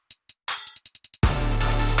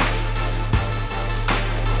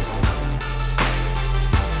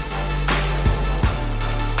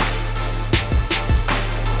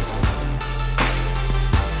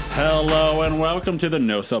Hello and welcome to the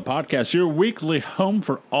No Sell Podcast, your weekly home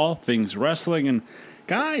for all things wrestling. And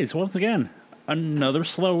guys, once again, another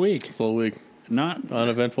slow week. Slow week. Not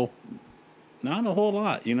Uneventful. Not a whole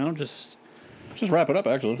lot, just wrap it up,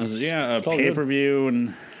 actually. a It's all good. pay-per-view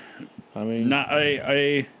and I mean, not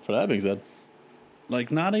a for that being said,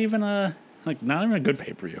 not even a good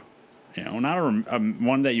pay-per-view. Not a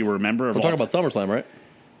one that you remember. we're talking about SummerSlam, right?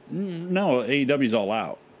 No, AEW's All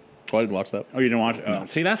Out. Oh, I didn't watch that. Oh, you didn't watch it? Oh,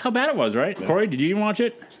 see, that's how bad it was, right? Yeah. Corey, did you even watch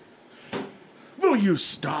it? Will you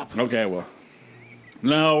stop? Okay, well.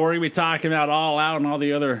 No, we're going to be talking about All Out and all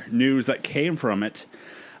the other news that came from it.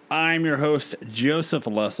 I'm your host, Joseph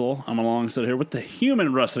Lessel. I'm alongside here with the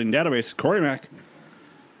Human Wrestling Database, Corey Mack.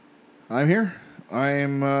 I'm here.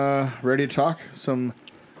 I'm ready to talk some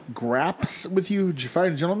graps with you,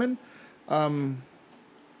 fine gentlemen.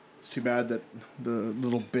 It's too bad that the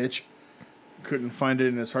little bitch couldn't find it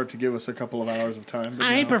in his heart to give us a couple of hours of time.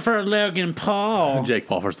 I prefer Logan Paul. Jake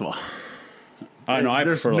Paul, first of all. I know, I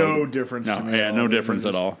There's prefer no Logan. difference No, to me. yeah, at no all. difference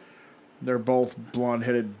at all. They're both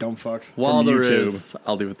blonde-headed dumb fucks. While there YouTube. is,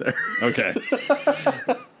 I'll leave it there. Okay.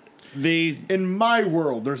 In my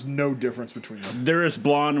world, there's no difference between them. There is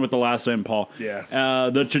blonde with the last name Paul. Yeah.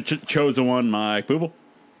 The chosen one, Mike Booble.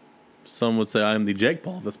 Some would say I am the Jake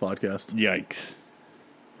Paul of this podcast. Yikes.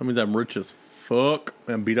 That means I'm rich as fuck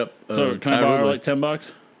and beat up. So can I Tyler borrow Woodley. like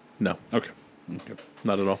 $10? No, Okay.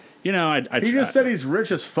 not at all. I He just said he's rich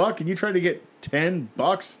as fuck, and you tried to get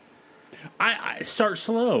 $10? I start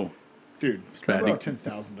slow. Dude, bad. about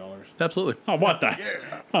 $10,000. Absolutely. Oh, what the?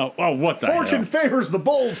 Yeah. Oh, what the Fortune hell? favors the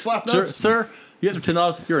bold, slap Sir, nuts. sir, you guys for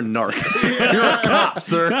 $10, you're a narc. You're a cop,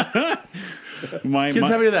 sir. My, Kids my,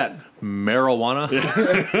 have any of that marijuana?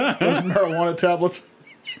 Those marijuana tablets.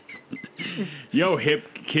 yo,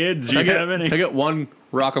 hip kids, you Can have any? I get one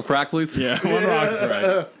rock of crack, please? Yeah, one rock,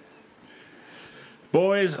 right.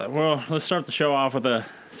 Boys, well, let's start the show off with a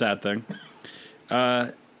sad thing.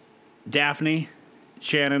 Daphne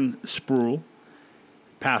Shannon Spruill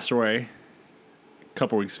passed away a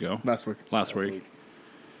couple weeks ago. Last week.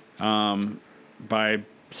 By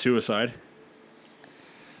suicide.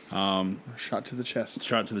 Shot to the chest.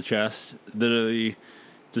 Shot to the chest. The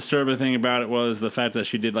disturbing thing about it was the fact that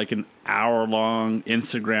she did like an hour-long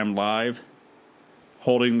Instagram live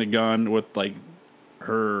holding the gun with like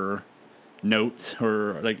her notes,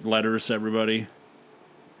 her like letters to everybody.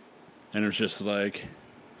 And it was just like...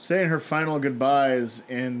 Saying her final goodbyes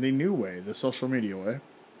in the new way, the social media way.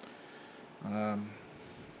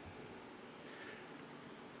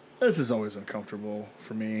 This is always uncomfortable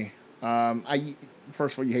for me.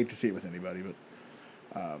 First of all, you hate to see it with anybody,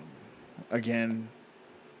 but again,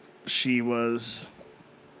 she was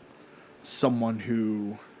someone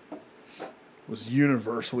who was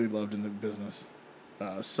universally loved in the business.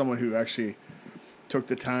 Someone who actually took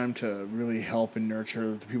the time to really help and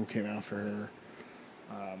nurture the people who came after her.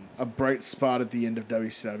 A bright spot at the end of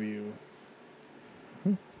WCW.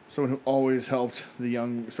 Someone who always helped the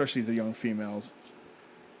young, especially the young females.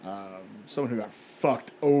 Someone who got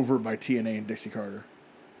fucked over by TNA and Dixie Carter.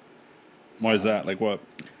 Why is that? Like what?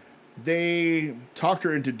 They talked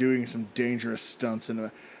her into doing some dangerous stunts.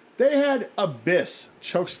 They had Abyss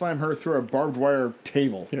chokeslam her through a barbed wire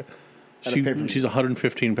table. Yeah. At a pay-per-view. She's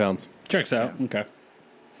 115 pounds. Checks out. Yeah. Okay.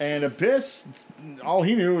 And Abyss, all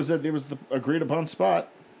he knew was that it was the agreed upon spot.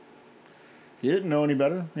 He didn't know any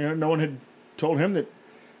better. No one had told him that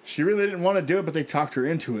she really didn't want to do it, but they talked her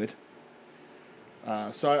into it.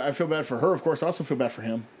 So I feel bad for her, of course. I also feel bad for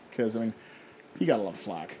him because, he got a lot of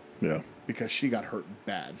flack Yeah. because she got hurt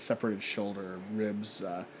bad. Separated shoulder, ribs,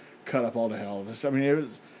 cut up all to hell. It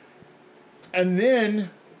was... And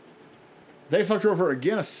then they fucked her over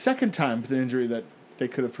again a second time with an injury that they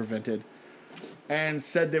could have prevented. And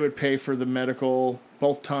said they would pay for the medical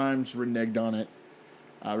both times, reneged on it,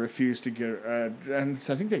 refused to get and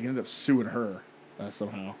I think they ended up suing her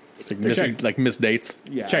somehow. Like missed dates.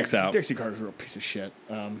 Yeah, Checks out. Dixie Carter's a real piece of shit.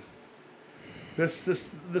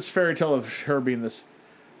 This fairy tale of her being this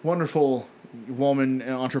wonderful woman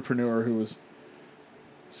and entrepreneur who was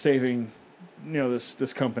saving,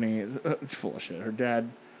 this company is full of shit. Her dad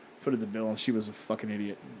footed the bill and she was a fucking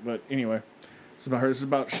idiot. But anyway, it's about her. This is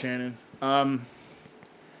about Shannon.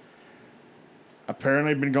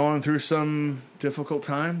 Apparently been going through some difficult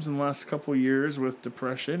times in the last couple of years with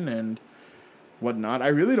depression and whatnot. I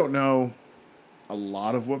really don't know a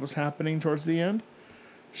lot of what was happening towards the end.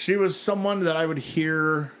 She was someone that I would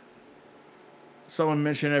hear someone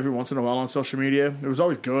mention every once in a while on social media. It was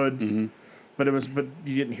always good, but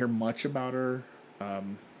you didn't hear much about her.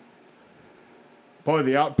 Boy,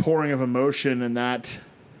 the outpouring of emotion and that,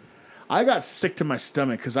 I got sick to my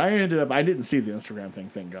stomach because I didn't see the Instagram thing,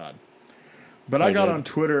 thank God. But I got on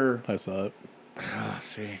Twitter. I saw it.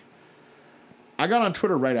 I got on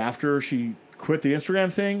Twitter right after she quit the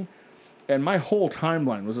Instagram thing, and my whole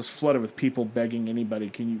timeline was just flooded with people begging anybody,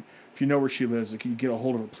 if you know where she lives, can you get a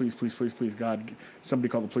hold of her, please, please, please, please, God, somebody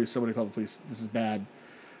call the police, this is bad.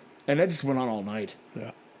 And that just went on all night.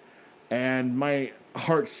 Yeah. And my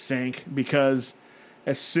heart sank because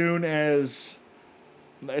as soon as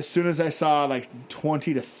I saw like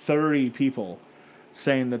 20 to 30 people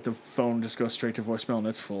saying that the phone just goes straight to voicemail and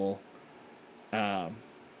it's full,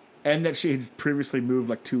 and that she had previously moved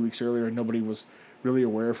like 2 weeks earlier and nobody was really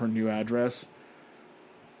aware of her new address,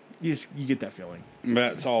 you get that feeling.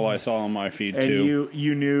 That's all I saw on my feed, and too.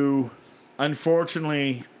 You knew,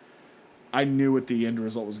 unfortunately, I knew what the end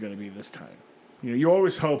result was going to be this time. You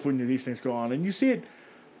always hope when these things go on, and you see it.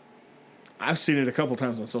 I've seen it a couple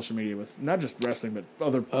times on social media with not just wrestling, but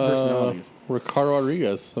other personalities. Ricardo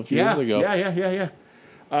Rodriguez a few years ago.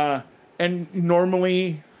 Yeah. And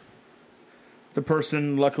normally, the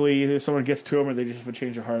person, luckily, if someone gets to them or they just have a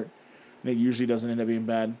change of heart, and it usually doesn't end up being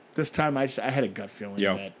bad. This time, I had a gut feeling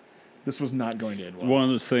that this was not going to end well. One of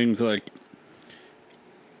those things, like,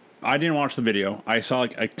 I didn't watch the video. I saw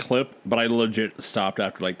like a clip, but I legit stopped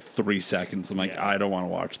after like 3 seconds. I'm like, I don't want to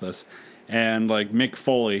watch this. And like Mick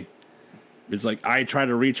Foley is like, I tried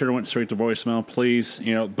to reach her and went straight to voicemail, please,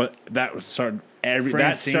 But that started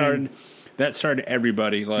that started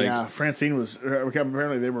everybody. Like, yeah, Francine was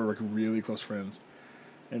apparently they were like really close friends,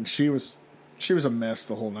 and she was a mess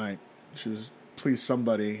the whole night. She was, please,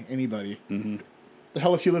 somebody, anybody. Mm-hmm. The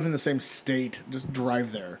hell, if you live in the same state, just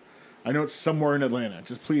drive there. I know it's somewhere in Atlanta.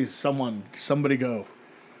 Just please, somebody go.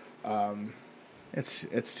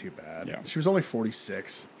 It's too bad. Yeah. She was only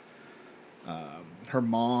 46. Her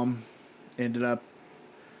mom ended up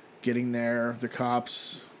getting there. The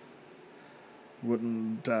cops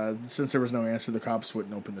wouldn't, since there was no answer, the cops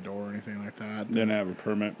wouldn't open the door or anything like that. Didn't have a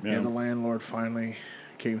permit. Yeah. The landlord finally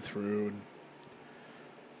came through, and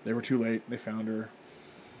they were too late. They found her.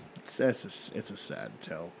 It's a sad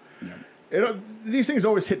tale. Yeah. These things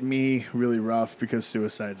always hit me really rough because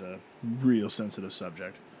suicide's a real sensitive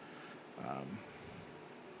subject.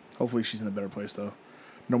 Hopefully she's in a better place, though.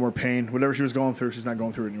 No more pain. Whatever she was going through, she's not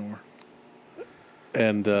going through it anymore.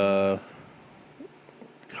 And,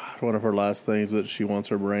 one of her last things that she wants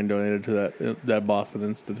her brain donated to that Boston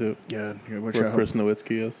Institute. Yeah, where Chris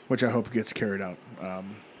Nowitzki is. Which I hope gets carried out.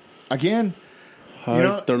 Again, they're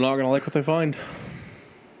not going to like what they find.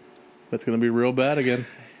 That's going to be real bad again.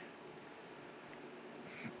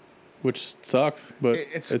 Which sucks, but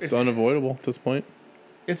it's unavoidable at this point.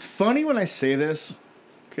 It's funny when I say this,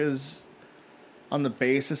 because on the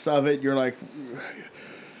basis of it, you're like,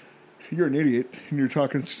 you're an idiot, and you're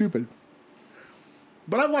talking stupid.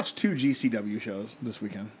 But I've watched 2 GCW shows this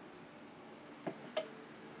weekend.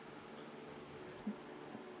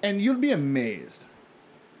 And you'd be amazed.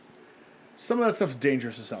 Some of that stuff's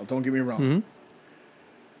dangerous as hell, don't get me wrong. Mm-hmm.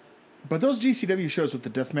 But those GCW shows with the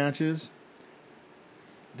death matches,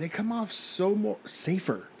 they come off so more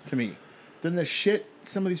safer to me than the shit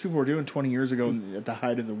some of these people were doing 20 years ago at the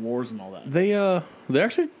height of the wars and all that. They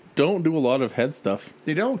actually don't do a lot of head stuff.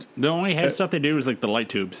 They don't. The only head stuff they do is like the light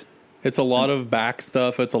tubes. It's a lot of back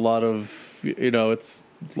stuff. It's a lot of, it's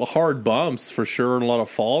hard bumps for sure and a lot of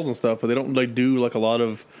falls and stuff, but they don't do like a lot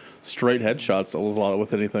of straight headshots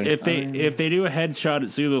with anything. If they do a headshot,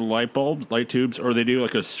 it's either light tubes, or they do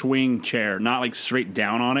like a swing chair, not like straight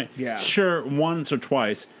down on it. Yeah. Sure, once or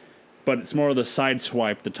twice, but it's more of the side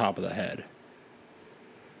swipe, the top of the head.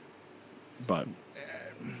 But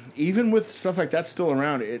even with stuff like that still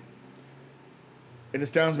around, it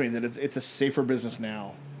astounds me that it's a safer business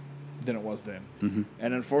now than it was then. Mm-hmm.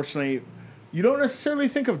 And unfortunately, you don't necessarily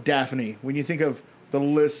think of Daphne when you think of the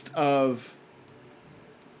list of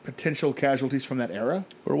potential casualties from that era.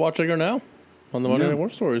 We're watching her now on the Monday Night War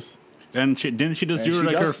Stories. And didn't she just do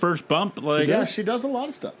her first bump? She does a lot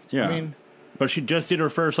of stuff. Yeah. But she just did her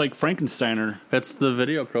first Frankensteiner. That's the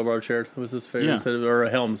video Crowbar shared. It was his favorite, or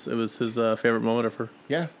Helms. It was his favorite moment of her.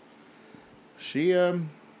 Yeah.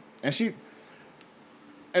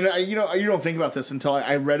 And you don't think about this until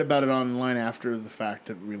I read about it online after the fact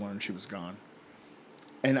that we learned she was gone.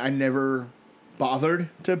 And I never bothered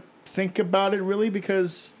to think about it really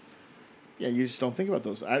because, you just don't think about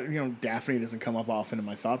those. Daphne doesn't come up often in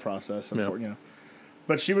my thought process.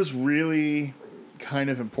 But she was really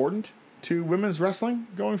kind of important to women's wrestling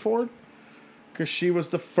going forward because she was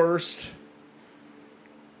the first.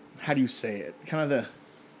 How do you say it? Kind of the.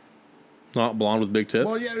 Not blonde with big tits?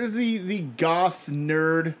 Well, yeah, there's the goth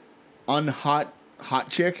nerd, hot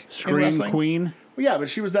chick. Scream queen. Well, yeah, but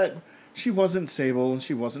she was that. She wasn't Sable, and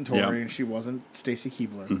she wasn't Tori, and she wasn't Stacy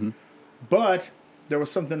Keibler. Mm-hmm. But there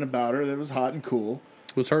was something about her that was hot and cool.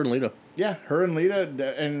 It was her and Lita. Yeah, her and Lita,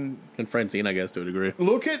 and And Francine, I guess, to a degree.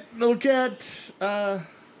 look at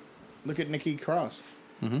Nikki Cross.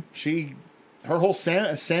 Mm-hmm. Her whole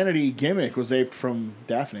sanity gimmick was aped from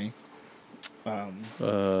Daphne.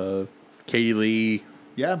 Katie Lee,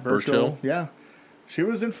 Yeah, Burchill. Yeah, she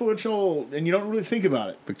was influential, and you don't really think about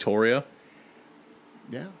it. Victoria.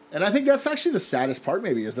 Yeah, and I think that's actually the saddest part.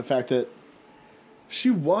 Maybe is the fact that she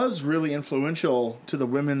was really influential to the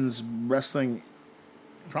women's wrestling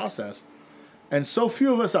process, and so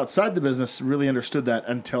few of us outside the business really understood that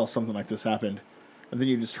until something like this happened, and then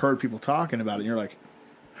you just heard people talking about it, and you're like,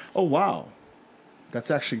 "Oh wow,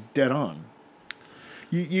 that's actually dead on."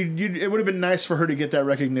 It would have been nice for her to get that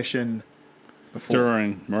recognition before.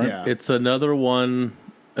 During, right? Yeah. It's another one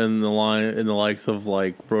in the likes of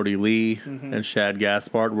like Brody Lee and Shad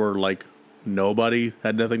Gaspard, where like nobody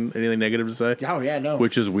had anything negative to say, Oh yeah, no.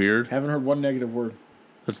 which is weird. Haven't heard one negative word.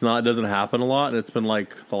 It doesn't happen a lot, and it's been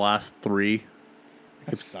like the last 3.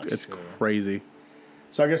 That sucks, It's too. crazy.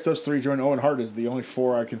 So I guess those 3 joined Owen Hart is the only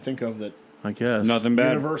 4 I can think of that I guess Nothing bad.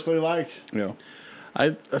 universally liked. Yeah. I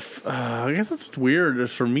guess it's weird.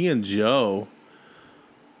 It's for me and Joe.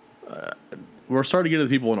 We're starting to get to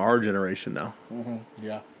the people in our generation now.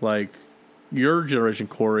 Yeah. Like your generation,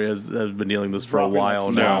 Corey, has been dealing with this for a Dropping while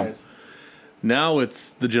like now. flies. Now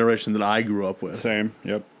it's the generation that I grew up with. Same.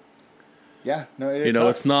 Yep. Yeah, no, it You know,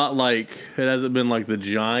 sucks. it's not like it hasn't been like the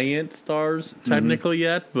giant stars technically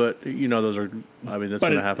yet, but you know those are. I mean, that's But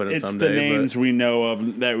going to happen it's someday. the names we know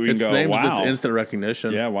of that we but it's can go, names wow. that's instant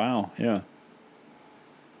recognition. Yeah, wow. Yeah.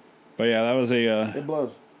 But yeah, that was a. It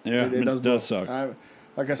blows. Yeah, it does blow. suck.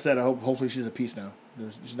 Like I said, hopefully she's at peace now.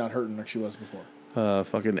 She's not hurting like she was before.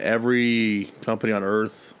 Fucking every company on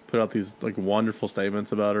earth put out these like wonderful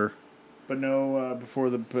statements about her. But no, before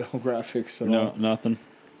the Bill graphics at No, all. nothing.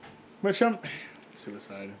 Which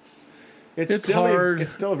suicide. It's still hard.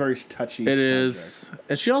 It's still a very touchy. It subject. is,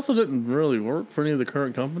 and she also didn't really work for any of the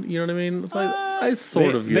current company. You know what I mean? It's like I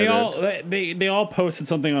sort of They get all it. they all posted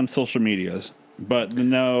something on social medias, but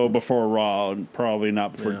no before Raw, and probably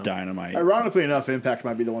not before Yeah. Dynamite. Ironically enough, Impact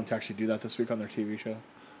might be the one to actually do that this week on their TV show.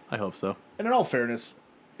 I hope so. And in all fairness,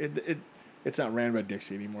 it's not ran by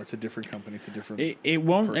Dixie anymore. It's a different company. It's a different. It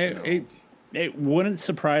won't. personnel. It wouldn't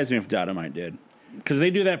surprise me if Dynamite did, because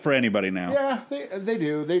they do that for anybody now. Yeah, they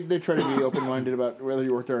do. They try to be open minded about whether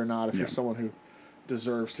you work there or not. If you're Yeah. someone who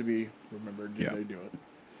deserves to be remembered, Yeah. they do it.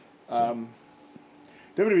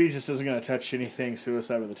 WWE just isn't going to touch anything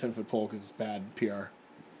suicide with a 10-foot pole because it's bad PR.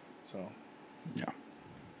 So Yeah.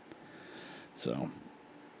 So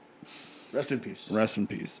rest in peace. rest in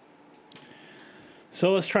peace.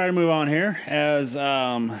 So let's try to move on here as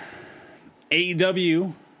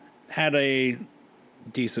AEW had a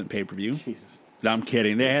decent pay-per-view. Jesus, No, I'm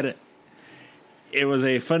kidding. They had it. It was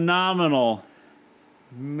a phenomenal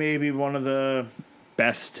maybe one of the.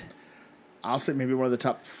 best. I'll say maybe one of the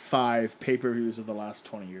top 5 pay-per-views of the last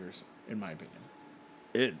 20 years, in my opinion.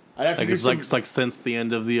 It I'd have to Like do it's some, like since the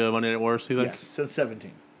end of the Monday Night Wars. You think? yes, since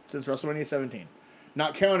 17, since WrestleMania 17,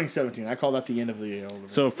 not counting 17. I call that the end of the.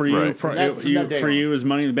 so for you, Right. From that day for on. you is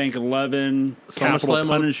Money in the Bank 11, Capital SummerSlam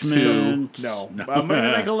Punishment. 02. No. Money in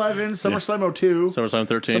the Bank 11, SummerSlam 02, SummerSlam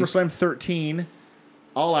 13, SummerSlam 13,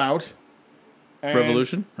 All Out, and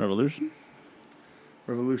Revolution.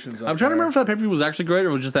 Revolution's. I'm trying to remember if that pay per view was actually great or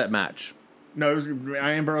was just that match. No, it was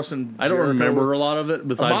Ambrose and I don't Jericho. remember a lot of it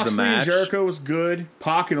besides Moxley the match. and Jericho was good.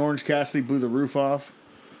 Pac and Orange Cassidy blew the roof off.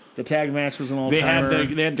 The tag match was an all They timer.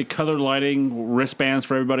 had the colored lighting wristbands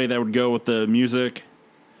for everybody that would go with the music.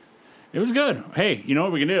 It was good. Hey, you know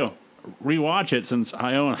what we can do? Rewatch it since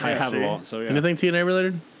I have see. it all. So yeah. Anything TNA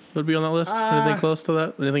related would be on that list? Anything close to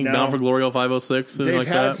that? Anything no. Bound for Glory 506? Anything like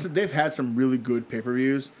that? They've had some really good pay per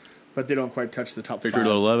views, but they don't quite touch the top Victory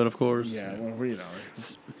 5. 11, of course. Yeah, well, you know,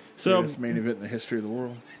 So greatest main event in the history of the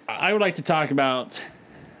world. I would like to talk about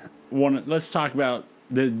one. Let's talk about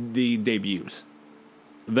the debuts.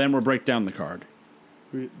 Then we'll break down the card.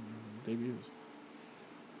 Debuts.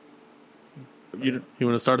 You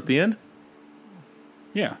want to start at the end?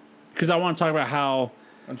 yeah, because I want to talk about how.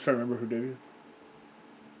 I'm just trying to remember who debuted.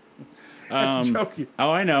 That's a joke.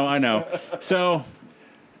 Oh, I know. So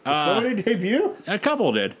Somebody debut? a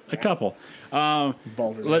couple did. A couple.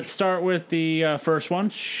 Balder. Let's start with the first one.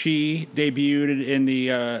 She debuted in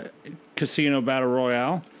the Casino Battle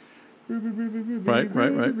Royale. Right.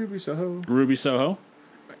 Ruby Soho. Ruby Soho,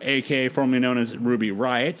 a.k.a. formerly known as Ruby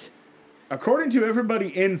Riott. According to everybody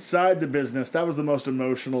inside the business, that was the most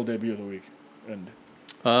emotional debut of the week. And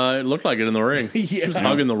It looked like it in the ring. She was Yeah.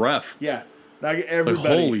 hugging the ref. yeah, like Like, everybody.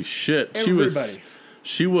 holy shit. Everybody.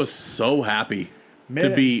 She was so happy.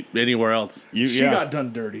 could be anywhere else. She got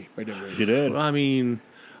done dirty by WWE. She did. I mean,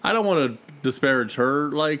 I don't want to disparage her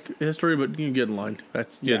history, but you can get in line.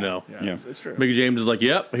 That's Yeah. It's true. Mickey James is like,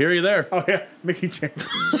 "Yep, here you there." Oh yeah, Mickey James.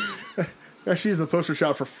 Yeah, she's the poster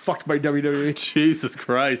child for fucked by WWE. Jesus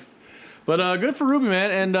Christ! But good for Ruby,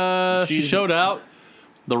 man, and she showed out.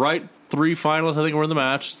 The right 3 finalists, I think, were in the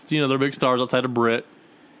match. You know, they're big stars outside of Britt,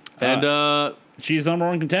 and She's the number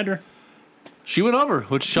 1 contender. she went over,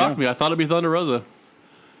 which shocked me. I thought it'd be Thunder Rosa.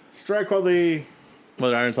 Strike while the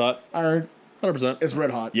But Iron's hot, iron 100%. is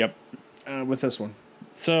red hot. Yep. With this one.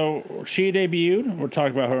 So she debuted. We'll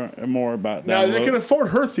talk about her more about that. Now a they little- can afford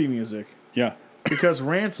her theme music Yeah. because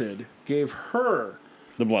Rancid gave her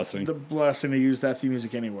The blessing. the blessing to use that theme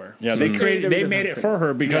music anywhere. Yeah, So they WWE made doesn't it have to for pay.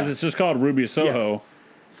 her because Yeah. it's just called Ruby Soho.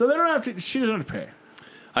 So they don't have to. She doesn't have to pay.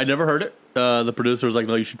 I never heard it. The producer was like,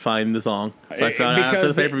 "No, you should find the song." So I found after the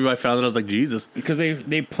Because they- pay-per-view, I found it. I was like, "Jesus!" Because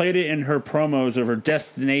they played it in her promos of her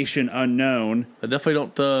Destination Unknown. I definitely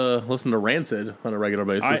don't listen to Rancid on a regular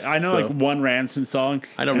basis. I know so. like one Rancid song.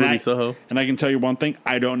 I know and Ruby Soho. And I can tell you one thing,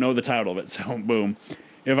 I don't know the title of it. So boom.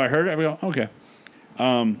 If I heard it, I'd go, okay.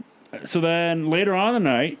 So then later on in the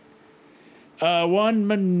night, one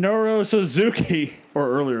Minoru Suzuki. Or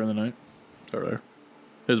earlier in the night. Earlier.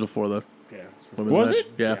 It was before though. Yeah. Women's Was match.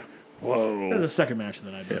 it? Yeah. Whoa. There's a second match of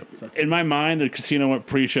the night. So. In my mind, the casino went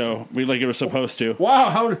pre-show. Like it was supposed to. Wow,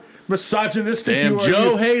 how misogynistic Damn, you are.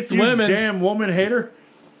 Joe you, hates you women. Damn woman hater.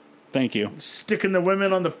 Thank you. Sticking the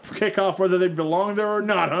women on the kickoff whether they belong there or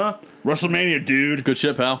not, huh? WrestleMania, dude. Good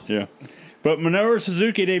shit, pal. Yeah. But Minoru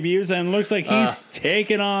Suzuki debuts and looks like he's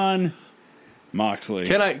taking on Moxley.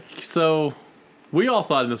 So, we all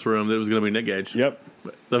thought in this room that it was going to be Nick Gage. Yep.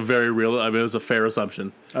 It's a very real, I mean, it was a fair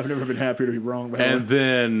assumption. I've never been happier to be wrong. By the And way.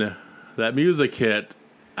 then that music hit.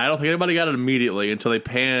 I don't think anybody got it immediately until they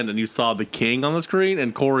panned and you saw the King on the screen,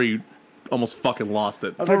 and Corey almost fucking lost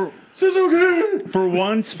it. For, Suzuki! for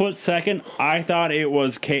one split second, I thought it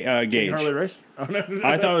was Gage. Harley Race? Oh, no.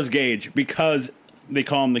 I thought it was Gage because they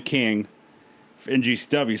call him the King in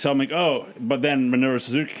GCW. So I'm like, oh, but then Minoru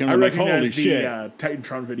Suzuki comes. I I'm like, holy recognized the shit!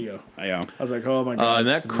 Titantron video. Yeah. I was like, oh my god. And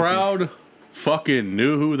that Suzuki. crowd fucking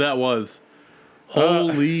knew who that was.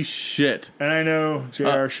 Holy shit. And I know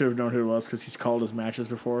JR should have known who it was because he's called his matches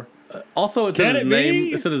before. Also, it Can said his it name.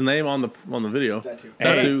 be? It said his name on the video. That too.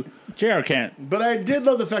 That's Hey, who. JR can't. But I did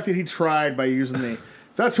love the fact that he tried by using the.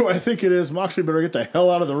 If that's who I think it is, Moxley better get the hell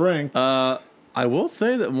out of the ring. I will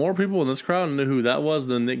say that more people in this crowd knew who that was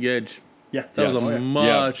than Nick Gage. Yeah. That was a Oh, yeah.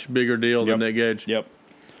 much bigger deal than Nick Gage. Yep.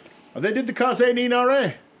 They did the Kaze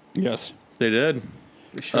Ninare. Yes. They did.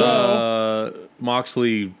 So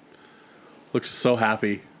Moxley looked so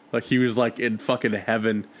happy. Like he was like in fucking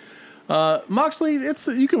heaven. Moxley,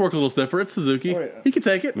 you can work a little stiffer. It's Suzuki. Oh, yeah. He can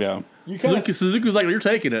take it. yeah. You kind Suzuki was like, you're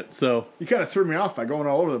taking it. So of threw me off by going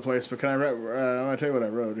all over the place, but can I? I'm gonna tell you what I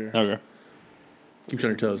wrote here. Okay. keep you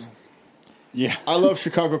on your toes. Yeah. I love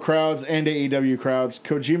Chicago crowds and AEW crowds.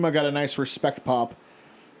 Kojima got a nice respect pop.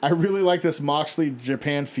 I really like this Moxley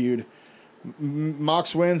Japan feud.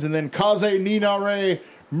 Mox wins, and then Kaze Ninare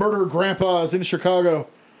murder grandpas in Chicago.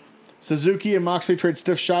 Suzuki and Moxley trade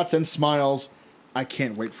stiff shots and smiles. I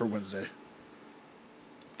can't wait for Wednesday.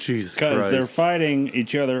 Jesus Because Christ. they're fighting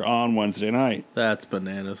each other on Wednesday night. That's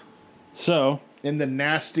bananas. So In the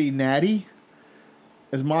Nasty Natty,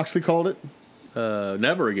 as Moxley called it.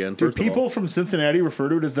 Never again. Do First of people all. from Cincinnati refer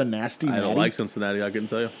to it as the Nasty Natty? I don't like Cincinnati, I couldn't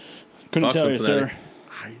tell you. couldn't Fuck tell you, Cincinnati. sir.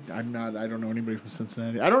 I don't know anybody from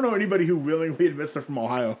Cincinnati. I don't know anybody who willingly admits they're from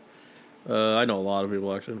Ohio. I know a lot of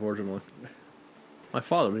people, actually, unfortunately. My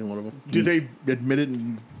father being one of them. Do they admit it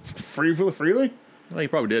freely? Well, he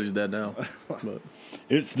probably did. He's dead now. But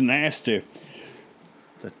It's nasty.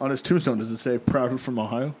 On his tombstone, does it say "Proud from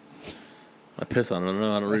Ohio"? I piss on it. I don't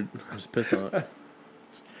know how to read. I just piss on it.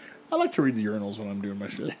 I like to read the urinals when I'm doing my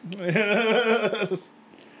shit.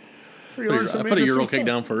 So you learn some I put a Euro interesting cake stuff.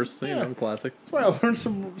 down first. You Yeah. know, classic. That's why I learned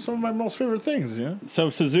some of my most favorite things. Yeah. So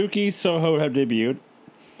Suzuki, Soho have debuted.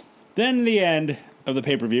 Then the end of the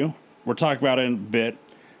pay-per-view. We'll talk about it in a bit.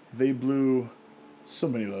 They blew so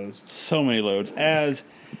many loads. So many loads.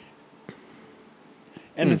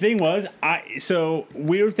 And the thing was, so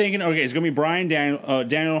we were thinking, okay, it's going to be Brian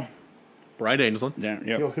Daniel. Brian Danielson. Yep.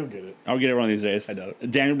 He'll get it. I'll get it one of these days. I doubt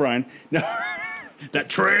it. Daniel Bryan. No. That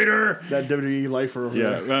traitor. That WWE lifer over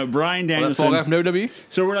there. Yeah. Brian Well, that's small Danielson. guy from WWE.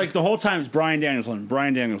 So we're like, the whole time it's Brian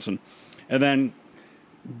Danielson. And then,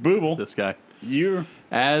 Booble, This guy. you're.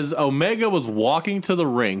 As Omega was walking to the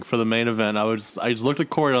ring for the main event, I just looked at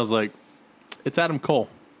Corey and I was like, "It's Adam Cole."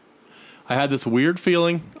 I had this weird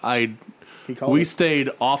feeling. He called We it. stayed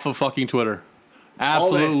off of fucking Twitter.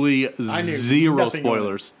 Absolutely I knew zero nothing of it.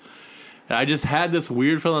 spoilers. I just had this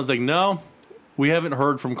weird feeling. I was like, no, we haven't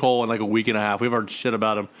heard from Cole in like a week and a half. We've heard shit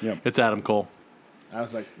about him. Yep. It's Adam Cole. I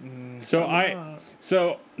was like,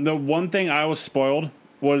 So the one thing I was spoiled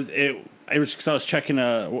was it was because I was checking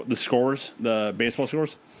the scores, the baseball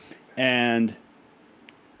scores, and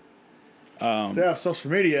stay off social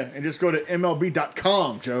media and just go to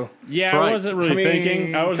MLB.com, Joe. yeah, That's right. I wasn't really I mean,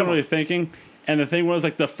 thinking. I wasn't come on. really thinking. And the thing was,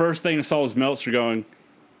 like, the first thing I saw was Meltzer going,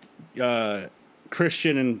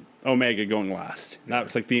 Christian and Omega going last. That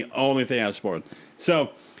was like the only thing I was spoiled.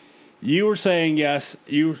 So you were saying yes,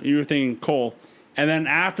 you were thinking Cole. And then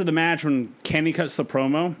after the match, when Kenny cuts the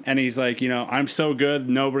promo, and he's like, you know, I'm so good,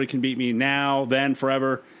 nobody can beat me now, then,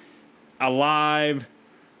 forever, alive,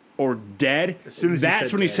 or dead. As soon as he That's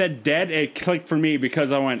said when he dead. said dead. It clicked for me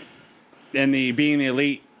because I went, and being the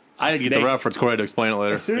elite, I didn't get They- the reference. Corey had to explain it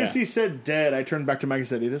later. As soon as Yeah. he said dead, I turned back to Mike and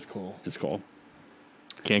said, it is Cole. it's Cole.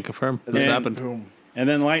 Can't confirm. This And- happened. Boom. And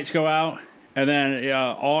then lights go out, and then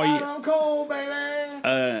Adam Cole, baby.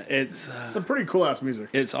 it's Some pretty cool ass music.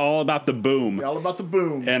 it's all about the boom, All about the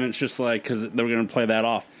boom. and it's just like because they were going to play that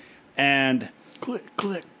off, and Click,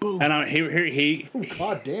 click, boom. he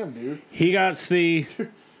God damn, dude. he got the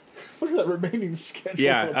Look at that remaining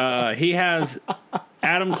schedule. he has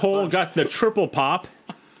Adam Cole got the triple pop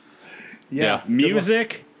yeah.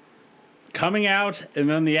 music coming out, and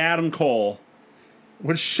then the Adam Cole.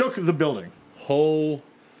 Which shook the building.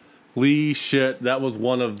 Holy shit. That was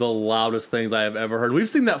one of the loudest things I have ever heard. We've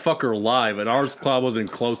seen that fucker live, and ours club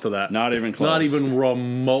wasn't close to that. Not even close. Not even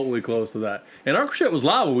remotely close to that. And our shit was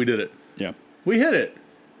loud when we did it. Yeah, We hit it.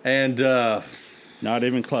 And not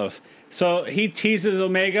even close. So he teases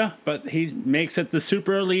Omega, but he makes it the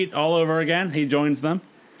Super Elite all over again. He joins them,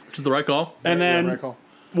 which is the right call. and then right call.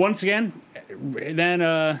 once again,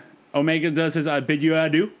 then Omega does his "I bid you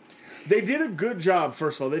adieu." They did a good job,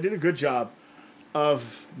 first of all. They did a good job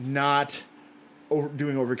of not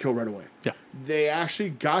doing overkill right away. Yeah. They actually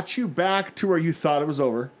got you back to where you thought it was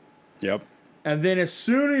over. Yep. And then as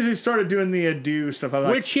soon as he started doing the adieu stuff, I was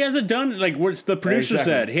like, Which he hasn't done, like what the producer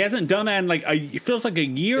Exactly. said. He hasn't done that in like it feels like a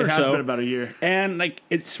year it or has so. been about a year. And like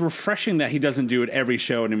it's refreshing that he doesn't do it every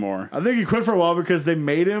show anymore. I think he quit for a while because they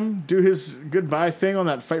made him do his goodbye thing on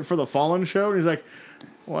that Fight for the Fallen show. And he's like,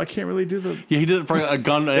 well, I can't really do the... Yeah, he did it for a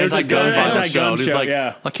gun, There's a anti-gun violence anti-gun show. And he's show, like,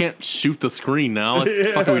 yeah. I can't shoot the screen now. What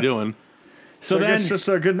the fuck are we doing? So I then guess just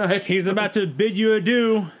a good night. he's about to bid you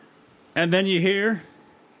adieu, and then you hear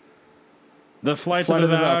the Flight of the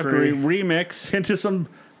Valkyrie remix Into some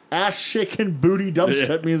ass-shaking booty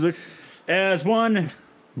dubstep music. as one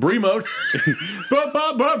Bree mode.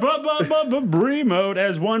 Bree mode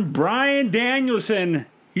as one Brian Danielson. You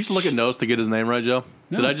used to look at notes to get his name right, Joe.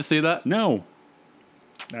 Did I just see that? No.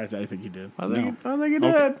 I think he did. I think he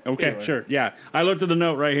did. Okay, Anyway. sure. Yeah. I looked at the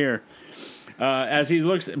note right here. As he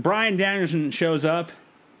looks, Brian Danielson shows up,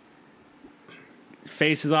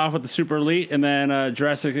 faces off with the Super Elite, and then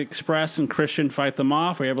Jurassic Express and Christian fight them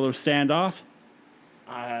off. We're able to stand off.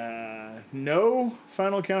 No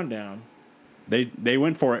final countdown. They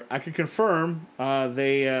went for it. I can confirm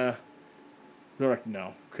they're like,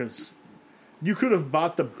 no, because you could have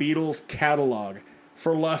bought the Beatles catalog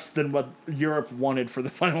for less than what Europe wanted for the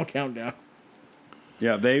final countdown.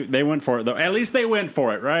 Yeah, they went for it though. At least they went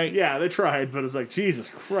for it, right? Yeah, they tried, but it's like, Jesus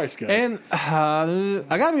Christ, guys. And I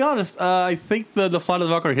gotta be honest, I think the Flight of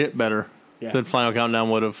the Valkyrie hit better Yeah. than Final Countdown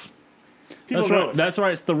would have. People That's know right. That's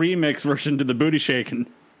right. It's the remix version to the booty shaking.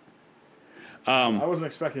 I wasn't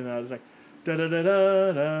expecting that. It's like, da da da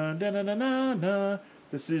da da da da da da da.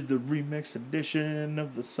 This is the remix edition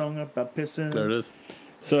of the song about pissing. There it is.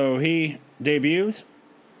 So he debuts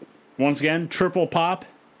once again. Triple pop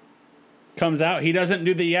comes out. He doesn't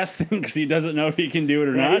do the yes thing because he doesn't know if he can do it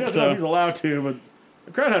or Yeah, he not. doesn't know So if he's allowed to, but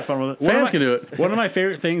the crowd had fun with it. Fans can do it. One of my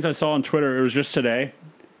favorite things I saw on Twitter, it was just today,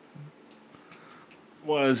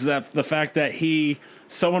 was that the fact that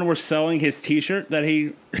someone was selling his T-shirt that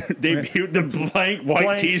he debuted the blank white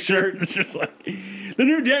Blank T-shirt. It's just like the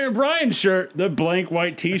new Daniel Bryan shirt, the blank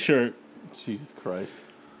white T-shirt. Jesus Christ.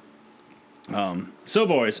 So,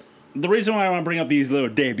 boys, the reason why I want to bring up these little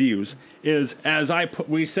debuts is, as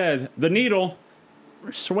we said, the needle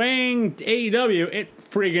swaying AEW, it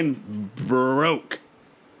friggin' broke.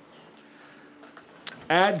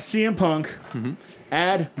 Add CM Punk,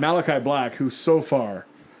 add Malachi Black, who so far,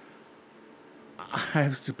 I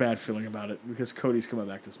have such a bad feeling about it because Cody's coming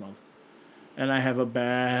back this month. And I have a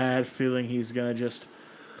bad feeling he's going to just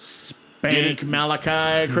spank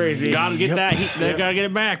Malachi crazy. Gotta get that. They gotta get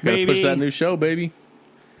it back, Gotta baby. push that new show, baby.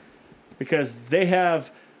 Because they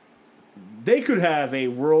could have a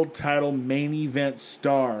world title main event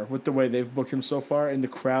star with the way they've booked him so far, and the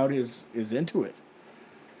crowd is into it.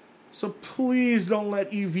 So please don't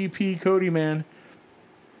let EVP Cody Man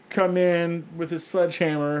come in with his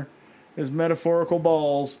sledgehammer, his metaphorical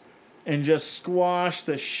balls, and just squash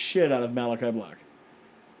the shit out of Malachi Black.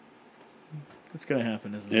 It's going to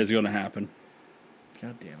happen, isn't it? It's going to happen.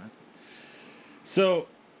 God damn it. So,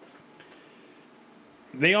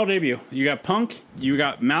 they all debut. You got Punk, you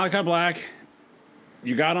got Malachi Black,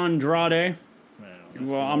 you got Andrade.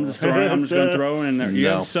 Well, I'm just going to throw in there. You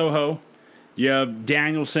have Soho, you have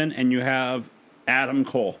Danielson, and you have Adam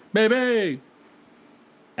Cole. Baby!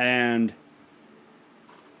 And,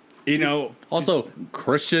 you know... Also,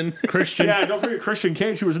 Christian. Yeah, don't forget Christian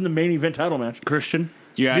Cage, who was in the main event title match. Christian.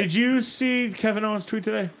 Yeah. Did you see Kevin Owens' tweet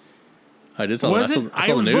today? I did. I Was it? saw I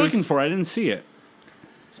the was news. looking for it. I didn't see it.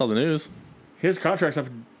 Saw the news. His contract's up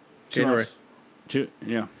in January. 2 months.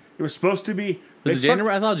 Yeah. It was supposed to be... Was it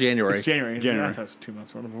January? I thought January. It's January. January. I thought it was 2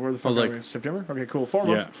 months. Where the fuck was are like- we? September? Okay, cool. 4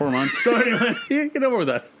 Yeah. months. 4 months. So anyway, Get over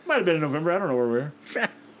that. might have been in November. I don't know where we were.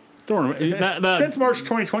 Don't worry. Since March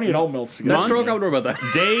 2020, it all melts together. That stroke, I would know about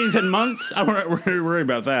that. Days and months, I wouldn't worry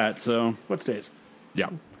about that. So, What's days? yeah.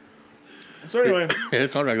 So anyway, Yeah, his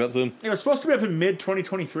contract's up soon. it was supposed to be up in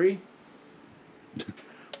mid-2023.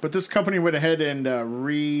 But this company went ahead and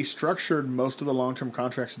restructured most of the long-term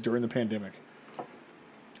contracts during the pandemic.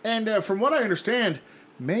 And from what I understand,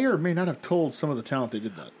 may or may not have told some of the talent they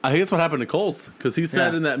did that. I think that's what happened to Coles, because he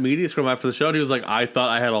said Yeah. in that media scrum after the show, he was like, I thought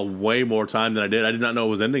I had a way more time than I did. I did not know it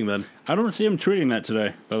was ending then. I don't see him tweeting that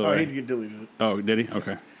today, by the Oh, way. he get deleted. Oh, did he?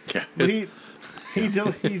 Okay. Yeah. But he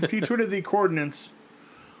tweeted the coordinates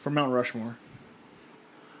for Mount Rushmore,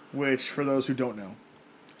 which, for those who don't know,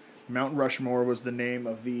 Mount Rushmore was the name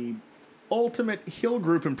of the ultimate heel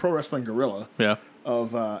group in Pro Wrestling Guerrilla Yeah.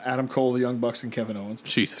 of Adam Cole, the Young Bucks, and Kevin Owens.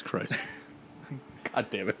 Jesus Christ. God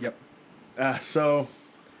damn it. Yep. So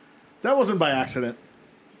that wasn't by accident.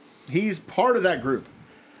 He's part of that group.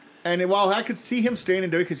 And while I could see him staying in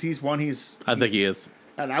WWE because he's I think he is.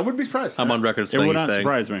 and I wouldn't be surprised. I'm on record It saying would he's not staying.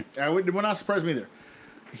 surprise me. It would not surprise me either.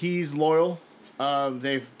 He's loyal.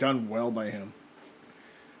 They've done well by him.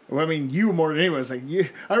 Well, I mean, you more than anyone. It's like,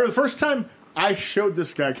 I remember the first time I showed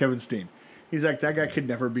this guy Kevin Steen. He's like, that guy could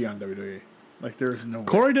never be on WWE. Like, there's no way.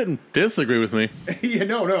 Corey didn't disagree with me. Yeah,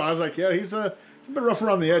 no. I was like, yeah, he's a bit rough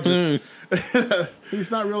around the edges.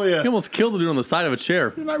 He's not really He almost killed the dude on the side of a chair.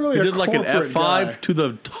 He's not really he a did like an corporate F5 guy. to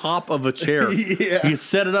the top of a chair. Yeah. He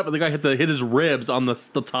set it up, and the guy hit his ribs on the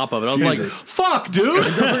top of it. I was like, Jesus. "Fuck, dude!"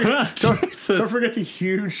 Don't Jesus. forget the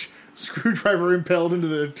huge screwdriver impaled into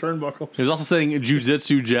the turnbuckle. He was also saying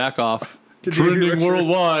 "jujitsu jack off." To Davey Trending Richards.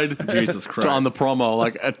 worldwide. Jesus Christ. On the promo,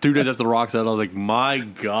 like 2 days after the Rock said, I was like, "My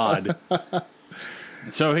God!"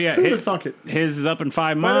 So, yeah, Who'd have thunk it? his is up in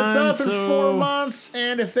 5 But months. it's up in 4 months,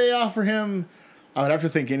 and if they offer him, I would have to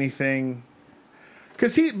think anything.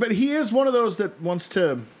 Because he is one of those that wants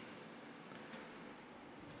to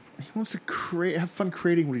have fun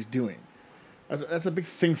creating what he's doing. That's a big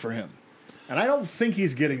thing for him, and I don't think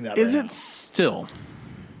he's getting that. Is right it now. still?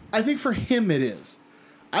 I think for him it is.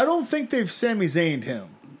 I don't think they've Sami Zayn'd him.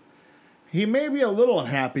 He may be a little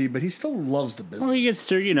unhappy, but he still loves the business. Well, he gets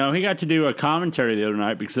to, he got to do a commentary the other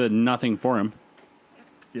night because they had nothing for him.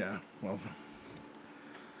 Yeah, well,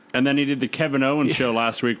 And then he did the Kevin Owens show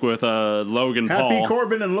last week with Logan Happy Paul.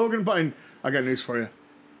 Corbin and Logan Paul. I got news for you.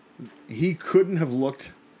 He couldn't have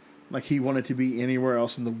looked like he wanted to be anywhere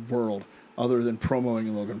else in the world other than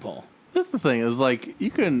promoting Logan Paul. That's the thing is like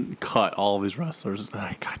you can cut all of these wrestlers.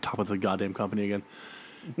 I gotta talk about the goddamn company again.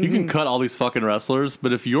 You can cut all these fucking wrestlers,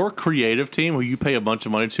 but if your creative team, who you pay a bunch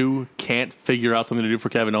of money to, can't figure out something to do for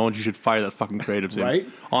Kevin Owens, you should fire that fucking creative team Right?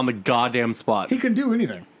 on the goddamn spot. He can do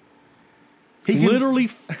anything. He can, Literally,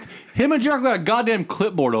 him and Jericho got a goddamn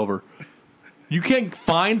clipboard over. You can't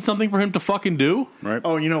find something for him to fucking do. Right?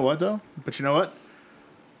 Oh, you know what though? But you know what?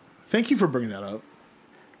 Thank you for bringing that up.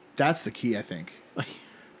 That's the key, I think.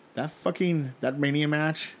 That Mania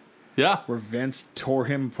match Yeah, where Vince tore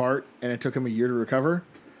him apart and it took him a year to recover.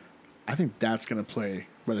 I think that's going to play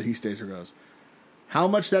whether he stays or goes. How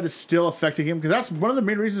much that is still affecting him, because that's one of the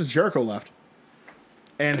main reasons Jericho left.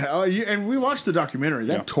 And we watched the documentary.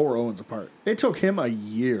 That tore Owens apart. It took him a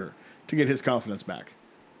year to get his confidence back.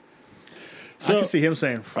 So, I can see him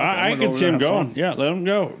saying, "Fuck it, I'm I gonna go can over see there him and have going. fun." Yeah, let him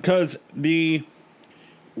go. Because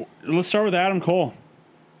let's start with Adam Cole.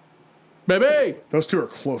 baby. Those two are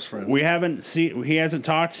close friends. He hasn't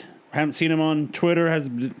talked, haven't seen him on Twitter,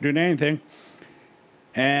 hasn't doing anything.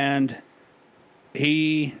 And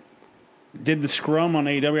he did the scrum on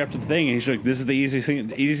AEW after the thing, and he's like, "This is the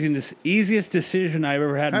easiest decision I've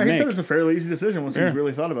ever had to He make." said it's a fairly easy decision once Yeah. he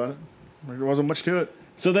really thought about it. There wasn't much to it.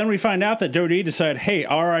 So then we find out that WWE decided, "Hey,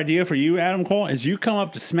 our idea for you, Adam Cole, is you come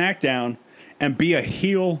up to SmackDown and be a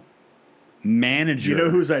heel manager. You know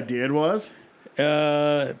whose idea it was?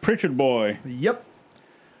 Pritchard boy. Yep.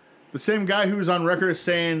 The same guy who's on record as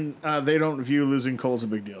saying they don't view losing Cole as a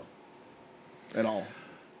big deal at all.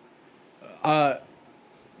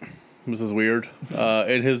 This is weird.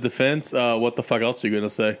 In his defense, what the fuck else are you gonna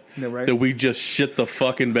say? Yeah, right. That we just shit the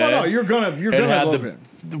fucking bed. Oh, no, you're gonna love it.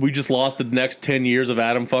 We just lost the next 10 years of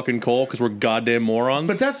Adam fucking Cole because we're goddamn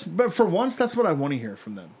morons. But for once, that's what I want to hear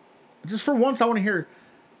from them. Just for once, I want to hear.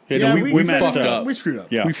 No, we messed fucked up. We screwed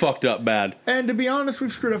up. Yeah. We fucked up bad. And to be honest,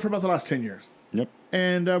 we've screwed up for about the last 10 years. Yep.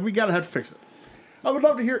 And we gotta have to fix it. I would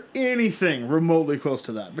love to hear anything remotely close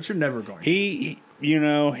to that, but you're never going. He in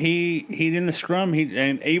the scrum.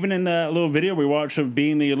 And even in the little video we watched of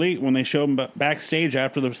Being the Elite, when they showed him backstage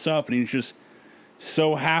after the stuff, and he's just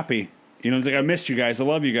so happy. He's like, I missed you guys. I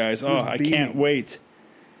love you guys. Oh, I can't wait.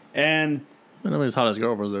 And I mean, his hottest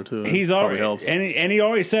girl was there too. he's Probably already helps. and he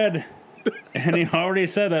already said, that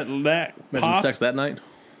Imagine pop, sex that night.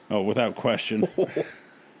 oh, without question.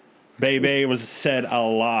 Baby was said a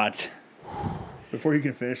lot. Before he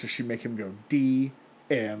can finish, does she make him go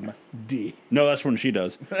DMD? No, that's when she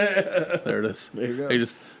does. There it is. There you go. They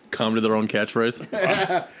just come to their own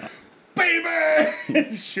catchphrase.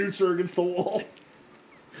 Baby! Shoots her against the wall.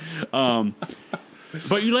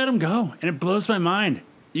 But you let him go, and it blows my mind.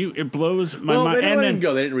 It blows my Well, mind. they didn't And let then him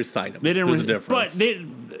go. They didn't resign him. they didn't. There's a But difference.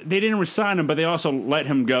 they didn't resign him, but they also let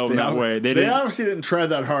him go in that way. They They didn't. obviously didn't try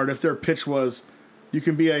that hard if their pitch was, you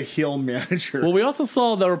can be a heel manager. Well, we also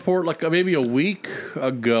saw the report like maybe a week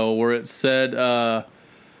ago where it said,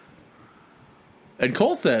 and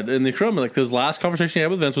Cole said in the crowd, like his last conversation he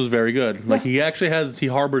had with Vince was very good. Like he actually he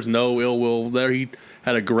harbors no ill will there. He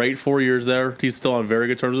had a great 4 years there. He's still on very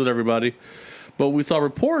good terms with everybody. But we saw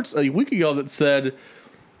reports a week ago that said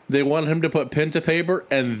they wanted him to put pen to paper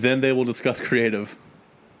and then they will discuss creative.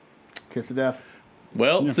 Kiss of death.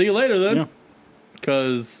 Well, see you later then. Yeah.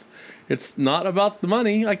 Because it's not about the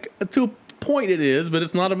money. Like to a point it is, but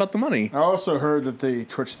it's not about the money. I also heard that the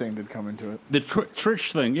Twitch thing did come into it. The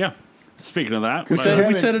Trish thing, yeah. Speaking of that, We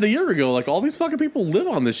him said it a year ago. Like all these fucking people live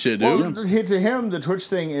on this shit, dude. Well, to him, the Twitch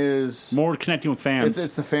thing is more connecting with fans.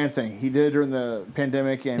 it's the fan thing. He did it during the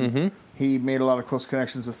pandemic, and he made a lot of close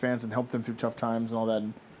connections with fans and helped them through tough times and all that.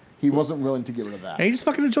 And he wasn't willing to get rid of that. And he just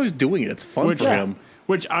fucking enjoys doing it. It's fun for him.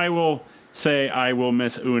 Which I will say I will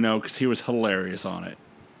miss Uno because he was hilarious on it.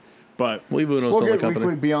 But Leave Uno We'll still in the get company.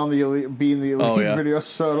 weekly Beyond the Elite, Being the Elite Oh, yeah. videos,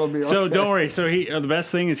 so it'll be okay. so don't worry. So the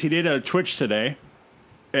best thing is he did a Twitch today,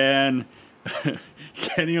 and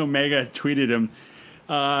Kenny Omega tweeted him,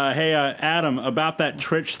 "Hey Adam, about that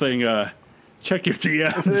Twitch thing. Check your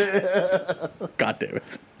DMs." God damn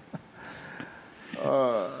it.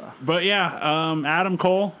 But yeah, Adam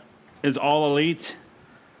Cole is all elite,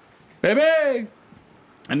 Baby!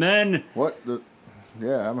 and then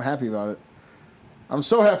Yeah, I'm happy about it. I'm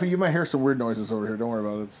so happy. You might hear some weird noises over here. Don't worry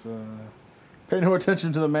about it. Pay no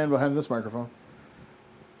attention to the man behind this microphone.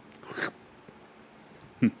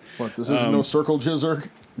 What? This isn't no circle jizzerk?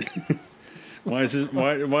 why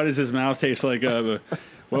does his mouth taste like it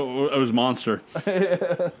was Monster?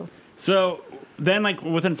 So then, like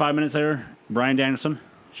within 5 minutes later, Bryan Danielson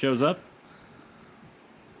shows up.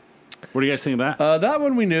 What do you guys think of that? That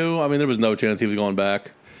one we knew. I mean, there was no chance he was going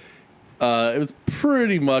back. It was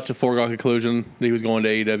pretty much a foregone conclusion that he was going to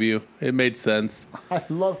AEW. It made sense.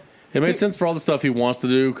 It made sense for all the stuff he wants to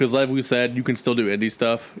do because, like we said, you can still do indie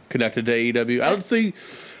stuff connected to AEW.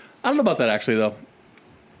 I don't know about that actually though.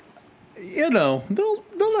 You know, they'll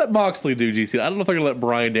let Moxley do GCW. I don't know if they're gonna let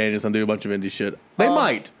Bryan Danielson do a bunch of indie shit. They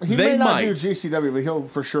might. He they may not might. do GCW, but he'll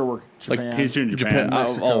for sure work Japan. Like, He's doing Japan.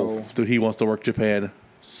 Mexico. Dude, he wants to work Japan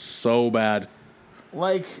so bad.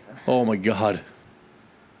 Like, Oh my god.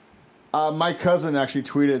 my cousin actually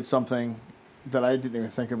tweeted something that I didn't even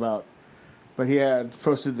think about, but he had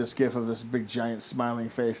posted this gif of this big giant smiling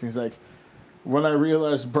face, and he's like, when I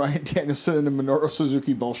realized Bryan Danielson and Minoru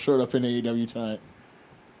Suzuki both showed up in AEW tonight.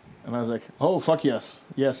 And I was like, oh, fuck yes.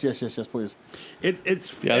 Yes, please.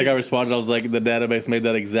 It's Yeah, I think I responded. I was like, the database made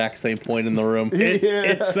that exact same point in the room.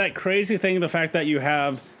 It's that crazy thing. The fact that you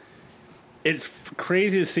have, it's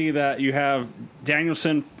crazy to see that you have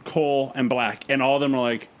Danielson, Cole, and Black, and all of them are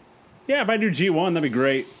like, yeah, if I do G1, that'd be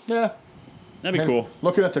great. Yeah. That'd be cool.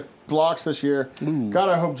 Looking at the blocks this year, God,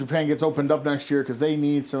 I hope Japan gets opened up next year because they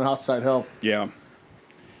need some outside help. Yeah.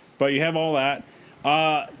 But you have all that.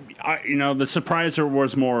 The surpriser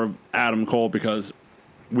was more of Adam Cole because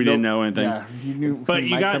we didn't know anything. Yeah, you knew. But he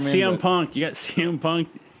you might got come in, CM but- Punk. You got CM Punk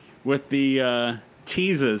with the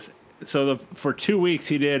teases. So for 2 weeks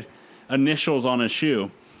he did initials on his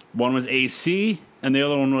shoe. One was AC, and the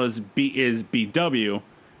other one was BW,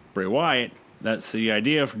 Bray Wyatt. that's the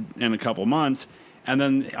idea in a couple months. And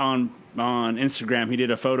then on Instagram, he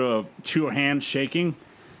did a photo of 2 hands shaking,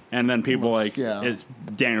 and then people it's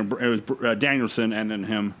Danielson and then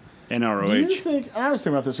him in ROH. Do you think? I was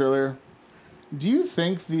thinking about this earlier. Do you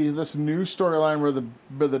think this new storyline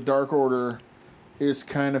where the Dark Order is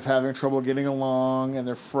kind of having trouble getting along and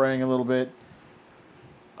they're fraying a little bit?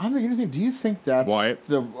 I'm thinking anything. Do you think that's Wyatt?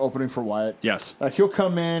 The opening for Wyatt? Yes. Like he'll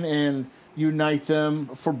come in and unite them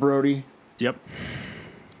for Brody. Yep.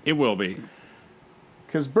 It will be.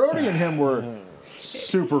 Because Brody and him were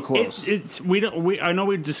super close. I know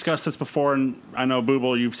we discussed this before, and I know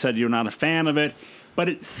Booble, you've said you're not a fan of it, but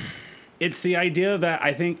it's the idea that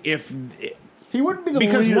I think if he wouldn't be the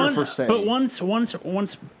leader for say. But once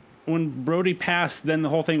when Brody passed, then the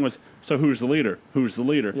whole thing was, so who's the leader? Who's the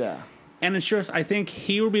leader? Yeah. And it's just, I think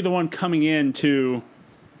he would be the one coming in to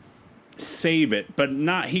save it, but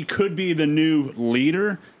not. He could be the new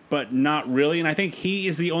leader, but not really. And I think he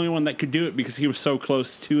is the only one that could do it because he was so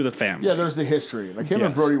close to the family. Yeah, there's the history. Like him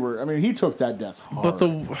and Brody were. I mean, he took that death hard. But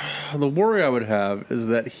the worry I would have is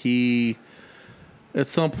that he, at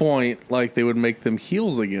some point, like they would make them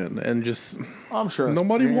heels again, and just I'm sure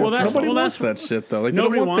nobody wants that's that shit though. Like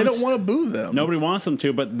nobody they don't want to boo them. Nobody wants them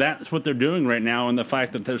to, but that's what they're doing right now, and the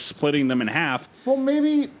fact that they're splitting them in half. Well,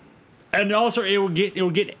 maybe. And also, it will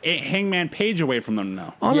get Hangman Page away from them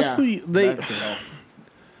now. Honestly,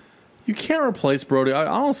 you can't replace Brody. I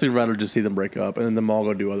honestly rather just see them break up and then them all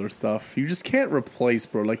go do other stuff. You just can't replace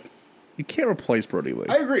Brody. Like you can't replace Brody Lee.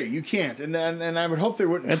 I agree, you can't, and I would hope they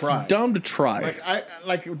wouldn't try. It's dumb to try.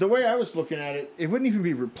 Like the way I was looking at it, it wouldn't even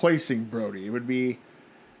be replacing Brody. It would be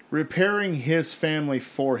repairing his family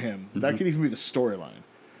for him. Mm-hmm. That could even be the storyline.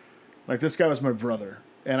 Like this guy was my brother,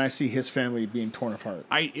 and I see his family being torn apart.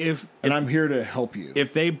 I'm here to help you.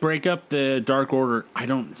 If they break up the Dark Order, I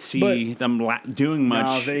don't see them doing much.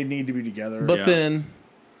 No, they need to be together. But then,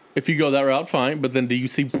 if you go that route, fine. But then, do you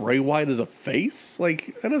see Bray Wyatt as a face?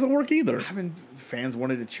 Like that doesn't work either. Fans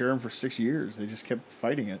wanted to cheer him for 6 years. They just kept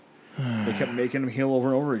fighting it. They kept making him heel over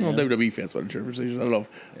and over again. Well, WWE fans want to cheer for 6 years. I don't know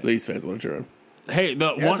if these fans want to cheer him. Hey,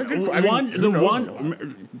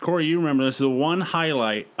 Corey, you remember this? The one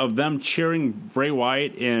highlight of them cheering Bray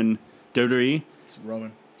Wyatt in WWE. It's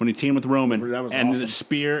Roman. When he teamed with Roman. That was and awesome. The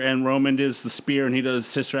spear, and Roman does the spear, and he does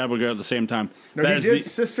Sister Abigail at the same time. No, he did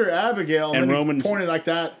Sister Abigail, and Roman he pointed like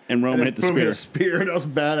that. And Roman hit the spear. Hit a spear, and that was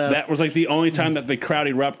badass. That was like the only time that the crowd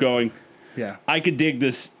erupted going, yeah, I could dig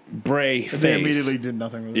this Bray face. They immediately did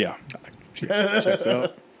nothing with it. Yeah. Checks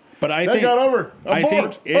out. But I think got over.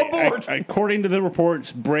 Abort. According to the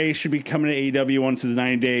reports, Bray should be coming to AEW once his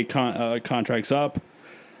 90-day contract's up,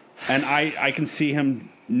 and I can see him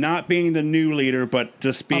not being the new leader, but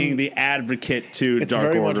just being the advocate to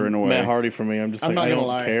Dark Order in a way. Matt Hardy for me. I'm just I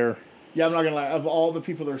don't care. Yeah, I'm not gonna lie. Of all the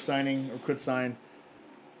people that are signing or could sign,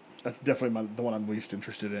 that's definitely the one I'm least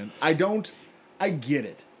interested in. I get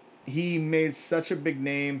it. He made such a big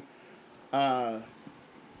name.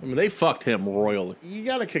 I mean, they fucked him royally. You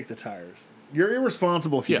got to kick the tires. You're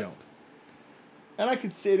irresponsible if you don't. And I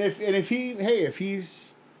could see it if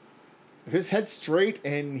his head's straight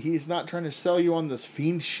and he's not trying to sell you on this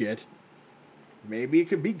Fiend shit, maybe it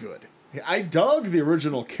could be good. I dug the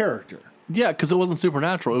original character. Yeah, because it wasn't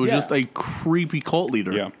supernatural. It was just a creepy cult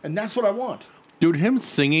leader. Yeah, and that's what I want. Dude, him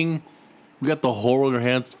singing, "We got the whole world in your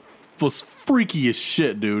hands," was freaky as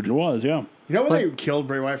shit, dude. It was, yeah. You know when they killed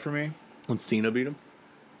Bray Wyatt for me? When Cena beat him.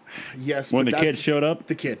 Yes, when the kid showed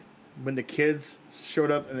up? When the kids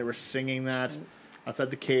showed up and they were singing that outside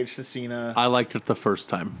the cage to Cena. I liked it the first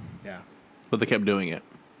time. Yeah. But they kept doing it.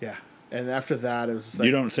 Yeah. And after that, it was just like...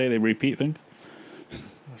 You don't say they repeat things?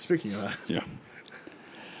 Speaking of that. Yeah.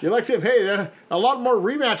 You like to... Hey, there are a lot more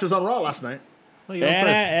rematches on Raw last night. Well, you don't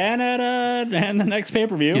say. And the next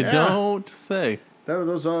pay-per-view. You don't say.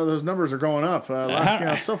 Those numbers are going up.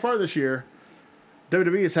 So far this year,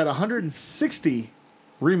 WWE has had 160...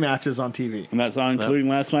 rematches on TV. And that's not including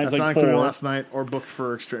last night's that's like not 4. Including last night or booked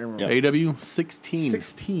for Extreme Rules. Yep. AW 16.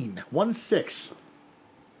 16. 1-6.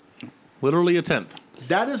 Literally a 10th.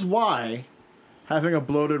 That is why having a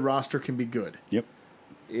bloated roster can be good. Yep.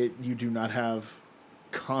 You do not have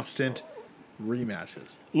constant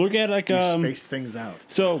rematches. Look at like you space things out.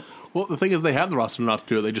 So well, the thing is, they have the roster not to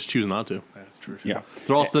do it. They just choose not to. That's true. Yeah,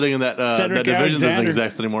 they're all sitting in that division doesn't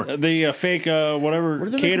exist anymore. The fake whatever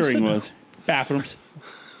catering was bathrooms.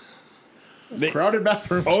 Crowded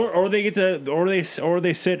bathrooms, or they get to, or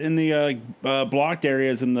they sit in the blocked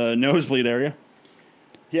areas in the nosebleed area.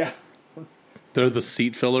 Yeah, they're the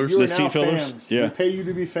seat fillers. The seat fillers. Fans. Yeah, we pay you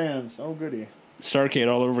to be fans. Oh, goody.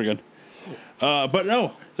 Starcade all over again. But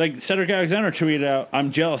no, like Cedric Alexander tweeted out,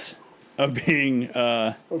 "I'm jealous of being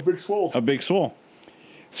A big swole. a big swole.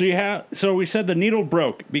 So we said the needle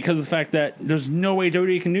broke because of the fact that there's no way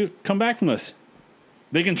WWE can come back from this.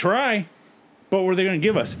 They can try, but what are they going to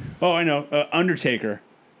give us? Oh, I know, Undertaker,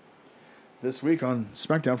 This week on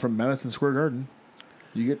SmackDown from Madison Square Garden,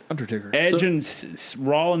 you get Undertaker. Edge and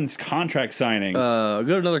Rollins contract signing. Good,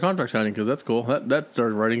 another contract signing because that's cool. That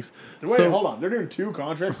started ratings. Wait, hold on. They're doing 2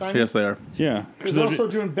 contract signings? Yes, they are. Yeah, Because they're also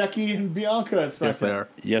doing Becky and Bianca at SmackDown. Yes, they are.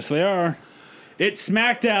 yes, they are. It's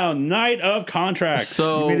SmackDown Night of Contracts. You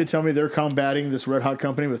mean to So, tell me they're combating this red hot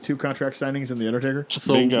company with 2 contract signings and The Undertaker?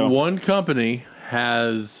 Bingo. one company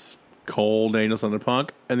has Cole, Danielson, and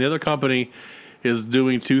Punk, and the other company is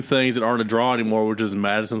doing 2 things that aren't a draw anymore, which is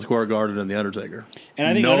Madison Square Garden and The Undertaker. And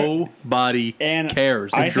I think nobody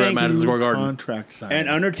cares I if you're at think Madison Square Garden. Contract signings. and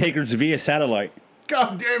Undertaker's via satellite.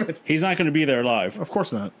 God damn it. He's not going to be there live. Of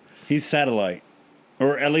course not. He's satellite,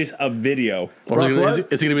 or at least a video. Or Brock is Les- he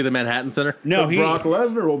going to be the Manhattan Center? No, But Brock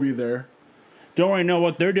Lesnar will be there. don't worry. No,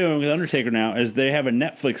 what they're doing with Undertaker now is they have a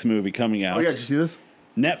Netflix movie coming out. Oh, yeah. Did you see this?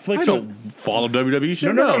 Netflix. I don't follow WWE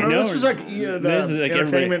shit. No. no, This was like, this is like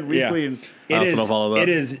Entertainment everybody- yeah. Weekly. And It also is. don't follow that. It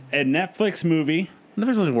is a Netflix movie. Netflix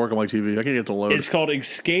doesn't work on my TV. I can't get to load. It's called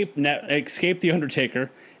Escape the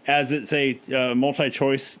Undertaker, as it's a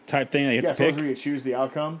multi-choice type thing that you yeah, have to pick. supposedly you choose the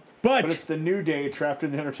outcome. But it's the New Day trapped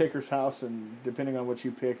in the Undertaker's house, and depending on what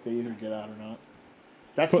you pick, they either get out or not.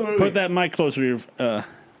 That's the movie. put that mic closer to your.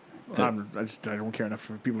 I don't care enough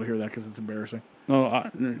for people to hear that because it's embarrassing.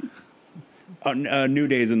 New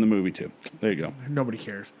Day's in the movie too. There you go. Nobody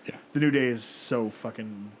cares. Yeah. The New Day is so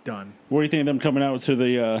fucking done. What do you think of them coming out to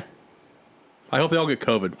the I hope they all get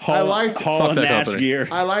COVID. Hall, liked- Hall Fuck and that Nash company. gear?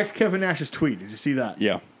 I liked Kevin Nash's tweet. Did you see that?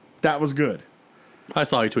 Yeah. That was good. I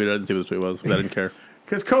saw he tweeted. I didn't see what his tweet was 'cause I didn't care.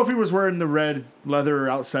 Because Kofi was wearing the red leather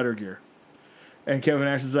outsider gear. And Kevin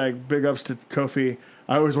Nash is like, big ups to Kofi.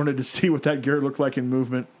 I always wanted to see what that gear looked like in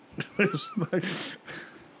movement. It's like,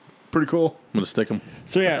 pretty cool. I'm going to stick him.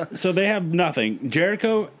 So yeah, so they have nothing.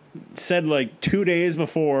 Jericho said like 2 days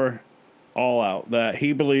before All Out that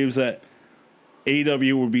he believes that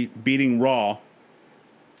AEW will be beating Raw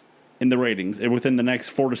in the ratings within the next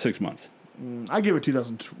 4 to 6 months. I give it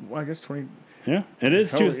 2020. Yeah, it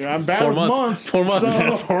is too. Yeah, I'm bad 4 with months. months. 4 months.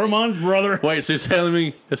 So, 4 months, brother. Wait, so you're telling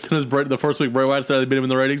me as soon as the first week Bray Wyatt started beating him in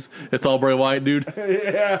the ratings, it's all Bray Wyatt, dude?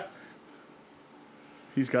 yeah.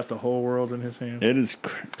 He's got the whole world in his hands. It is.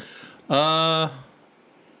 I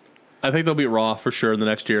think they'll beat Raw for sure in the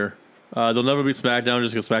next year. They'll never beat SmackDown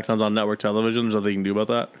just because SmackDown's on network television. There's nothing you can do about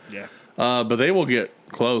that. Yeah. But they will get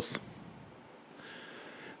close.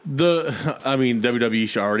 WWE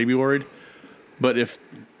should already be worried. But if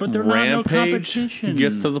But they're not no Rampage competition.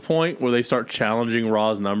 gets to the point where they start challenging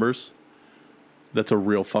Raw's numbers, that's a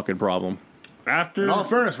real fucking problem. After In all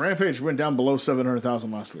fairness, Rampage went down below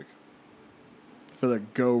 700,000 last week. For the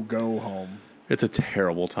go home. It's a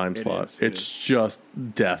terrible time slot. is, it It's just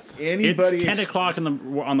death. Anybody it's 10 o'clock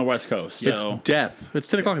on the West Coast. So. It's death. It's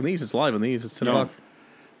 10 o'clock in the East. It's live in the East. It's 10 No. o'clock.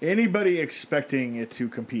 anybody expecting it to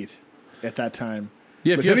compete at that time.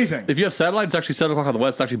 Yeah, with if anything. you have satellite, it's actually 7 o'clock on the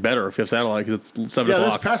West. It's actually better if you have satellite because it's 7 Yeah, this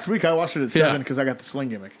o'clock. past week I watched it at Yeah. 7 because I got the sling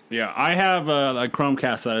gimmick. Yeah, I have a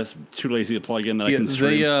Chromecast that is too lazy to plug in that I Yeah, can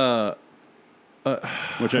stream.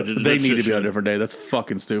 they need to be on a different day. That's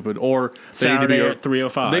fucking stupid. Or they need to Saturday be at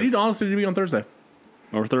 3:05. They need honestly to be on Thursday.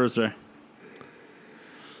 or Thursday.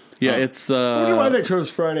 Yeah, it's I wonder why they chose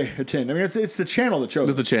Friday at 10. I mean, it's the channel that chose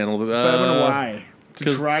it's the it. channel. But I don't know why. To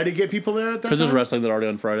 'cause- try to get people there at that Because there's time? wrestling that already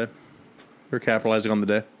on Friday. They're capitalizing on the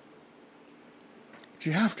day. But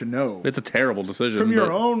you have to know. It's a terrible decision. From your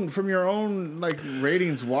but- own like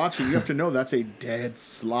ratings watching, you have to know that's a dead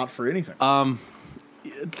slot for anything.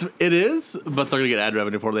 It is, but they're gonna get ad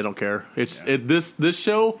revenue for it. They don't care. This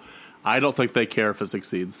show. I don't think they care if it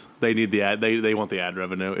succeeds. They need the ad. They want the ad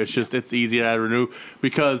revenue. It's just it's easy ad revenue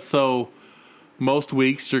because most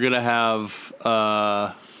weeks you're gonna have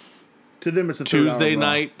to them, it's a Tuesday 3 hour Raw.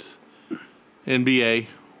 night NBA,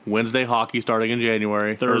 Wednesday hockey starting in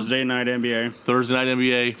January, Thursday night NBA. Thursday night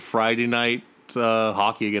NBA, Friday night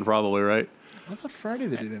hockey again probably right. I thought Friday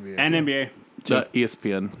they did NBA. And NBA. too.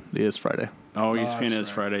 ESPN is Friday. Oh, ESPN that's is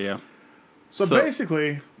right. Friday, yeah. so so-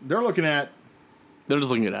 basically, they're looking at They're just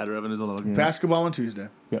looking at ad revenues. All they're looking at. basketball on Tuesday,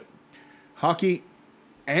 Yep. hockey,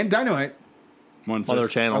 and Dynamite. One Other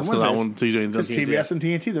channels On for that Wednesdays. one. So you're doing Because TBS and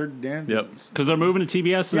TNT, they're damn. Yep. Because they're moving to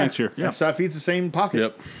TBS next year. Yeah. So that feeds the same pocket.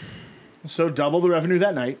 Yep. So double the revenue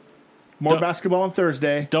that night. More Du- basketball on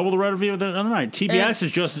Thursday. Double the revenue the other night. TBS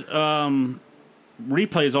is just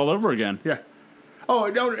replays all over again. Yeah. Oh,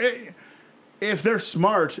 no. If they're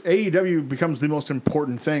smart, AEW becomes the most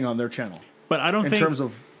important thing on their channel But I don't in think terms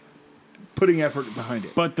of putting effort behind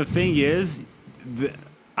it. But the thing is,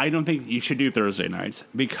 I don't think you should do Thursday nights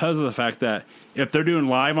because of the fact that if they're doing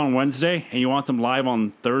live on Wednesday and you want them live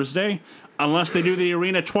on Thursday, unless they do the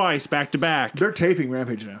arena twice back to back. They're taping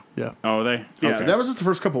Rampage now. Yeah. Oh, are they? Yeah, Okay. that was just the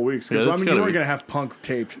first couple of weeks. Because Yeah, that's you gotta weren't be- going to have Punk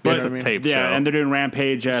taped. But you know what I mean? tape yeah, show. and they're doing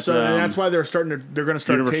Rampage at. So and that's why they're going to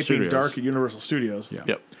start Universal taping Studios. Dark at Universal Studios. Yeah.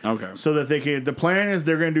 Yep. Okay. So that they can. The plan is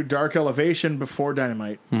they're going to do Dark Elevation before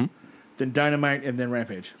Dynamite, then Dynamite, and then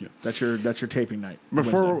Rampage. That's your taping night.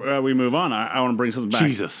 Wednesday. Before we move on, I want to bring something back.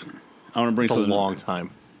 Jesus. I want to bring It's a something. long time.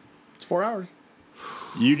 It's 4 hours.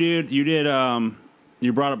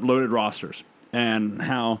 You brought up loaded rosters and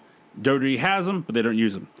how WWE has them, but they don't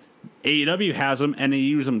use them. AEW has them, and they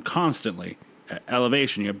use them constantly.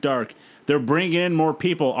 Elevation, you have Dark. They're bringing in more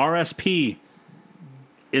people. RSP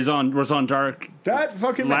was on Dark That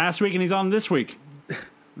fucking last week, and he's on this week.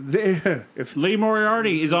 if Lee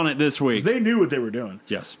Moriarty is on it this week. they knew what they were doing.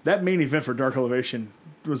 Yes. That main event for Dark Elevation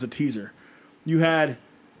was a teaser. You had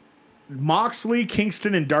Moxley,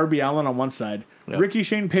 Kingston, and Darby Allin on one side. Yep. Ricky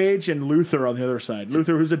Shane Page and Luther on the other side.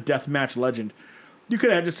 Luther, who's a deathmatch legend. You could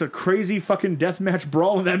have had just a crazy fucking deathmatch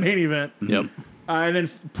brawl in that main event. Yep. And then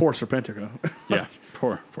poor Serpentico. Yeah.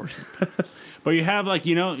 Poor. But you have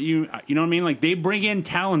you know what I mean? Like they bring in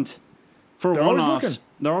talent for They're always one-offs. looking.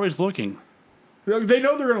 They're always looking. They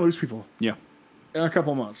know they're going to lose people Yeah. in a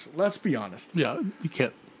couple months. Let's be honest. Yeah. You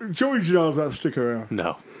can't. Joey Janela's not sticking around.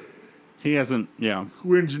 No. He hasn't. Yeah.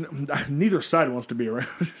 Neither side wants to be around.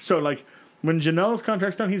 So, when Janela's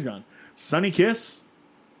contract's done, he's gone. Sonny Kiss,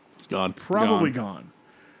 It's gone. probably gone.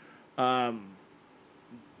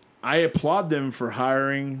 I applaud them for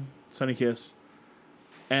hiring Sonny Kiss,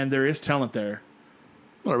 and there is talent there.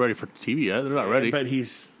 Not ready for TV yet. They're not ready. But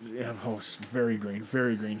he's it's very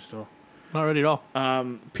green still. Not ready at all.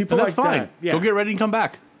 People And that's like fine. that. Yeah. Go get ready and come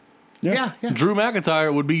back. yeah. Drew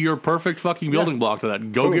McIntyre would be your perfect fucking building block to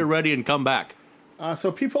that. Go Boom. get ready and come back.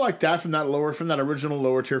 So people like that from that original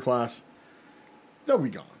lower tier class, they'll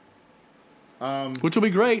be gone. Which will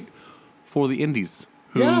be great for the indies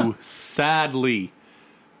who Yeah. sadly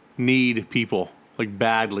need people. Like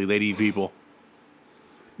badly, they need people.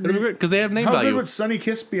 It'll be great because they have name How value. good would Sonny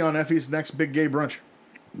Kiss be on Effie's next big gay brunch?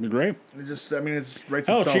 Great. It's writes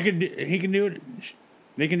Oh, itself. he can do it.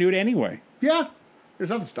 They can do it anyway. Yeah, there's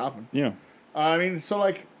nothing stopping. Yeah.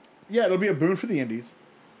 It'll be a boon for the indies,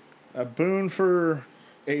 a boon for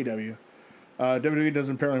AEW. WWE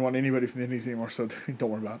doesn't apparently want anybody from the indies anymore, so don't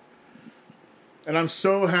worry about it. And I'm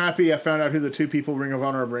so happy I found out who the two people Ring of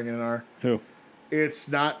Honor are bringing in are. Who? It's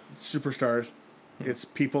not superstars. It's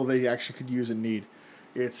people they actually could use and need.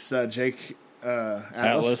 It's Jake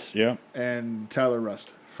Atlas Yeah. and Tyler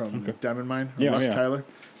Rust from Diamond Mine. Yeah, Rust yeah. Tyler.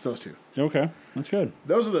 It's those two. Okay. That's good.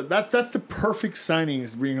 Those are that's the perfect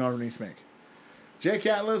signings Ring of Honor needs to make. Jake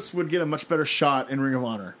Atlas would get a much better shot in Ring of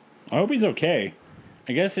Honor. I hope he's okay.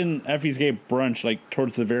 I guess in Effie's Gay Brunch,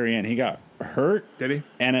 towards the very end, he got hurt, Did he?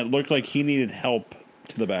 and it looked like he needed help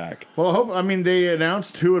to the back. Well, they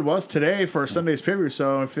announced who it was today for Sunday's pay-per-view,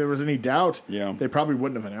 so if there was any doubt, Yeah. they probably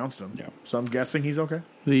wouldn't have announced him. Yeah. So I'm guessing he's okay.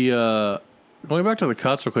 The going back to the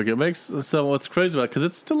cuts real quick, it makes so what's crazy about it because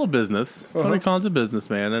it's still a business. Tony Khan's a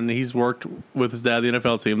businessman, and he's worked with his dad, the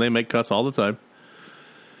NFL team. They make cuts all the time.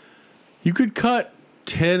 You could cut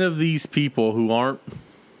 10 of these people who aren't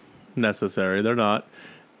necessary; they're not,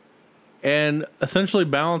 and essentially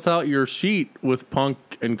balance out your sheet with Punk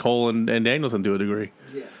and Cole and Danielson to a degree.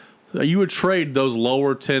 Yeah. So you would trade those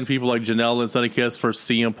lower 10 people like Janela and Sonny Kiss for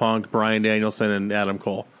CM Punk, Bryan Danielson, and Adam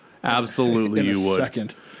Cole. Absolutely, In you a would.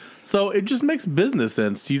 second. So it just makes business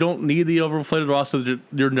sense. You don't need the overinflated roster that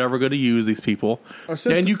you're never going to use these people.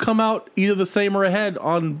 And you come out either the same or ahead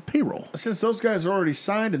on payroll. Since those guys are already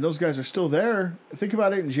signed and those guys are still there, think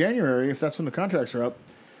about it in January, if that's when the contracts are up.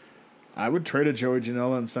 I would trade a Joey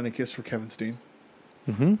Janela and Sonny Kiss for Kevin Steen.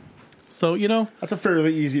 So, That's a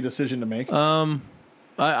fairly easy decision to make.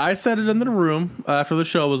 I said it in the room after the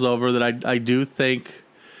show was over that I do think,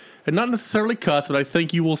 and not necessarily cuts, but I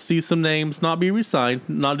think you will see some names not be re-signed,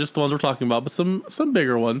 not just the ones we're talking about, but some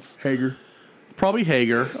bigger ones. Hager. Probably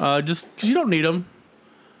Hager, just because you don't need them.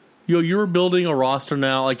 You're building a roster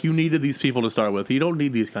now. Like, you needed these people to start with. You don't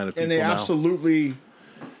need these kind of people And they now. absolutely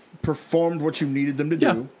performed what you needed them to do.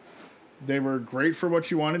 Yeah. They were great for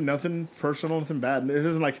what you wanted. Nothing personal, nothing bad. It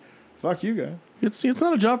isn't like, fuck you guys. It's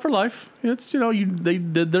not a job for life. It's they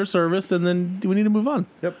did their service, and then we need to move on.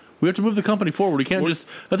 Yep. We have to move the company forward. We can't just.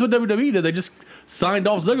 That's what WWE did. They just signed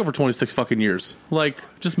Dolph Ziggler for 26 fucking years. Like,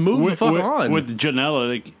 just move the fuck on. With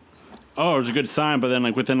Janela, it was a good sign, but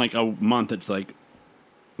then within a month, it's like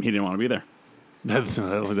he didn't want to be there. I don't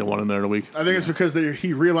think they want him there in a week. I think it's because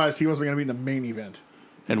he realized he wasn't going to be in the main event.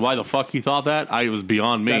 And why the fuck he thought that, I was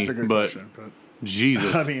beyond me. That's a good but question. But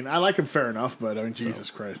Jesus. I mean, I like him fair enough, but I mean,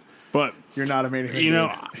 Jesus Christ. But You're not a main event. you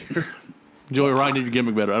know, Joey Ryan need your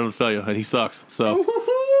gimmick better. I don't tell you. And he sucks. So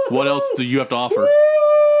what else do you have to offer?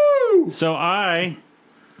 so I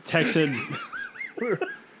texted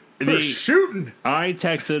We're shooting. I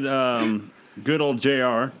texted good old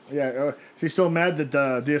JR. Yeah, is he still mad that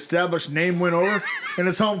the established name went over in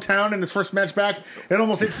his hometown in his first match back in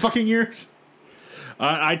almost 8 fucking years?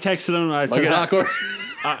 I texted him. I Like said, an awkward.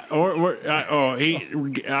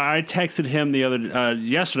 I texted him the other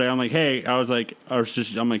yesterday. I'm like, hey,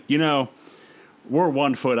 I'm like, you know, we're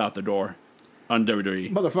 1 foot out the door on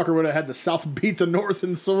WWE. Motherfucker would have had the South beat the North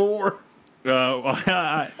in the Civil War.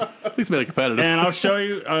 At least made it competitive. And I'll show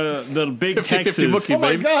you the big 50-50 Texas. bookie. Oh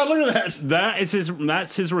my babe. God, look at that.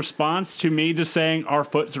 That's his response to me just saying our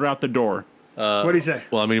foots are out the door. What'd he say?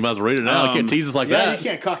 Well, I mean, you might as well read it now. You can't tease us like Yeah, that. you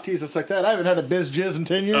can't cock tease us like that. I haven't had a biz jizz in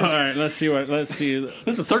 10 years. All right, let's see. This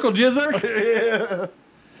is a circle jizzer?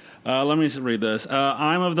 Let me read this.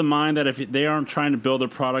 I'm of the mind that if they aren't trying to build a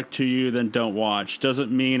product to you, then don't watch.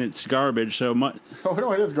 Doesn't mean it's garbage. So much. Oh,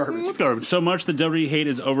 no, it is garbage. What's garbage? So much the WWE hate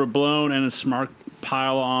is overblown and a smart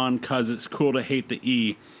pile on because it's cool to hate the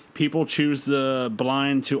E. People choose the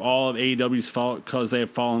blind to all of AEW's fault because they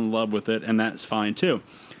have fallen in love with it, and that's fine too.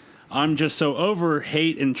 I'm just so over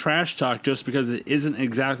hate and trash talk just because it isn't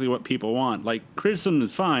exactly what people want. Like, criticism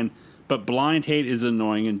is fine, but blind hate is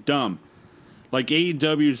annoying and dumb. Like,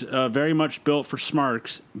 AEW's very much built for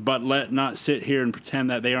smarks, but let not sit here and pretend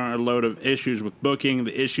that they aren't a load of issues with booking.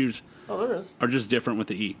 The issues Oh, there is. are just different with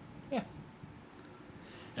the E. Yeah.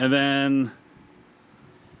 And then,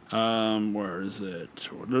 where is it?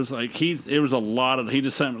 There's like it was a lot of. He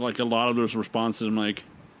just sent like a lot of those responses. I'm like,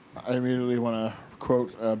 I immediately want to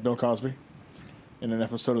quote Bill Cosby in an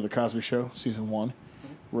episode of The Cosby Show, season 1,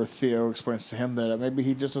 where Theo explains to him that maybe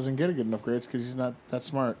he just doesn't get a good enough grades because he's not that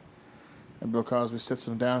smart. And Bill Cosby sits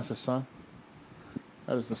him down and says, son,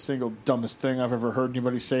 that is the single dumbest thing I've ever heard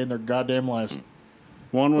anybody say in their goddamn lives.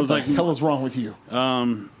 one was What like, the hell is wrong with you?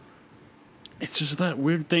 it's just that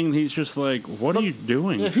weird thing. He's just like, what are you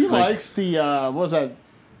doing? If he Like, likes the, what was that,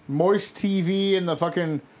 moist TV and the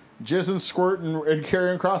fucking jizz and squirt and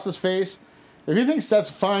carrying across his face, if he thinks that's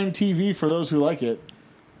fine TV for those who like it,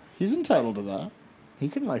 he's entitled to that. He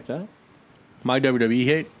can like that. My WWE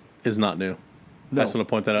hate is not new. I just want to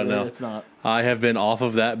point that out now. It's not. I have been off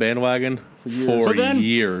of that bandwagon for years. But then-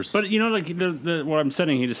 years. But you know, like what I'm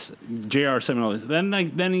saying, JR sent me all this. Then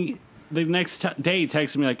the next day he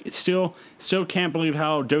texted me like, still can't believe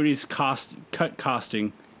how Doty's cut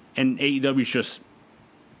costing, and AEW's just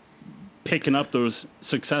picking up those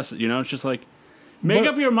successes. You know, it's just like make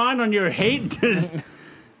up your mind on your hate.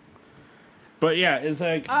 But yeah, it's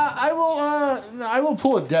like I will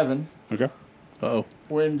pull a Devin okay. Uh-oh.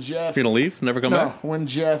 when Jeff. You gonna leave? Never come back? When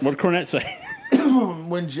Jeff. What did Cornette say?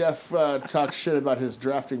 When Jeff talks shit about his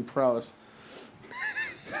drafting prowess,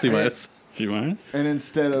 See my ass. See what happens? and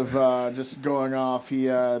instead of just going off, he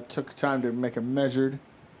took time to make a measured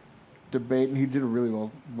debate, and he did a really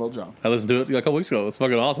well job. I listened to it a couple weeks ago. It was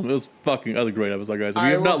fucking awesome. It was a great episode, guys. If I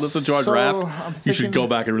you have not was listened to our so- draft, I'm you should thinking- go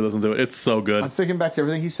back and re-listen to it. It's so good. I'm thinking back to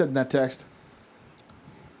everything he said in that text.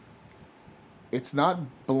 It's not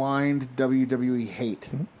blind WWE hate.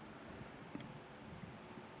 Mm-hmm.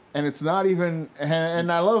 And it's not even,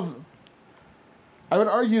 and I would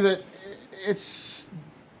argue that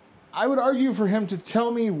I would argue for him to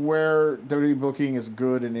tell me where WWE booking is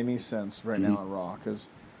good in any sense right now on Raw, because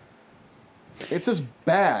it's as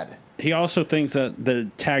bad. He also thinks that the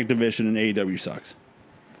tag division in AEW sucks.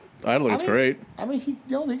 I don't think it's mean, great. I mean, he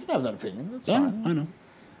can have that opinion. That's Yeah, fine.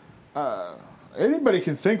 I know. Anybody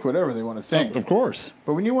can think whatever they want to think. Of course.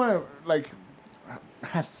 But when you want to, like,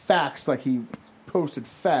 have facts, like he posted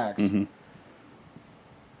facts,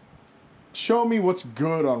 show me what's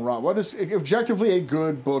good on Raw. What is objectively a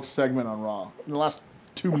good booked segment on Raw in the last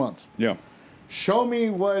 2 months? Yeah. Show me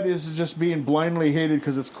what is just being blindly hated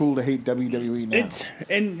because it's cool to hate WWE now.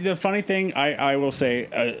 And the funny thing, I will say,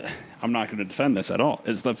 I'm not going to defend this at all,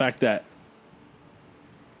 is the fact that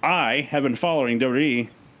I have been following WWE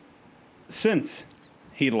since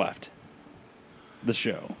he left the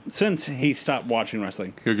show, since he stopped watching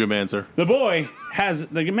wrestling. You're a good man, sir. The boy has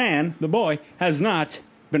not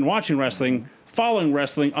been watching wrestling, following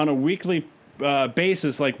wrestling on a weekly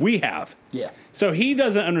basis like we have. Yeah. So he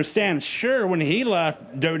doesn't understand. Sure, when he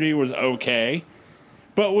left, WWE was okay.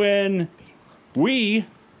 But when we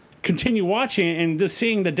continue watching it and just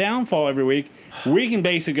seeing the downfall every week, we can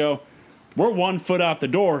basically go, we're 1 foot out the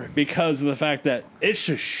door because of the fact that it's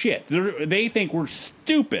just shit. They think we're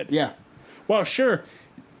stupid. Yeah. Well, sure,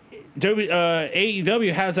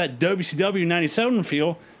 AEW has that WCW 97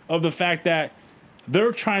 feel of the fact that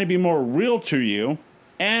they're trying to be more real to you.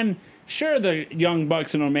 And sure, the Young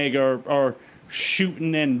Bucks and Omega are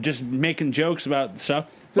shooting and just making jokes about stuff.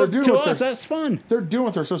 They're But doing to what us, that's fun. They're doing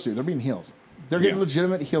what they're supposed to do. They're being heels. They're getting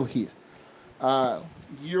legitimate heel heat.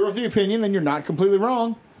 You're of the opinion, and you're not completely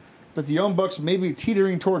wrong, that the Young Bucks may be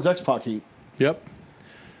teetering towards X-Pac heat. Yep.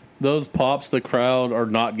 Those pops the crowd are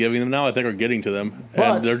not giving them now, I think, are getting to them.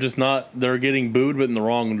 But- And they're just not, they're getting booed, but in the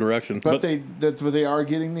wrong direction. But they are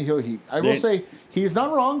getting the heel heat. I will say, he's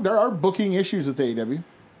not wrong. There are booking issues with AEW.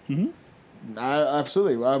 Mm-hmm.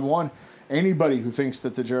 Absolutely. Anybody who thinks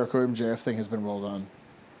that the Jericho MJF thing has been well done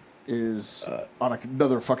is on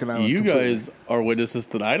another fucking island. You completely. guys are witnesses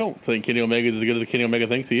that I don't think Kenny Omega is as good as Kenny Omega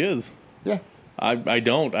thinks he is. Yeah. I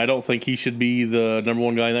don't think he should be the number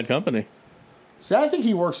one guy in that company. See, I think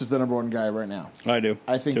he works as the number one guy right now. I do.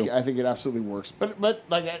 I think too. it absolutely works. But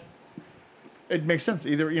like it makes sense.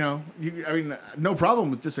 Either no problem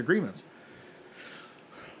with disagreements.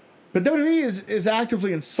 But WWE is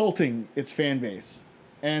actively insulting its fan base,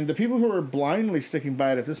 and the people who are blindly sticking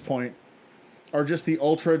by it at this point are just the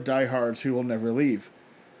ultra diehards who will never leave.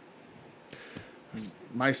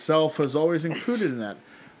 Myself is always included in that.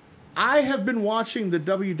 I have been watching the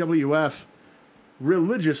WWF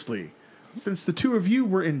religiously since the two of you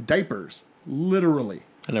were in diapers, literally.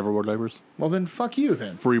 I never wore diapers. Well, then fuck you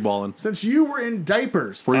then. Free balling. Since you were in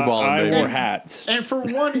diapers. Free balling, I baby. wore hats. And for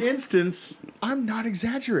one instance, I'm not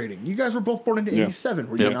exaggerating. You guys were both born into 87,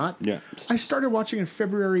 were you Yep. not? Yeah. I started watching in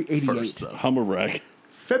February 88. First, though. Humble brag.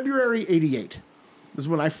 February 88 is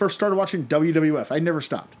when I first started watching WWF. I never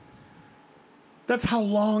stopped. That's how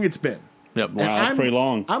long it's been. Yep. And Wow, that's pretty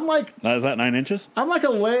long. I'm like Is that 9 inches? a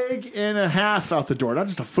leg and a half out the door, not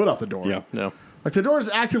just a foot out the door. Yeah. No. Like the door is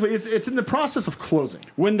actively it's in the process of closing.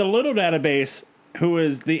 When the little database, who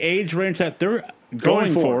is the age range that they're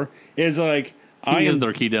going for, is like, He is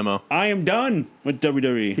their key demo. I am done with He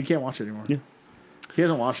WWE. can't watch it anymore. Yeah. He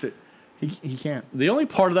hasn't watched it. He can't. The only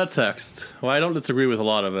part of that text, well, I don't disagree with a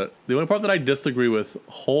lot of it. The only part that I disagree with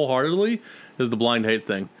wholeheartedly is the blind hate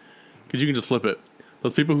thing. Because you can just flip it.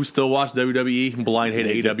 Those people who still watch WWE blind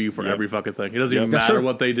hate AEW for every fucking thing. It doesn't even That's matter true.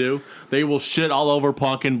 what they do. They will shit all over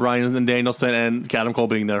Punk and Bryan and Danielson and Adam Cole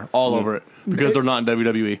being there. All over it. Because they're not in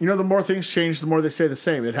WWE. You know, the more things change, the more they stay the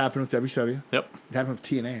same. It happened with WCW. Yep. It happened with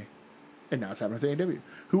TNA. And now it's happening with AEW.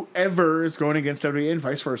 Whoever is going against WWE and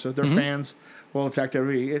vice versa, their fans will attack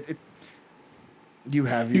WWE. You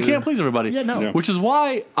can't please everybody. Yeah, no. Yeah. Which is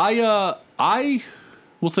why I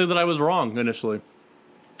will say that I was wrong initially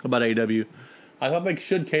about AEW. I thought they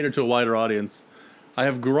should cater to a wider audience. I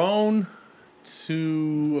have grown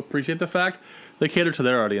to appreciate the fact they cater to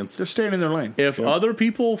their audience. They're staying in their lane. If other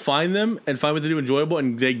people find them and find what they do enjoyable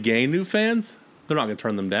and they gain new fans, they're not going to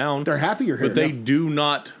turn them down. They're happy you're here. But they Yeah. do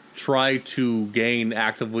not try to gain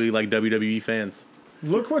actively like WWE fans.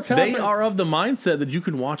 Look what's happening. They are of the mindset that you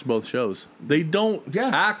can watch both shows. They don't Yeah.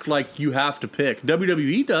 act like you have to pick.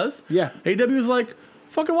 WWE does. Yeah. AEW is like,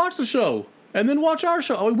 fucking watch the show and then watch our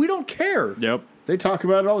show. We don't care. Yep. They talk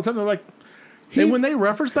about it all the time. They're like, And when they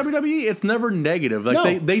reference WWE, it's never negative. Like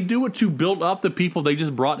No. they do it to build up the people they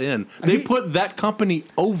just brought in. They put that company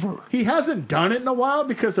over. he hasn't done it in a while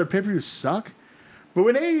because their pay-per-views suck. But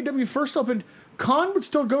when AEW first opened, Khan would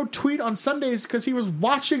still go tweet on Sundays because he was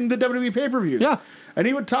watching the WWE pay-per-views. Yeah. And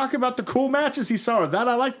he would talk about the cool matches he saw. That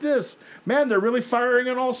I like this. Man, they're really firing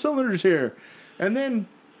on all cylinders here. And then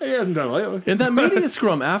he hasn't done it lately. In that media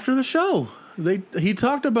scrum after the show, he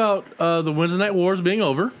talked about the Wednesday Night Wars being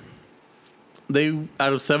over. They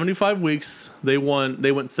out of 75 weeks, they went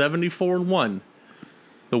 74-1.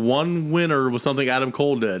 The one winner was something Adam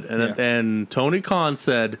Cole did, and Tony Khan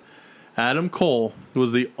said Adam Cole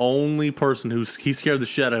was the only person he scared the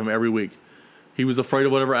shit out of him every week. He was afraid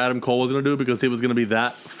of whatever Adam Cole was going to do because he was going to be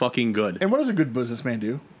that fucking good. And what does a good businessman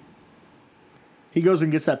do? He goes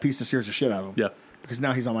and gets that piece that scares the shit out of him. Yeah. Because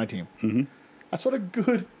now he's on my team. Mm-hmm. That's what a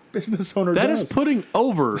good business owner That does. is putting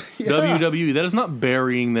over Yeah. WWE. That is not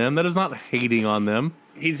burying them. That is not hating on them.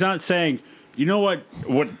 He's not saying, you know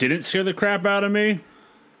what didn't scare the crap out of me?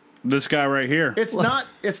 This guy right here. It's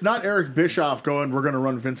not Eric Bischoff going, we're going to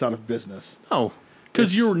run Vince out of business. No,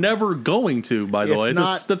 because you're never going to. By the It's way,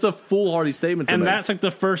 not- that's a foolhardy statement to And make. that's like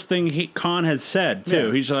the first thing Khan has said, too.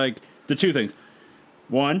 Yeah. He's like, the two things.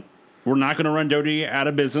 One, we're not going to run WWE out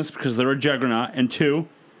of business because they're a juggernaut. And two,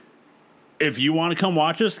 if you want to come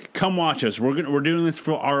watch us, come watch us. We're doing this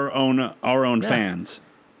for our own fans.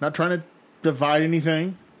 Not trying to divide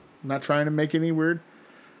anything. Not trying to make any weird.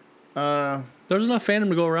 There's enough fandom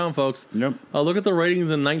to go around, folks. Yep. Look at the ratings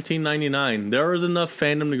in 1999. There is enough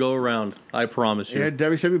fandom to go around. I promise you. Yeah,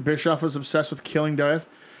 WCW Bischoff was obsessed with killing Dave.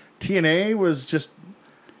 TNA was just...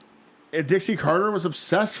 Dixie Carter was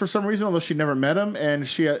obsessed for some reason, although she never met him, and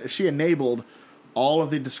she enabled all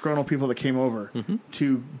of the disgruntled people that came over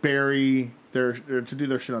to bury to do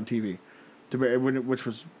their shit on TV,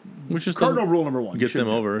 which is cardinal rule number one. Get them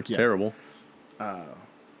over. It's terrible.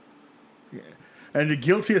 And the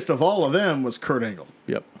guiltiest of all of them was Kurt Angle.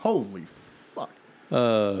 Yep. Holy fuck.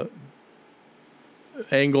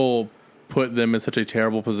 Angle put them in such a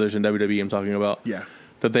terrible position, WWE I'm talking about. Yeah.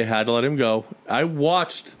 That they had to let him go. I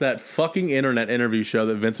watched that fucking internet interview show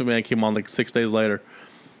that Vince McMahon came on like 6 days later.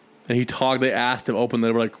 And he talked, they asked him openly,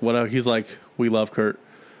 they were like, what? He's like, we love Kurt,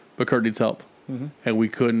 but Kurt needs help. Mm-hmm. And we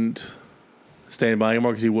couldn't stand by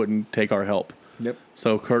anymore because he wouldn't take our help. Yep.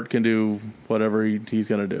 So Kurt can do whatever he's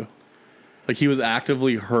going to do. Like, he was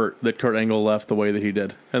actively hurt that Kurt Angle left the way that he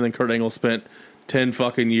did. And then Kurt Angle spent 10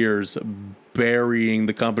 fucking years burying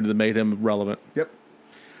the company that made him relevant. Yep.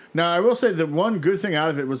 Now, I will say the one good thing out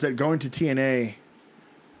of it was that going to TNA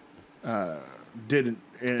did...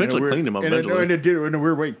 Eventually cleaned him up, eventually. And it did, in a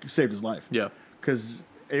weird way, saved his life. Yeah. Because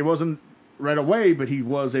it wasn't right away, but he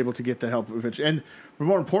was able to get the help eventually. And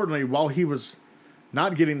more importantly, while he was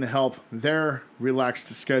not getting the help, their relaxed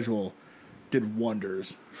schedule did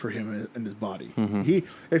wonders for him and his body. Mm-hmm.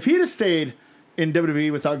 If he'd have stayed in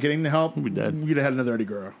WWE without getting the help, we'd have had another Eddie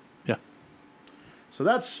Guerrero. Yeah. So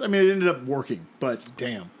that's, I mean, it ended up working, but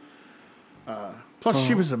damn. Plus,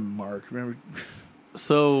 she was a mark. Remember?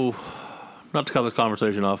 So, not to cut this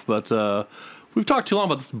conversation off, but we've talked too long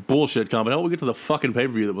about this bullshit company. How about we get to the fucking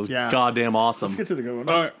pay-per-view that was goddamn awesome? Let's get to the good one.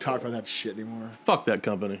 Don't talk about that shit anymore. Fuck that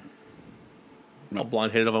company. I'll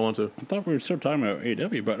blind hate it if I want to. I thought we were still talking about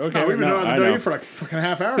AEW, but okay. No, we've been doing AEW for like fucking a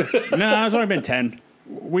half hour. No, it's only been 10.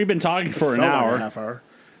 We've been talking for an hour. Like a half hour.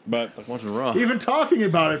 But it's like watching Raw. Even talking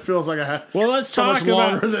about it feels like a half. Well, let's so talk much about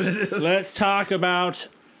longer than it is. Let's talk about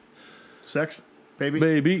sex, baby.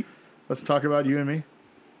 Baby. Let's talk about you and me.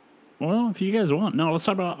 Well, if you guys want. No, let's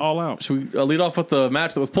talk about All Out. Should we lead off with the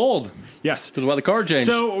match that was pulled? Yes. Because why the card changed.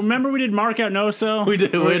 So, remember we did Mark Out No So? We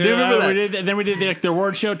did. We did remember that. We did, and then we did like the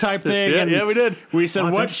word show type thing. Yeah, we did. We said,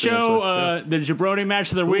 Oh, what show, the Jabroni match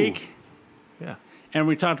of the week? Yeah. And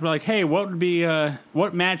we talked about, like, hey, what would be,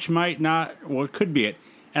 what match might not, what could be it?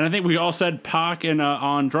 And I think we all said Pac and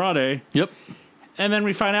Andrade. Yep. And then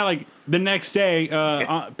we find out, like, the next day,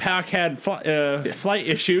 Pac had flight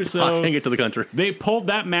issues, so I can't get to the country. they pulled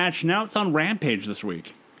that match. Now it's on Rampage this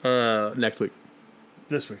week. Next week.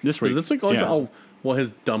 This week. This week. Was it this week? Yeah. Oh, well,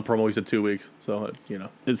 his dumb promo, he said 2 weeks. So,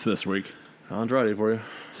 It's this week. Andrade for you.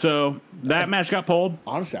 So that match got pulled.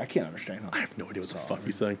 Honestly, I can't understand. I have no idea what the fuck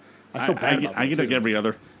he's saying. I feel bad about that, I get like too. every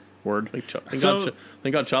other word. Thank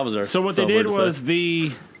God Chav was there. So what they did was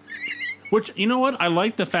which, you know what? I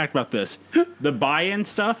like the fact about this. The buy-in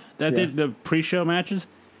stuff that did the pre-show matches.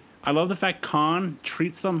 I love the fact Khan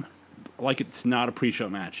treats them like it's not a pre-show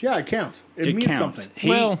match. Yeah, it counts. It means counts. something.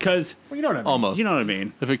 Because Well, you know what I mean. almost. you know what I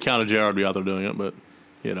mean. If it counted, JR would be out there doing it, but,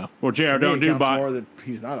 Well, JR To me, don't it do counts buy. more that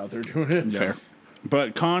he's not out there doing it. Fair.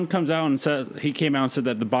 But Khan comes out and came out and said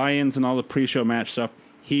that the buy-ins and all the pre-show match stuff,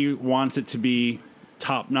 he wants it to be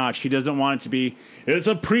top-notch. He doesn't want it to be, it's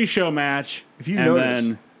a pre-show match. If you and notice-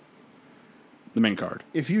 then the main card.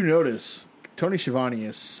 If you notice, Tony Schiavone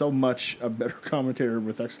is so much a better commentator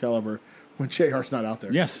with Excalibur when JR's not out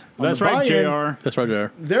there. Yes, On that's the right, buy-in, JR. That's right,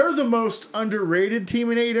 JR. They're the most underrated team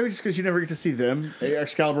in AEW just because you never get to see them,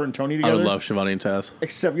 Excalibur and Tony I together. would love Shivani and Taz.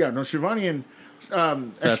 Except, Schiavone and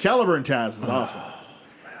Excalibur and Taz is awesome.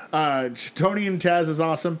 Tony and Taz is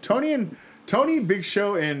awesome. Tony, Big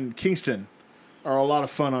Show, and Kingston are a lot of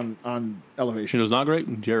fun on Elevation. She was not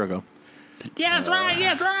great. Jericho. Yeah, that's right.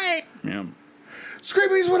 Yeah, that's right. Yeah.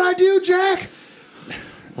 Screaming's what I do, Jack.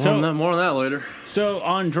 More on that later. So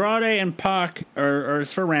Andrade and Pac are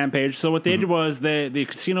for Rampage. So what they did was the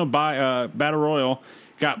casino battle royal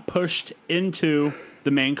got pushed into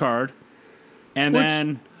the main card, and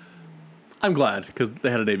then I'm glad because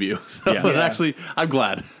they had a debut. So Yeah. actually, I'm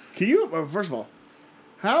glad. Can you, first of all,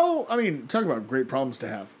 talk about great problems to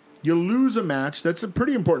have. You lose a match. That's a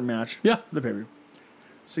pretty important match. Yeah. The pay-per-view.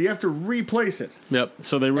 So you have to replace it. Yep.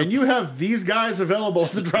 so they And you have these guys available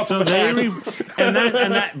at the drop so of a they hat. and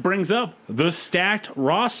that brings up the stacked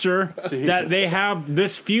roster that they have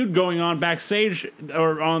this feud going on backstage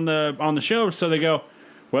or on the show. So they go,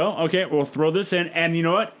 well, okay, we'll throw this in, and you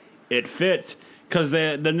know what? It fits. Because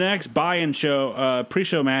the next buy-in show,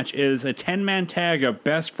 pre-show match is a 10-man tag of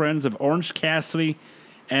best friends of Orange Cassidy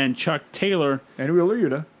and Chuck Taylor And Wheeler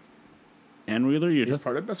Yuta. and Wheeler He's Yuta.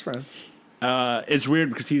 part of Best Friends. It's weird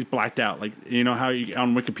because he's blacked out. Like, you know how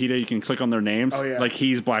on Wikipedia you can click on their names? Oh, yeah. Like,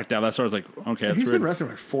 he's blacked out. That's why I was like, okay, that's He's weird. been wrestling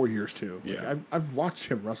for like 4 years too. Yeah. Like, I've watched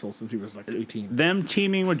him wrestle since he was like 18. Them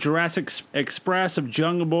teaming with Jurassic Express of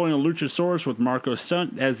Jungle Boy and Luchasaurus with Marco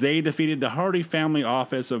Stunt as they defeated the Hardy family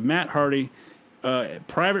office of Matt Hardy,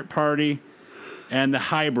 Private Party, and the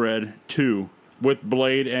Hybrid 2 with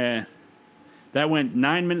Blade. And that went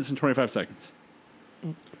 9 minutes and 25 seconds.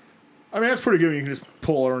 I mean, that's pretty good when you can just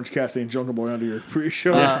pull Orange Cassidy and Jungle Boy onto your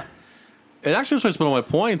pre-show. It actually shows one of my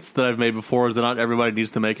points that I've made before is that not everybody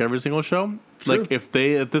needs to make every single show. True. Like, if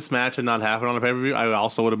this match had not happened on a pay-per-view, I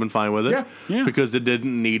also would have been fine with it. Yeah. Because it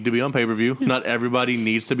didn't need to be on pay-per-view. Not everybody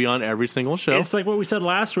needs to be on every single show. It's like what we said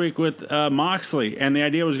last week with Moxley, and the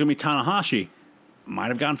idea was going to be Tanahashi. Might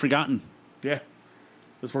have gotten forgotten. Yeah.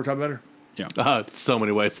 This worked out better. So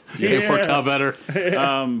many ways. It worked out better.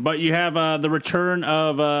 But you have the return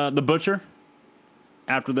of the Butcher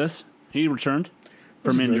after this. He returned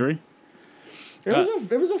from good. injury. It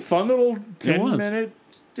was a fun little was. 10-minute,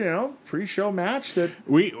 pre-show match that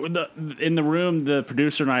In the room, the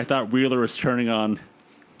producer and I thought Wheeler was turning on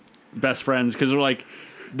Best Friends because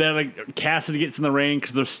they're like Cassidy gets in the ring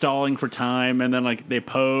because they're stalling for time, and then like they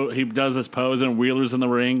pose. He does this pose, and Wheeler's in the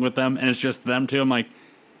ring with them, and it's just them two. I'm like,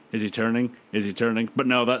 is he turning? Is he turning? But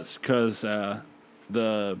no, that's because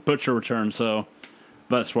the Butcher returned, so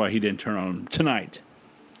that's why he didn't turn on him tonight.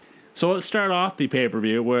 So let's start off the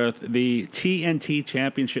pay-per-view with the TNT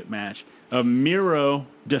Championship match of Miro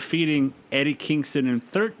defeating Eddie Kingston in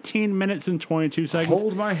 13 minutes and 22 seconds.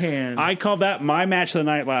 hold my hand. I called that my match of the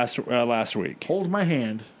night last week, Hold my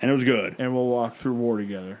hand, and it was good. and we'll walk through war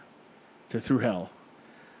together, through hell.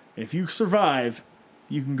 If you survive,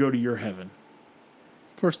 you can go to your heaven.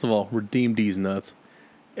 First of all, redeem these nuts.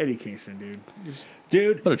 Eddie Kingston, dude.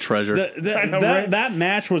 Dude, What a treasure. I know, right? that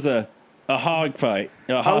match was a hog fight,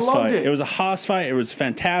 a hoss loved fight. it. It was a hoss fight. It was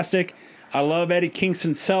fantastic. I love Eddie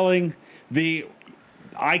Kingston selling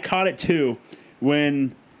I caught it too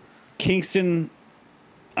when Kingston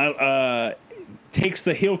takes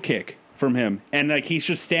the heel kick from him, and like he's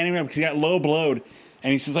just standing there because he got low blowed,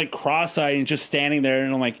 and he's just like cross-eyed and just standing there,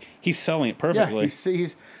 and I'm like, he's selling it perfectly.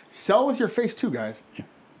 he's sell with your face too, guys.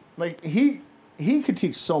 Like he could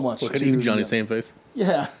teach so much. Look at to you, Johnny Sameface.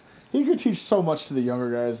 Yeah, he could teach so much to the younger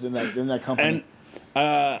guys in that company.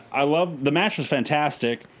 And I love the match was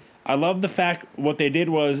fantastic. I love the fact what they did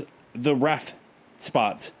was the ref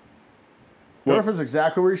spots. the ref is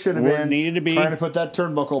exactly where he should have where it been. needed to be. Trying to put that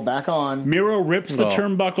turnbuckle back on. Miro rips the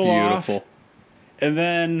turnbuckle beautiful. off, and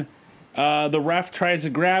then the ref tries to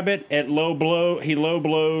grab it at low blow. He low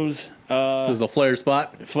blows There's a flare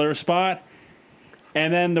spot. Flair spot,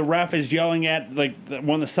 and then the ref is yelling at like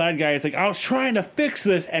one of the side guys, like, "I was trying to fix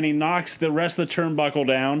this," and he knocks the rest of the turnbuckle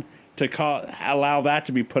down to allow that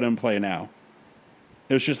to be put in play. Now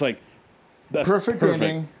it was just like that's Perfect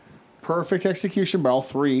ending. Perfect execution by all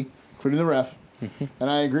three, including the ref. And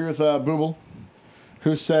I agree with Booble,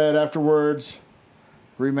 who said afterwards,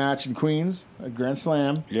 rematch in Queens at Grand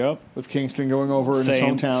Slam Yep. with Kingston going over in his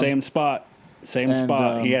Same hometown. same spot. Same And,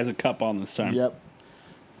 spot. He has a cup on this time. Yep.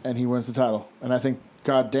 And he wins the title. And I think,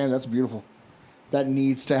 God damn, that's beautiful. That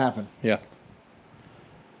needs to happen. Yeah.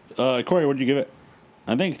 Corey, what did you give it?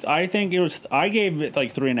 I think it was. I gave it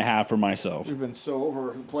like 3.5 for myself. We've been so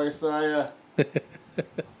over the place that I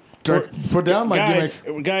put down my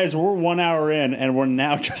gimmick. Guys, we're 1 hour in, and we're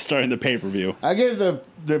now just starting the pay per view. I gave the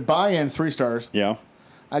buy-in 3 stars. Yeah.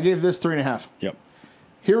 I gave this 3.5. Yep.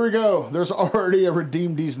 Here we go. There's already a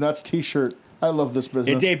Redeem These Nuts t-shirt. I love this It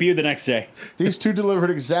business. debuted the next day. These two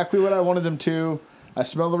delivered exactly what I wanted them to. I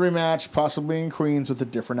smell the rematch, possibly in Queens with a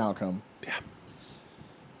different outcome. Yeah.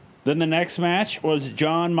 Then the next match was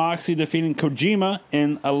John Moxley defeating Kojima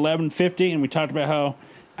in 11:50, and we talked about how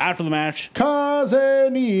after the match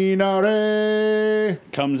Kazeninare.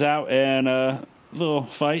 comes out and a little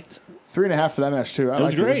fight. 3.5 for that match too. I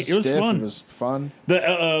was liked great. It was stiff. fun. It was fun.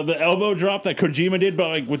 The elbow drop that Kojima did, but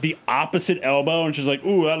like with the opposite elbow, and she's like,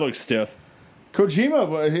 "Ooh, that looks stiff."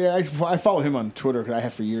 Kojima, I follow him on Twitter. I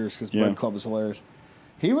have for years because Yeah. Red Club is hilarious.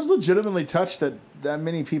 He was legitimately touched that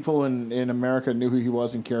many people in America knew who he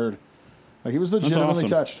was and cared. Like he was legitimately awesome.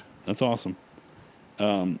 touched. That's awesome.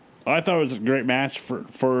 I thought it was a great match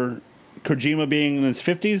for Kojima being in his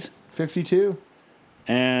 50s 52.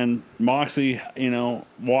 and Moxley,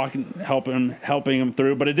 walking, helping him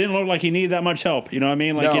through. But it didn't look like he needed that much help. You know what I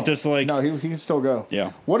mean? Like it just like no, he can still go.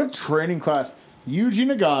 Yeah. What a training class! Yuji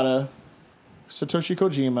Nagata, Satoshi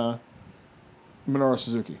Kojima, Minoru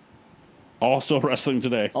Suzuki. all still wrestling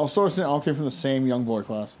today. All came from the same young boy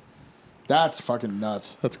class. That's fucking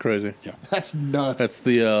nuts. That's crazy. That's nuts. That's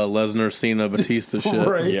the Lesnar, Cena, Batista shit.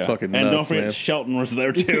 Right. It's Yeah. fucking And nuts, don't forget man. Shelton was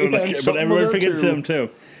there too. Yeah, Like, but Shelton everyone was there forgets him too.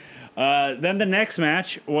 Then the next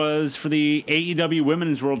match was for the AEW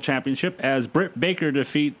Women's World Championship as Britt Baker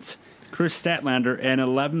defeats Chris Statlander in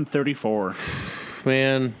 11:34.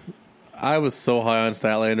 Man, I was so high on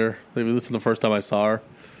Statlander from the first time I saw her.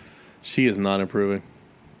 She is not improving.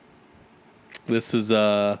 This is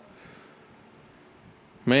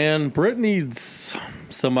man, Britt needs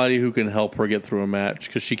somebody who can help her get through a match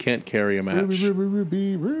because she can't carry a match.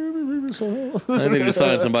 Ruby, I think they just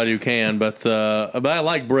signed somebody who can, but I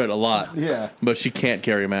like Britt a lot. Yeah. But she can't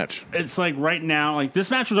carry a match. It's like right now, like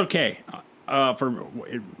this match was okay for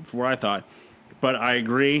what I thought, but I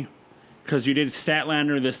agree because you did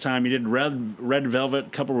Statlander this time, you did Red Velvet a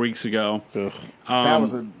couple weeks ago. Ugh.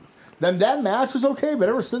 That match was okay, but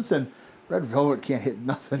ever since then, Red Velvet can't hit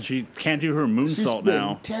nothing. She can't do her She's moonsault been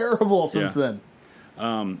now. terrible since Yeah.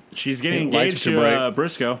 then. She's getting Lights engaged too to bright.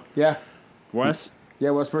 Briscoe. Yeah. Wes.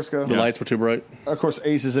 Yeah, Wes Briscoe. The lights were too bright. Of course,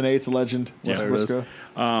 Aces and Eights legend. Wes Yeah, there it is. Briscoe.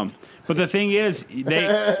 But the thing is,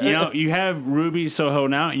 you have Ruby Soho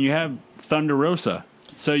now, and you have Thunder Rosa.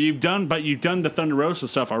 So you've done the Thunder Rosa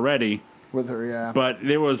stuff already. With her, yeah. But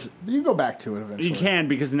there was You can go back to it eventually. you can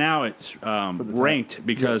because now it's ranked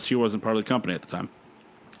because she wasn't part of the company at the time.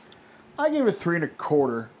 I gave it 3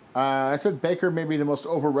 1/4. I said Baker may be the most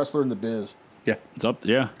over wrestler in the biz. Yeah. It's up,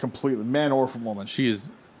 yeah. Completely. Man or woman. She is.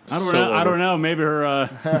 I don't know. Maybe her.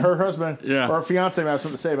 Her husband Yeah. or her fiance might have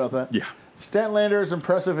something to say about that. Yeah. Statlander is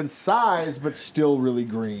impressive in size, but still really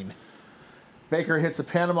green. Baker hits a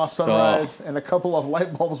Panama Sunrise, and a couple of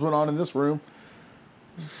light bulbs went on in this room.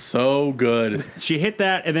 So good. She hit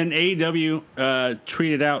that, and then AEW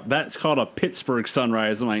tweeted out that's called a Pittsburgh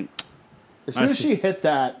Sunrise. I'm like, As soon as see. she hit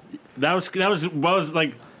that, that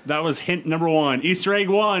was hint number one. Easter egg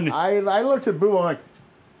one. I looked at Boo. I'm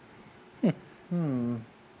like,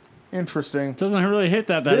 interesting. Doesn't really hit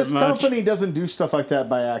that This much. company doesn't do stuff like that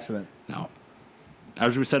by accident. No.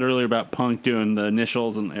 As we said earlier about Punk doing the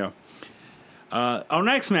initials and our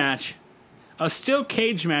next match, a steel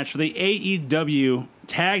cage match for the AEW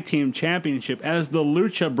Tag Team Championship as the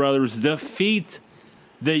Lucha Brothers defeat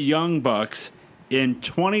the Young Bucks in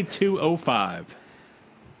 22:05.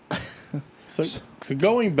 So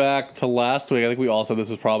going back to last week, I think we all said this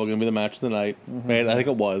was probably going to be the match of the night. Right? I think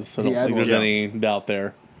it was. I don't Yeah, think it there's was. any doubt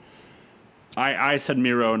there. I said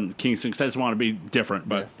Miro and Kingston because I just want to be different,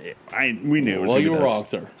 but we knew. It was Well, gonna you be were this. wrong,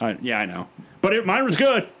 sir. Yeah, I know. But mine was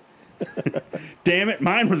good. Damn it,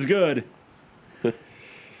 mine was good.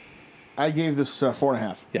 I gave this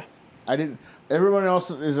 4.5. Yeah. I didn't. Everyone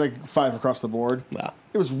else is like 5 across the board. Nah.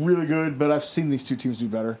 It was really good, but I've seen these two teams do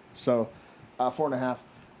better. So, 4.5.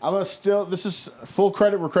 I'm gonna still. This is full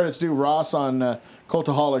credit where credit's due. Ross on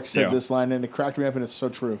Cultaholic said Yeah. this line, and it cracked me up, and it's so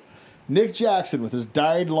true. Nick Jackson with his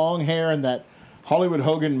dyed long hair and that Hollywood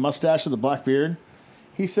Hogan mustache with the black beard.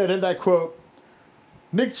 He said, and I quote,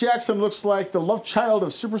 "Nick Jackson looks like the love child of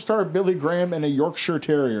superstar Billy Graham and a Yorkshire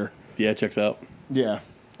Terrier." Yeah, checks out. Yeah.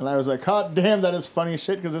 And I was like, hot damn, that is funny as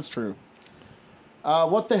shit because it's true.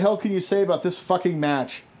 What the hell can you say about this fucking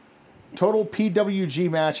match? Total PWG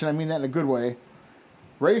match, and I mean that in a good way.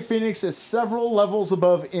 Ray Phoenix is several levels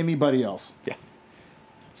above anybody else. Yeah.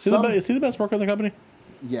 Some- Is he the best worker in the company?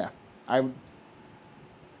 Yeah.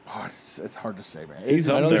 It's hard to say, man. He's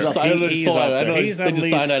I up know there. they He's up there. He's they at just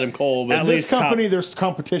least- signed Adam Cole, but at This least company, top- there's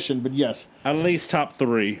competition, but yes. At least top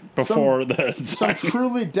 3 before the Some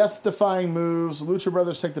truly death-defying moves. Lucha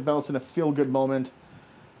Brothers take the belts in a feel-good moment.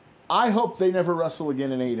 I hope they never wrestle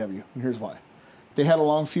again in AEW, and here's why. They had a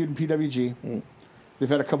long feud in PWG. They've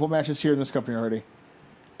had a couple matches here in this company already,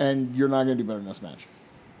 and you're not going to do better in this match.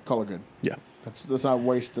 Call it good. yeah. Let's not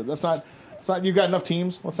waste it. Let's not. You've got enough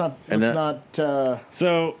teams. Let's not. And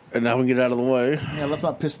So And now we can get out of the way. Let's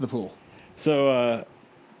not piss in the pool.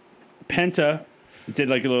 Penta did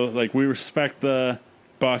like a little we respect the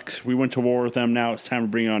Bucks. We went to war with them. Now it's time to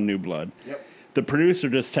bring on new blood. Yep. The producer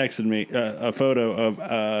just texted me a photo of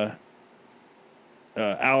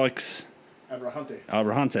Alex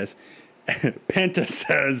Abrahantes. Penta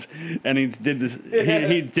says, and he did this.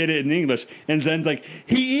 He did it in English, and Zen's like,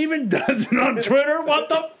 he even does it on Twitter. What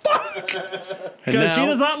the fuck? And Because she now,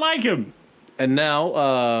 does not like him. and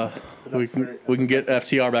now we can get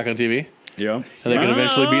FTR back on TV, Yeah, and they can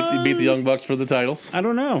eventually beat the Young Bucks for the titles. I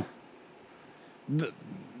don't know.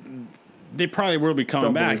 They probably will be coming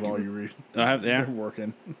Don't back. believe all you read. Yeah. They're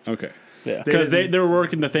working. Okay. Yeah. Because they're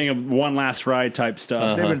working the thing of one last ride type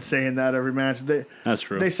stuff. They've been saying that every match. That's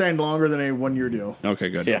true. They signed longer than a 1 year deal. Okay,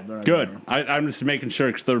 good. Yeah. Good. I'm just making sure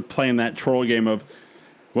because they're playing that troll game of,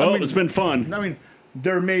 well, I mean- it's been fun. I mean,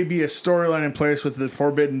 there may be a storyline in place with the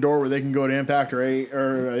Forbidden Door where they can go to Impact or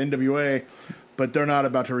NWA, but they're not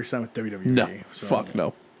about to resign with WWE. No, So, fuck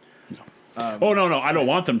no. Oh no, I don't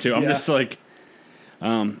want them to. I'm Yeah. just like,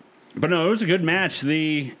 but no, it was a good match.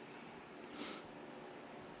 The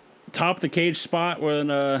top of the cage spot when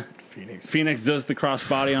Phoenix does the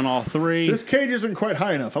crossbody on all three. This cage isn't quite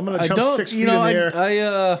high enough. I'm going to I jump don't. 6 feet You know, in the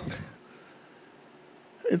air.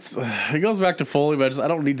 It goes back to Foley, but I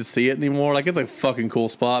don't need to see it anymore. Like, it's a fucking cool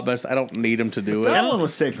spot, but I don't need him to do That it. one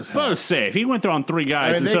was safe as hell. Both safe. He went through on three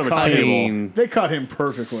guys I mean, instead of a caught table. him. They caught him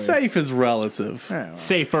perfectly. Safe is relative. Yeah, well.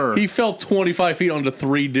 Safer. He fell 25 feet onto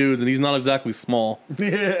 3 dudes, and he's not exactly small.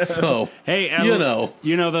 Yeah. So, Hey, you know.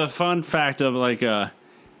 the fun fact of like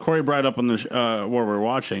Corey brought up on the where we're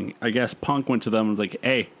watching. I guess Punk went to them and was like,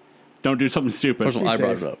 "Hey, don't do something stupid." First of all, Be I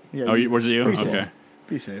brought safe. it up. Yeah, Oh, was it you? Be Okay, safe.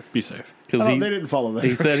 Be safe. be safe. Because Oh, they didn't follow that.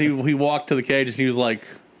 he said he walked to the cage, and he was like,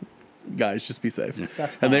 guys, just be safe.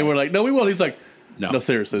 That's And they hot. were like, no, we will. He's like, No. no,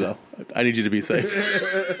 seriously, though. I need you to be safe.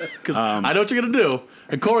 Because I know what you're going to do.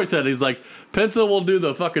 And Corey said, he's like, Pensa will do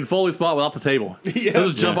the fucking Foley spot without the table. He'll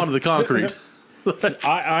just jump onto the concrete.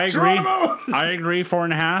 I agree. Geronimo! I agree.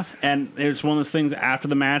 4.5, and it's one of those things. After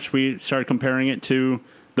the match, we started comparing it to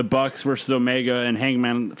the Bucks versus Omega and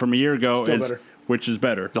Hangman from a year ago. Still better. Which is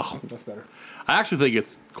better? Oh, That's better. I actually think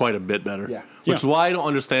it's quite a bit better. Yeah. Which is why I don't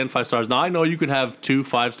understand 5 stars. Now, I know you can have 2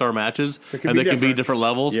 5-star matches, They can and be they can be different. different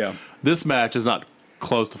levels. Yeah. This match is not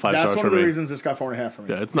close to 5 That's stars one for of the me. reasons this got 4.5 for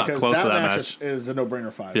me. Yeah, it's not Because close to that match. match. Is a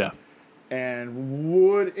no-brainer 5. Yeah. And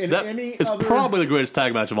would in That any is other probably the greatest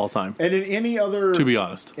tag match of all time, and in any other to be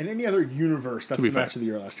honest. in any other universe, that's To be the fair. match of the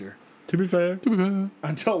year last year. To be fair.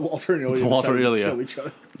 Until Walter and Ilya Until Walter decided and to Ilya. kill each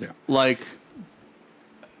other. Yeah. Like,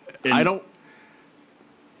 I don't.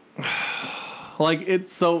 Like,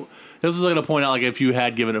 it's so. This was going to point out, like, if you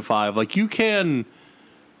had given it 5, like, you're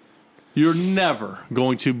never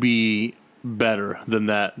going to be better than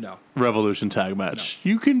that No. Revolution tag match.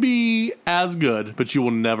 You can be as good, but you will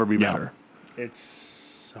never be Yeah. better. It's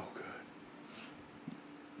so good.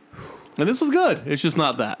 And this was good. It's just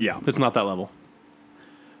not that. Yeah. It's not that level.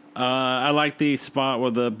 I like the spot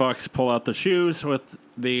where the Bucks pull out the shoes with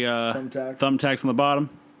the thumbtacks on the bottom.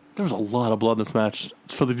 There was a lot of blood in this match.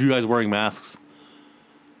 It's for the you guys wearing masks.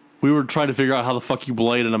 We were trying to figure out how the fuck you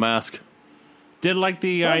blade in a mask. Did like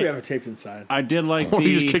the Why do we have it taped inside? I did like Or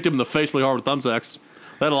you just the kicked him in the face really hard with thumbtacks.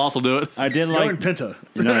 That'll also do it. I did Go like in Penta.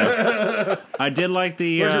 I did like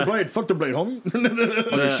the Where's your blade? Fuck the blade,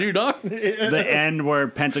 homie. Your shoe, dog. the end where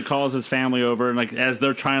Penta calls his family over and like as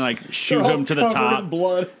they're trying to like shoot They're all him to the covered in top,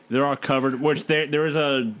 blood. they're all covered. Which there is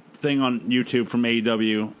a thing on YouTube from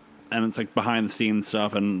AEW, and it's like behind the scenes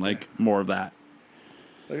stuff and like more of that.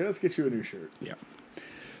 Like, let's get you a new shirt. Yeah.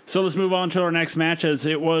 So let's move on to our next match, as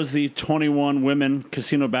it was the 21 Women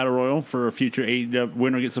Casino Battle Royal for a future AEW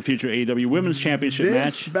winner gets a future AEW Women's Championship This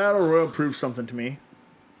match. battle royal proves something to me.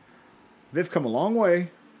 They've come a long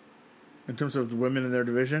way in terms of the women in their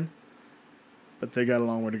division, but they got a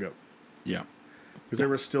long way to go Yeah. because there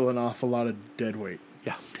was still an awful lot of dead weight.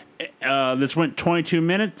 Yeah. This went 22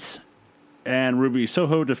 minutes, and Ruby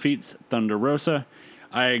Soho defeats Thunder Rosa.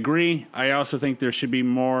 I agree. I also think there should be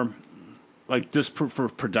more, like just for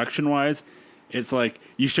production wise. It's like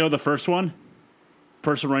you show the first one,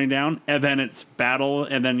 person running down, and then it's battle,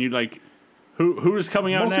 and then you like, who is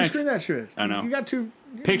coming out next? Multi-screen that shit. I know. You got to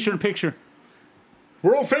Picture in picture.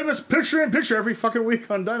 world famous picture in picture every fucking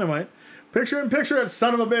week on Dynamite. Picture in picture, that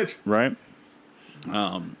son of a bitch. Right.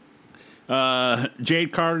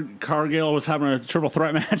 Jade Cargill was having a triple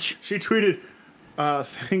threat match. She tweeted,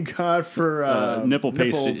 "Thank God for Nipple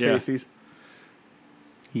pasties, yeah. pasties."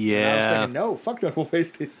 I was Yeah. thinking, no, fuck nipple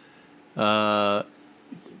pasties.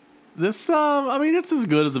 This, I mean, it's as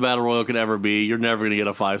good as the Battle Royal could ever be. You're never going to get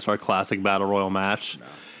a 5-star classic Battle Royal match. No.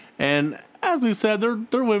 And as we've said,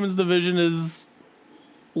 their women's division is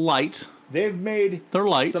light. They've made They're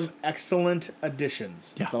light. some excellent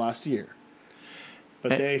additions Yeah. the last year.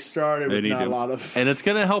 But they started They with need not to. a lot of... And it's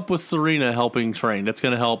going to help with Serena helping train. That's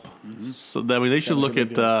going to help. So, I mean, they should look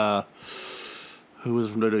Sounds at who was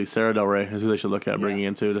from WWE. Sarah Del Rey is who they should look at bringing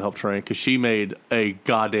into to help train, because she made a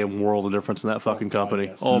goddamn world of difference in that fucking God, company.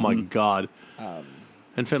 yes. Oh my god!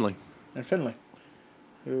 And Finley. And Finley,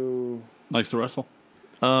 who Likes to wrestle.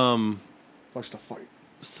 likes to fight.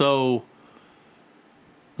 So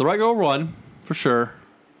the right girl run for sure.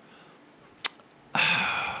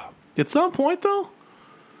 At some point, though,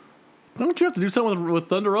 don't you have to do something with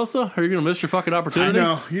Thunder Rosa? Or are you going to miss your fucking I opportunity?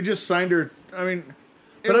 know. You just signed her. I mean...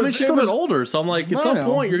 But I mean, she's a bit older, so I'm like, at I some know.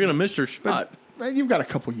 point, you're going to miss your shot. But you've got a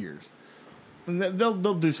couple years. And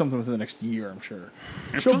they'll do something within the next year, I'm sure.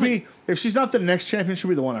 She'll be... If she's not the next champion, she'll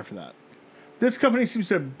be the one after that. this company seems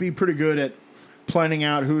to be pretty good at planning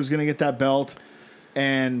out who's going to get that belt,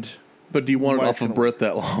 and But do you want it Why off it's of gonna Britt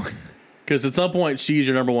that long? Because at some point, she's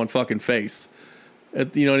your number one fucking face.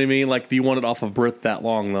 You know what I mean? Like, do you want it off of Britt that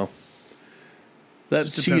long, though? That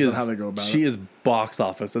Just she depends is on how they go about she it. is box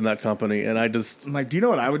office in that company, and I just I'm like, do you know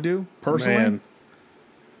what I would do personally? man,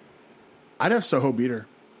 I'd have Soho beat her.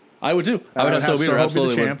 I would too. I would have Soho beat her, be the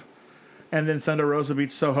absolutely. would. champ, and then Thunder Rosa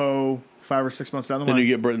beats Soho 5 or 6 months down the Then line. you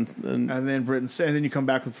get Britain. and then and then you come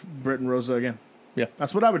back with Britt and Rosa again. Yeah.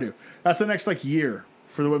 That's what I would do. That's the next year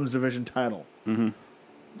for the women's division title. Mm-hmm.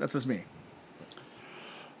 That's just me.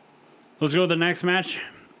 Let's go to the next match,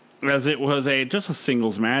 as it was just a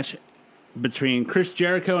singles match between Chris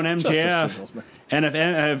Jericho and Just a MJF. singles match. And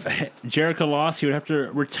if Jericho lost, he would have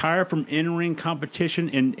to retire from in-ring competition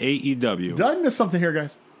in AEW. Did I miss something here,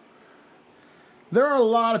 guys? There are a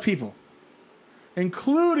lot of people,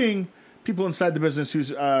 including people inside the business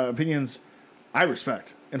whose opinions I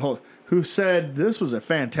respect and hold, who said this was a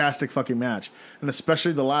fantastic fucking match, and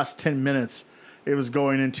especially the last 10 minutes, it was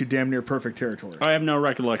going into damn near perfect territory. I have no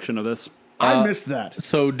recollection of this. I missed that.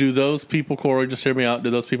 So, do those people, Corey? Just hear me out. Do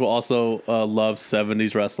those people also love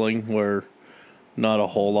 '70s wrestling, where not a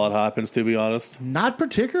whole lot happens? To be honest, Not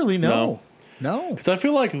particularly, no. because I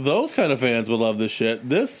feel like those kind of fans would love this shit.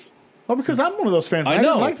 This. Well, because I'm one of those fans. I I know.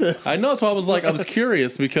 didn't like this. I know. So I was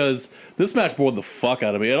curious because this match bored the fuck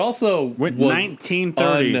out of me. It also Went was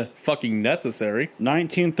 1930. fucking necessary.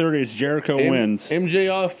 1930s, Jericho wins.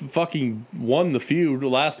 MJF fucking won the feud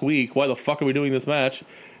last week. Why the fuck are we doing this match?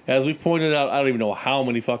 As we've pointed out, I don't even know how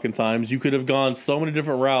many fucking times. You could have gone so many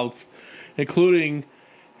different routes, including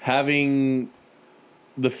having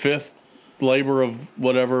the fifth labor of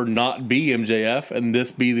whatever not be MJF and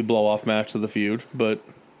this be the blow off match of the feud. But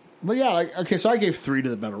But yeah, okay, so I gave 3 to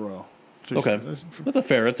the Battle Royal. okay, that's a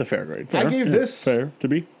fair grade. I gave this Fair to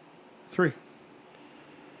be. 3.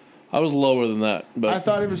 I was lower than that, but I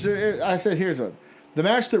thought it was. I said, here's what. The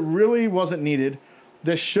match that really wasn't needed.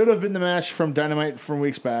 This should have been the match from Dynamite from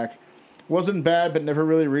weeks back. Wasn't bad, but never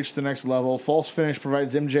really reached the next level. False finish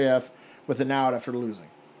provides MJF with an out after losing,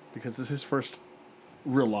 because this is his first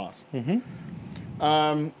real loss. Mm-hmm.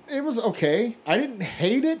 It was okay. I didn't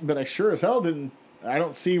hate it, but I sure as hell didn't. I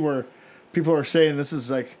don't see where people are saying this is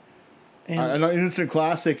like an instant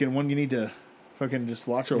classic and one you need to fucking just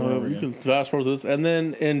watch over and over you again. can fast forward this. And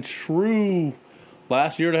then in true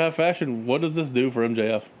last year to have fashion, what does this do for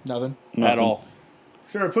MJF Nothing. at all?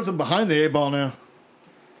 Sarah puts him behind the 8 ball now.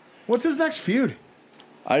 What's his next feud?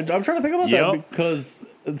 I'm trying to think about Yep. that because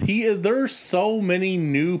there's so many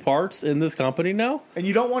new parts in this company now. And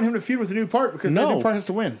you don't want him to feud with a new part because that No. new part has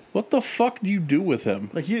to win. What the fuck do you do with him?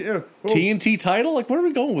 Like TNT title? Like, where are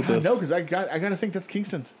we going with this? No, because I got to think that's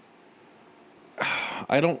Kingston's.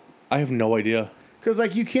 I have no idea. Because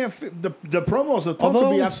like you can't the promos with Punk would be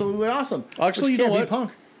Although- absolutely awesome. Actually, which you know can't be what?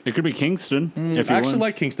 Punk. It could be Kingston. If I you actually win.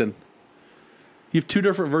 like Kingston. You have two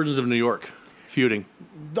different versions of New York feuding.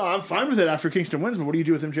 No, I'm fine with it after Kingston wins, but what do you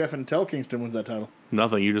do with him, Jeff, until Kingston wins that title?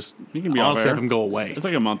 Nothing. You just You can be off honestly air. have him go away. It's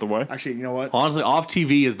like a month away. Actually, you know what? Honestly, off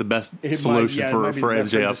TV is the best It solution might- it for might be the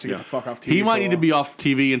best way just to MJF. get the fuck off TV He for might a need to while. be off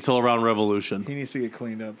TV until around Revolution He needs to get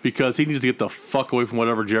cleaned up. because he needs to get the fuck away from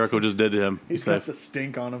whatever Jericho just did to him. He's got the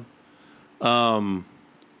stink on him.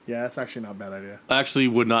 Yeah, that's actually not a bad idea. I actually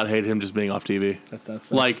would not hate him just being off TV.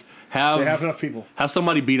 That's Like they have have enough people.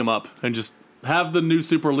 somebody beat him up and just have the new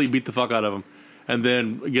Super Elite beat the fuck out of him, and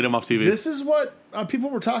then get him off TV. This is what people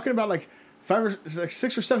were talking about like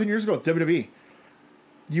 6 or 7 years ago with WWE.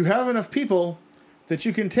 You have enough people that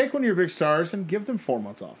you can take one of your big stars and give them 4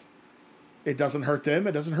 months off. It doesn't hurt them.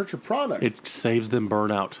 It doesn't hurt your product. It saves them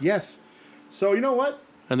burnout, Yes. So you know what?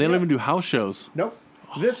 and they don't Yeah. even do house shows. Nope.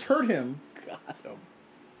 This hurt him.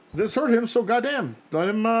 This hurt him. So goddamn, let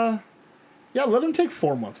him. Let him take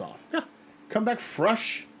 4 months off. Yeah. Come back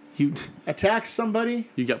fresh. You Attack somebody.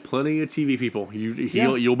 got plenty of TV people.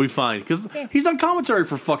 Yeah. You'll be fine because he's on commentary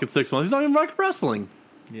for fucking 6 months. He's not even like wrestling.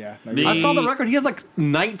 Yeah. I saw the record. He has like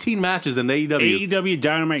 19 matches in AEW. AEW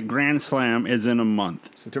Dynamite Grand Slam is in a month.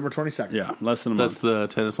 September 22nd. Yeah, less than a That's month.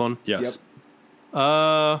 the tennis one. Yes. Yep.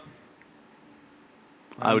 I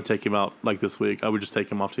would take him out like this week. I would just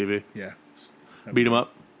take him off TV, Yeah. beat him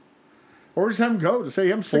up. Or just have him go. Just say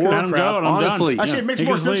I'm sick of Let this him crap. go and I'm Honestly, done. Actually, it makes He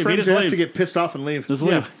more just sense leave. for He him just to leaves. get pissed off and leave. Just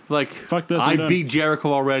Yeah, leave. like Fuck this, I I'm done. beat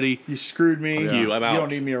Jericho already. You screwed me. You, I'm out. You don't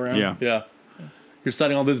need me around. Yeah. Yeah. You're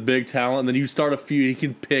starting all this big talent, and then you start a feud. He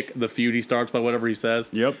can pick the feud he starts by whatever he says.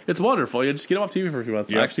 Yep. It's wonderful. You just get him off TV for a few months.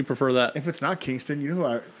 I Yep. actually prefer that. If it's not Kingston, you know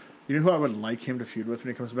who I would like him to feud with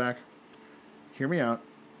when he comes back? Hear me out.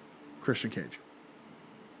 Christian Cage.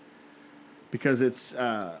 Because it's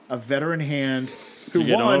a veteran hand who To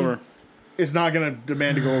get him won. over. is not going to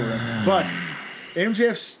demand to go over him. But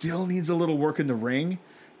MJF still needs a little work in the ring,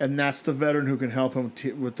 and that's the veteran who can help him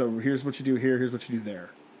with the here's what you do here, here's what you do there.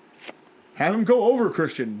 Have him go over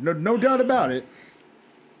Christian, no doubt about it,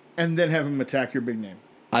 and then have him attack your big name.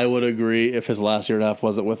 I would agree if his last year and a half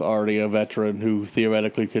wasn't with already a veteran who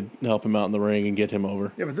theoretically could help him out in the ring and get him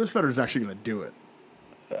over. Yeah, but this veteran's actually going to do it.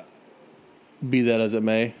 Be that as it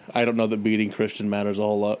may, I don't know that beating Christian matters a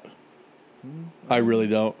whole lot. I really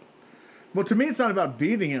don't. Well, to me, it's not about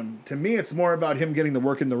beating him. To me, it's more about him getting the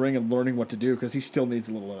work in the ring and learning what to do because he still needs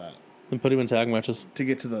a little of that And put him in tag matches. to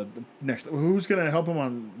get to the next. Who's going to help him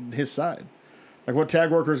on his side? Like, what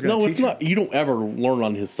tag worker is going to No, teach it's not. You don't ever learn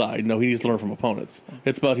on his side. No, he needs to learn from opponents.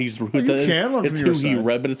 It's about you can learn it's from who your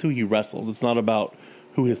side. but it's who he wrestles. It's not about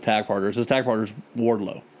who his tag partner is. His tag partner is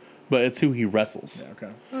Wardlow, but it's who he wrestles. Yeah,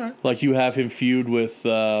 okay. All right. Like you have him feud with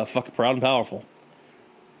fuck Proud and Powerful,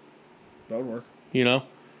 That would work. you know,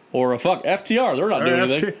 or fuck FTR. They're not doing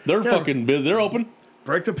anything. They're yeah. fucking busy. They're open.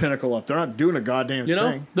 Break the Pinnacle up. They're not doing a goddamn You know,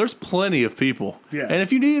 thing. there's plenty of people. Yeah. And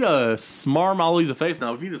if you need a smarm, I'll use a face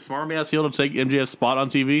now. If you need a smarmy ass heel to take MJF's spot on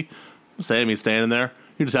TV, Sammy's standing there.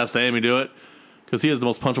 You just have Sammy do it because he has the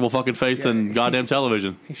most punchable fucking face in goddamn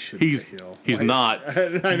television. He should He's be a heel. he's Like, not,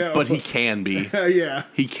 I know. but he can be. yeah.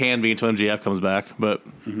 He can be until MJF comes back. But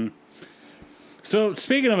So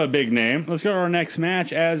speaking of a big name, let's go to our next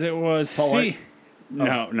match. As it was Paul White?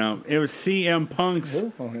 No, it was CM Punk's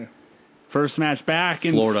Oh, yeah. first match back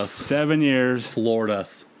in Floored us. 7 years. floored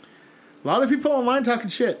us. A lot of people online talking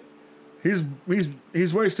shit. He's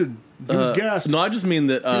wasted. He was gassed. No, I just mean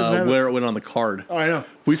that doesn't have where it went on the card. Oh, I know.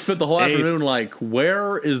 We spent the whole Eighth. afternoon like,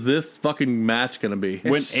 where is this fucking match going to be?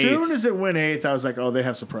 As went soon eighth. as it went eighth, I was like, oh, they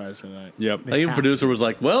have surprise tonight. Yep. I think the producer was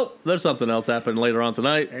like, well, there's something else happening later on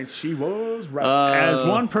tonight. And she was right. As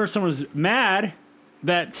one person was mad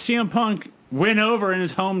that CM Punk went over in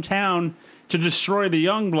his hometown to destroy the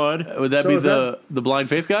Youngblood. Would that So be is the Blind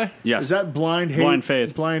Faith guy? Yes. Is that blind hate? Blind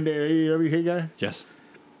faith. Blind AEW hate guy? Yes.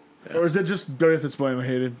 Or is it just Darth that's blind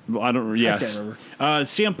hated? Well, I don't. Yes. remember.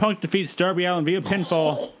 CM Punk defeats Darby Allin via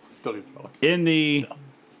pinfall Don't even know.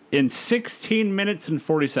 in 16 minutes and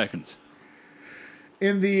 40 seconds.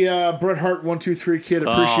 In the Bret Hart 1-2-3 Kid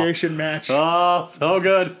appreciation match. Oh, so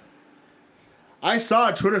good. I saw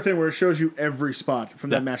a Twitter thing where it shows you every spot from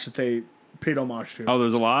that match that they paid homage to. Oh,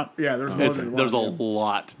 there's a lot. Yeah, there's more than one. There's a yeah.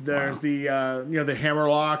 lot. There's the the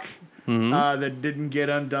hammerlock that didn't get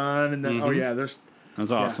undone, and then there's. That's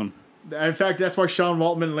awesome. In fact, that's why Sean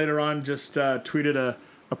Waltman later on just tweeted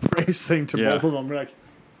a praise thing to Yeah. both of them. We're like,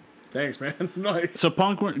 thanks, man. Like, So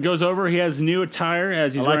Punk goes over. He has new attire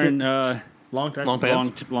as he's I like wearing long time. Long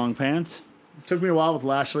pants. long pants. Took me a while with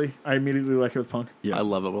Lashley. I immediately like it with Punk. Yeah. I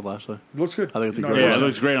love it with Lashley. It looks good. I think it's a No, great Yeah, looks it good.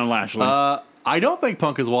 looks great on Lashley. I don't think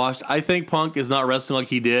Punk is washed. I think Punk is not wrestling like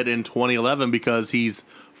he did in 2011 because he's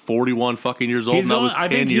 41 fucking years old, and that was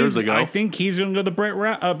 10 years ago. I think he's going to go the Bret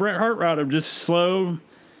Hart route of just slow.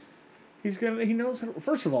 He knows how to,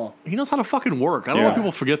 first of all, He knows how to fucking work. I don't know Yeah. why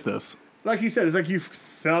people forget this. like he said, it's like you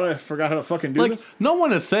forgot how to fucking do Like, this. no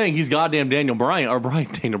one is saying he's goddamn Daniel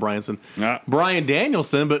Bryanson. Yeah. Brian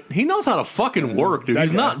Danielson, but he knows how to fucking work, dude. that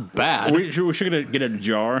He's guy. not bad. We should get a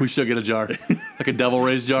jar. We should get a jar. Like a devil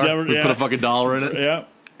raised jar. Devil- We yeah. put a fucking dollar in it. Yeah.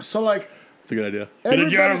 So like It's a good idea. Get a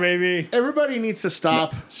jar, everybody, baby. everybody needs to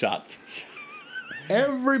stop. Shots.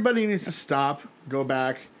 Everybody needs to stop, go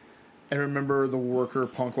back, and remember the worker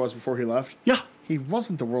Punk was before he left. Yeah. He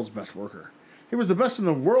wasn't the world's best worker. He was the best in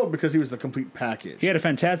the world because he was the complete package. He had a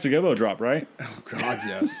fantastic elbow drop, right? Oh, God,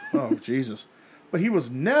 yes. Oh, Jesus. But he was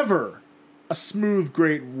never a smooth,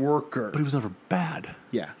 great worker. But he was never bad.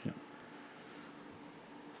 Yeah.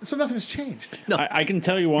 So nothing's changed. I can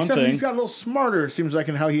tell you one Except thing. he's got a little smarter, it seems like,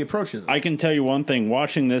 in how he approaches it. I can tell you one thing.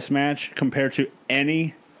 Watching this match compared to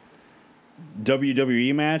any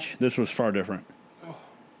WWE match, this was far different.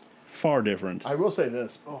 Far different. I will say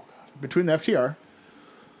this. Oh, God. Between the FTR,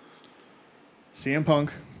 CM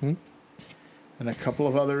Punk, and a couple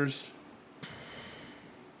of others,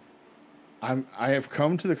 I have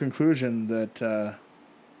come to the conclusion that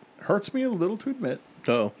hurts me a little to admit,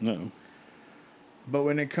 Oh. No. but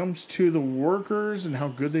when it comes to the workers and how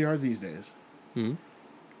good they are these days,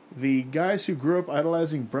 the guys who grew up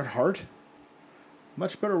idolizing Bret Hart,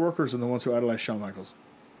 much better workers than the ones who idolize Shawn Michaels.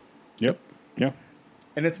 Yep. Yeah.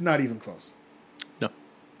 And it's not even close. No.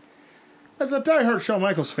 As a diehard Shawn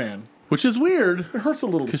Michaels fan, Which is weird. it hurts a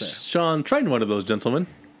little to Because say. Sean trained one of those gentlemen.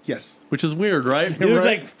 Yes. Which is weird, right? It was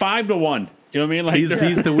like 5-1. You know what I mean? Like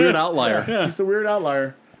He's the weird outlier. He's the weird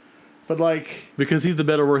outlier. But like, because he's the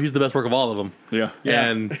better work. He's the best work of all of them. Yeah.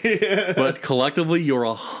 And but collectively, you're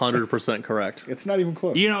 100% correct. it's not even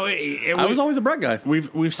close. You know, I was always a Brett guy.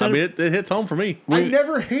 we've said I mean, it hits home for me. I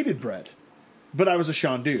never hated Brett, but I was a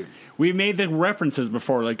Sean dude. we made the references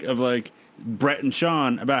before, like of like Brett and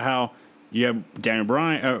Sean about how you have Daniel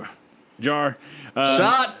Bryan, Shot.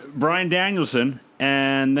 Brian Danielson,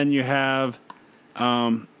 and then you have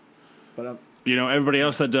But everybody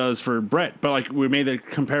else that does for Brett. But like we made the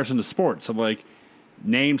comparison to sports of like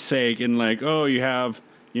namesake and like you have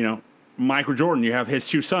Michael Jordan, you have his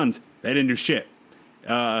two sons, they didn't do shit.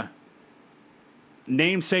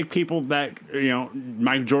 Namesake people that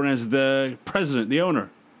Michael Jordan is the president, the owner,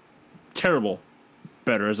 terrible,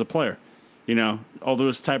 better as a player. All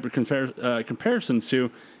those type of comparisons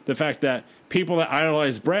to the fact that people that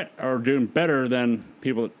idolize Brett are doing better than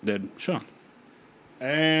people that did Sean.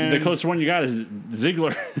 and The closest one you got is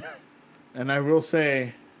Ziggler. and I will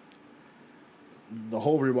say, the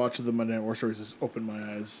whole rewatch of the Monday Night War Stories has opened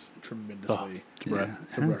my eyes tremendously to Bret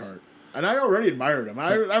Hart. And I already admired him.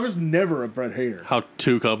 I was never a Bret hater. How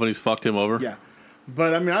two companies fucked him over. Yeah.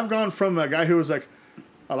 But, I mean, I've gone from a guy who was like,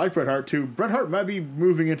 I like Bret Hart, to Bret Hart might be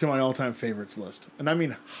moving into my all-time favorites list. And I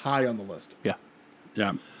mean high on the list. Yeah.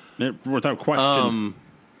 Yeah, without question.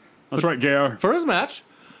 That's right, JR. For his match,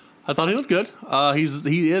 I thought he looked good.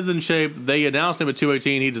 He is in shape. They announced him at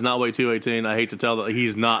 218. He does not weigh 218. I hate to tell that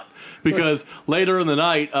he's not, because later in the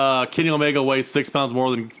night, Kenny Omega weighs 6 pounds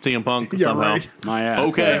more than CM Punk somehow. Right. My ass.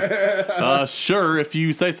 Okay, sure, if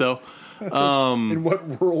you say so. In what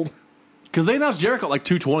world? Because they announced Jericho at like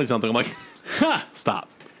 220 something. I'm like, stop.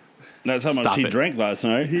 That's how much Stop he it. drank last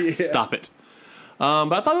night. Stop it.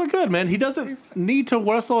 But I thought it was good, man. He doesn't need to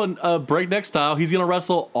wrestle in a breakneck style. He's going to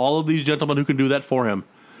wrestle all of these gentlemen who can do that for him.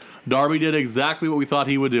 Darby did exactly what we thought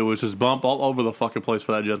he would do, which is bump all over the fucking place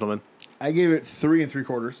for that gentleman. I gave it 3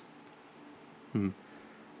 3/4.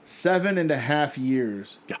 7.5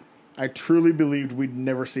 years. Yeah. I truly believed we'd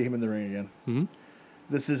never see him in the ring again. Mm-hmm.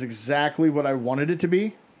 This is exactly what I wanted it to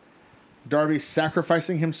be. Darby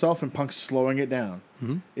sacrificing himself and Punk slowing it down.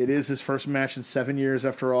 Mm-hmm. It is his first match in 7 years,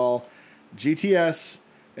 after all. GTS,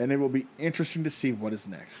 and it will be interesting to see what is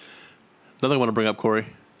next. Another thing I want to bring up, Corey.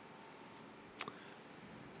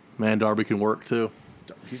 Man, Darby can work, too.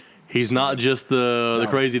 He's not just the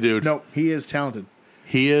crazy dude. No, he is talented.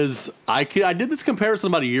 He is. I did this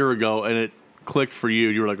comparison about a year ago, and it clicked for you.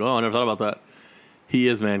 You were like, oh, I never thought about that. He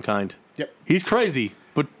is Mankind. Yep. He's crazy,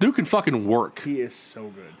 but dude can fucking work. He is so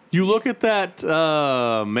good. You look at that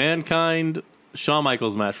Mankind Shawn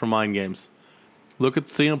Michaels match from Mind Games. Look at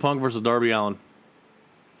CM Punk versus Darby Allin.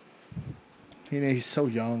 He's so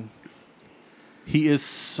young. He is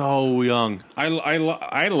so young. I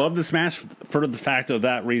love this match for the fact of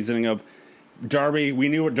that reasoning of Darby. We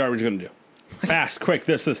knew what Darby was going to do. Fast, quick,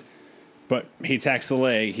 this. But he attacks the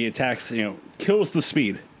leg. He attacks, kills the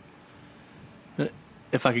speed.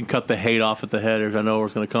 If I can cut the hate off at the headers, I know where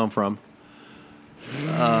it's going to come from.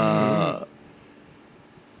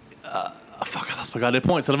 Fuck, I lost my goddamn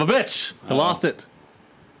point, son of a bitch. I lost it.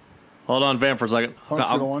 Hold on, Van, for a second. Punk should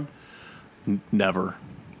have won. Never.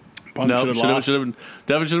 Punk No, should have lost. Devin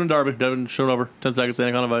should have been Darby. Devin shown over. 10 seconds,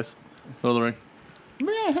 standing on a vice. Middle of the ring.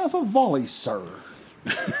 May I have a volley, sir?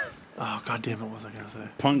 Oh, god damn it, what was I going to say?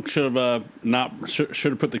 Punk should have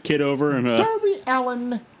should have put the kid over and Darby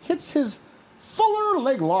Allin hits his Fuller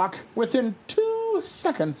leg lock within 2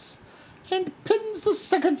 seconds and pins the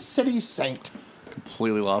Second City Saint.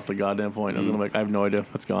 Completely lost the goddamn point. I have no idea.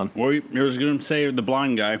 It's gone. well, you was going to say the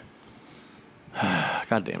blind guy.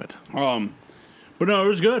 God damn it. But no, it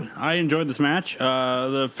was good. I enjoyed this match.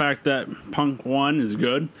 The fact that Punk won is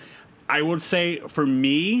good. I would say for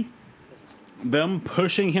me, them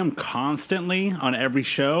pushing him constantly on every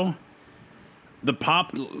show, the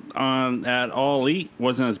pop at All Elite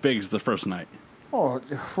wasn't as big as the first night. Oh,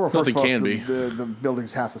 first Nothing of all, can be. The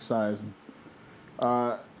building's half the size.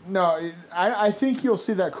 No, I think you'll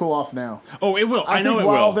see that cool off now. Oh, it will. I know think it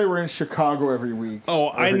while will. they were in Chicago every week. Oh,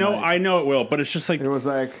 I know. night, I know it will. But it's just like It was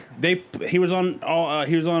like he was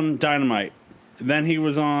on Dynamite, then he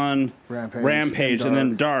was on Rampage, and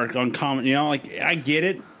then Dark on Common. I get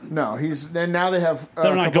it. no, and now they have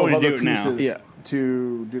They're a not couple going of to other do it now. pieces Yeah.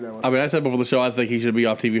 to do that with. I mean, I said before the show, I think he should be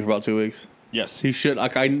off TV for about 2 weeks. Yes. He should.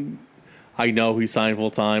 Like, I know he's signed full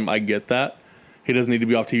time. I get that. He doesn't need to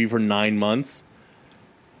be off TV for 9 months.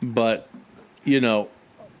 But,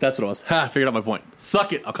 that's what it was. I figured out my point.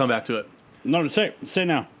 Suck it. I'll come back to it. No, say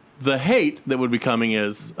now. The hate that would be coming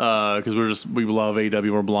is because we love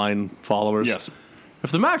AEW. We're blind followers. Yes.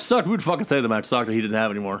 If the match sucked, we would fucking say the match sucked and he didn't have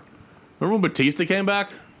anymore. Remember when Batista came back?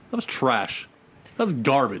 That was trash. That's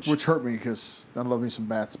garbage. which hurt me because I love me some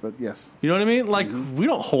bats. But yes, You know what I mean? Like, we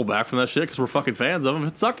don't hold back from that shit because we're fucking fans of them.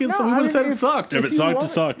 If it sucked, so we I would have mean, said it sucked. If it you sucked, want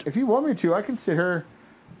it sucked. If you want me to, I can sit here.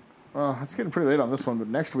 It's getting pretty late on this one, but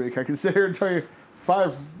next week I can sit here and tell you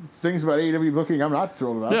 5 things about AEW booking I'm not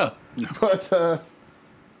thrilled about. Yeah. But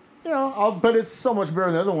but it's so much better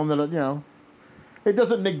than the other one that it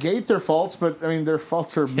doesn't negate their faults, but I mean their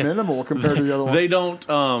faults are minimal compared to the other one. They don't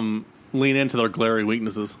lean into their glaring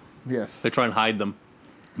weaknesses. Yes. They try and hide them.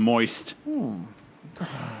 Moist.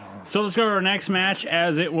 So let's go to our next match,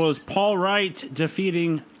 as it was Paul Wright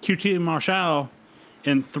defeating QT Marshall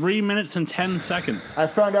in 3 minutes and 10 seconds. I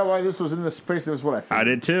found out why this was in this space. It was what I I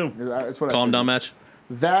figured. did too. It's what Calm I down figured. match.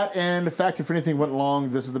 That and the fact if anything went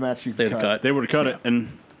long, this is the match you They could had to cut. They would have cut it, and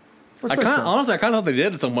Which I makes kind sense. honestly, I kind of thought they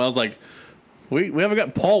did it somewhere. I was like, we haven't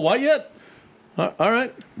got Paul White yet? All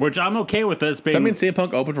right. which I'm okay with this Does that being. mean CM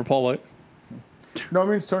Punk open for Paul White? No, it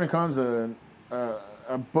means Tony Khan's a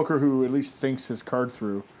booker who at least thinks his card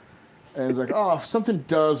through. And he's like, if something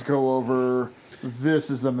does go over, this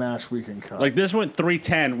is the match we can cut. Like this went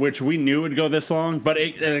 3:10, which we knew would go this long, but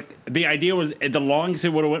the idea was the longest it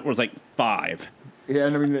would have went was like 5. yeah,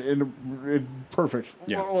 and I mean, perfect.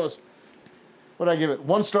 Yeah. What was? What did I give it?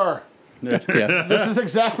 1 star. Yeah. This is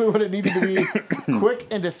exactly what it needed to be. Quick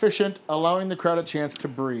and efficient, allowing the crowd a chance to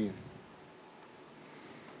breathe.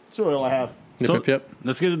 That's really all I have. Yep.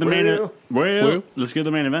 Let's get to the Woo. Let's get to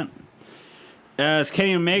the main event. As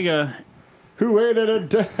Kenny Omega Who ate at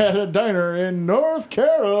a diner in North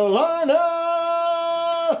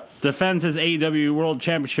Carolina? defends his AEW World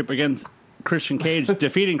Championship against Christian Cage,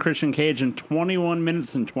 defeating Christian Cage in 21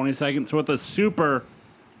 minutes and 20 seconds with a super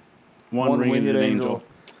one-winged angel.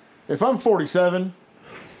 If I'm 47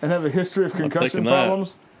 and have a history of concussion taking that.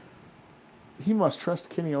 problems, he must trust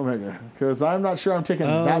Kenny Omega because I'm not sure I'm taking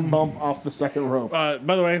that bump off the second rope. By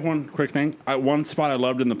the way, one quick thing. One spot I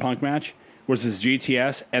loved in the Punk match was his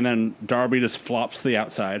GTS, and then Darby just flops to the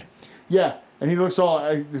outside. Yeah, and he looks all.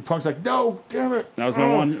 The Punk's like, no, damn it. That was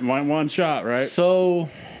my one shot, right? So,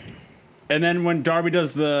 And then when Darby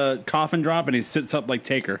does the coffin drop and he sits up like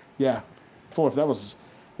Taker. Yeah,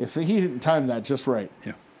 if he didn't time that just right,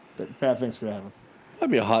 Yeah. bad things could happen.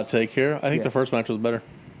 that'd be a hot take here. I think Yeah. the first match was better.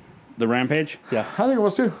 The Rampage? Yeah. I think it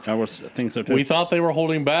was too. I think so too. We thought they were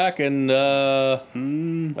holding back, and I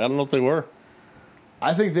don't know if they were.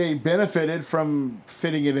 I think they benefited from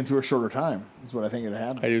fitting it into a shorter time. That's what I think it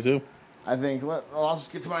had. I do too. I think. I'll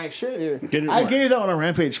just get to my shit here. Get it I right. gave that one on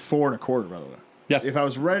Rampage 4 1/4. By the way, Yeah. if I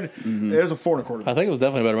was ready, it was a 4 1/4. I think it was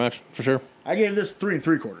definitely a better match, for sure. I gave this 3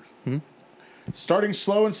 3/4. Starting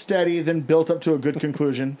slow and steady, then built up to a good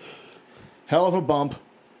conclusion. Hell of a bump,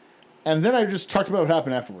 and then I just talked about what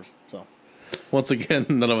happened afterwards. So Once again,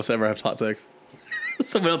 none of us ever have hot takes.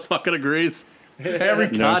 Someone else fucking agrees. Every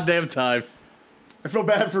goddamn time. I feel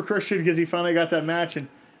bad for Christian because he finally got that match, and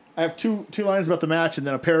I have two lines about the match and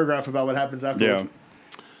then a paragraph about what happens afterwards.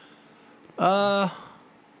 Yeah.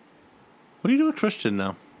 What do you do with Christian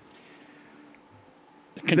now?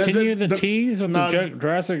 Continue the tease with no, the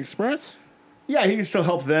Jurassic Express? Yeah, he can still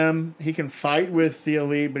help them. He can fight with the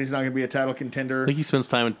Elite, but he's not going to be a title contender. I think he spends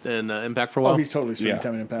time in Impact for a while. Oh, he's totally spending Yeah.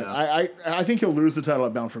 time in Impact. Yeah. I think he'll lose the title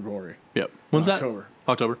at Bound for Glory. Yep. When's October.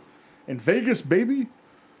 that? October. In Vegas, baby.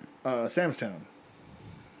 Samstown.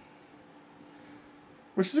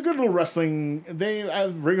 Which is a good little wrestling. They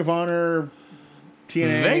have Ring of Honor,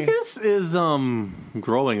 TNA. Vegas is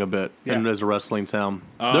growing a bit Yeah. as a wrestling town.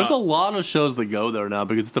 There's a lot of shows that go there now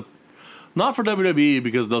because it's not for WWE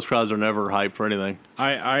because those crowds are never hyped for anything.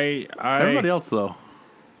 Everybody else though.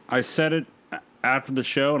 I said it after the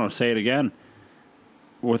show, and I'll say it again.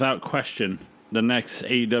 Without question, the next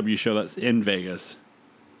AEW show that's in Vegas,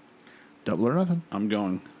 Double or nothing. I'm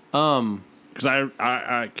going. Because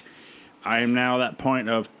I am now at that point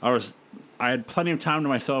of I had plenty of time to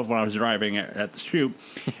myself when I was driving at the shoot,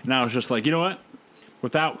 and I was just like, you know what?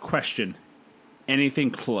 Without question,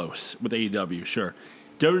 anything close with AEW, sure.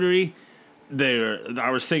 WWE,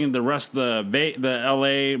 I was thinking the rest of the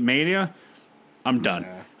LA Mania, I'm done.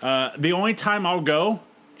 The only time I'll go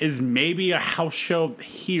is maybe a house show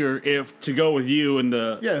here to go with you in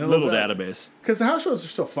the Yeah, little bit. database. Because the house shows are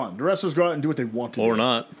still fun. The wrestlers go out and do what they want to do. Or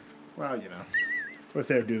not. Well, what if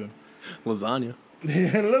they do them? Lasagna.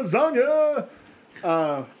 Lasagna!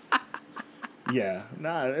 Yeah.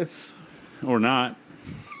 Nah, it's... Or not.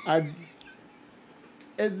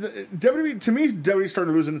 WWE, to me, WWE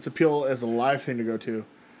started losing its appeal as a live thing to go to.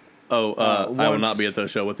 Oh, I will once- not be at the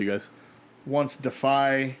show with you guys. Once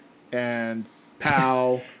Defy and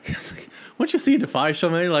POW. Once you see a Defy show,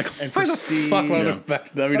 man, you're like, And why the Prestige. fuck would I Yeah. go back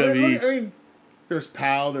to I WWE? mean, there's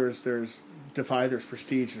POW, there's Defy, there's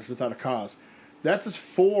Prestige, there's Without a Cause. That's just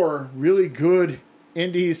 4 really good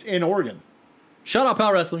indies in Oregon. Shout out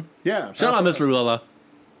Power Wrestling. Yeah. Shout out Mr. Ruella.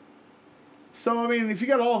 So I mean, if you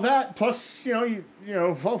got all that, plus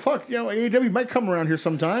AEW might come around here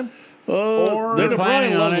sometime. Or Dana planning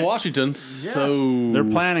Bryan on loves it. Washington, so They're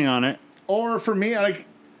planning on it. Or for me,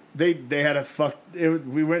 they had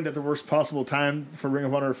we went at the worst possible time for Ring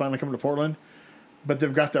of Honor to finally come to Portland, but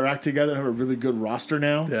they've got their act together and have a really good roster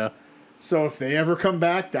now. yeah. So if they ever come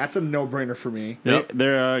back, that's a no-brainer for me. Yep.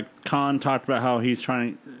 Their Khan talked about how he's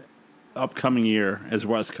trying upcoming year as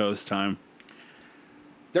West Coast time.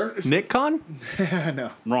 Nick Khan?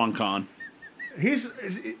 No, Wrong Khan.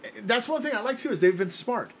 that's one thing I like too is they've been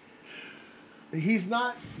smart. He's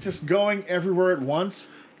not just going everywhere at once.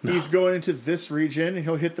 No. He's going into this region and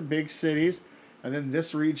he'll hit the big cities, and then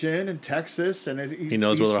this region and Texas, and he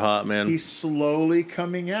knows where they're hot, man. He's slowly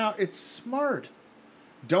coming out. It's smart.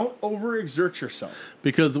 Don't overexert yourself.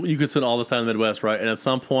 Because you could spend all this time in the Midwest, right? And at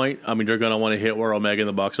some point, I mean, you're going to want to hit where Omega and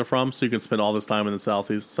the Bucks are from, so you can spend all this time in the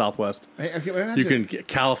Southeast, Southwest. You can get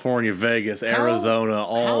California, Vegas, Arizona,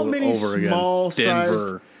 all over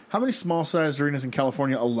again. How many small-sized arenas in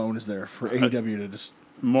California alone is there for AEW to just...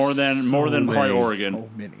 More than probably Oregon. So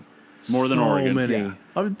many. More than Oregon. Many. Yeah.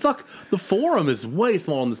 I mean, fuck, the Forum is way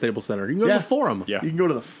small in the Staples Center. You can go to the Forum. Yeah. You can go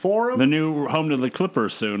to the Forum. The new home to the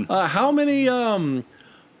Clippers soon. How many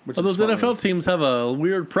Which those is funny. NFL teams have a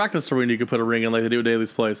weird practice arena you could put a ring in like they do at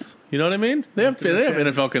Daly's Place? You know what I mean? They have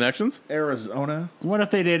NFL connections. Arizona. What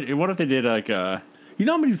if they did like You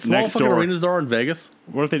know how many small Next fucking door. arenas there are in Vegas?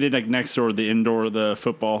 what if they did like next door the indoor the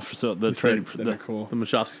football the trade They're cool. The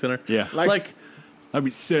Machowski Center? Yeah. Like that'd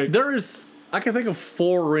be sick. there is, I can think of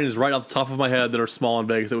 4 arenas right off the top of my head that are small in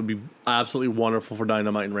Vegas that would be absolutely wonderful for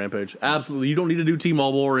Dynamite and Rampage. Absolutely. You don't need to do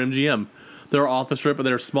T-Mobile or MGM. They're off the strip, but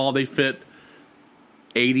they're small. They fit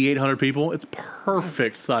 8,800 people. It's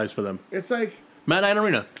perfect size for them. It's like... Matt Knight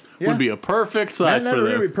Arena Yeah. would be a perfect size Matt for Knight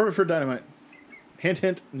would them. be perfect for Dynamite. Hint,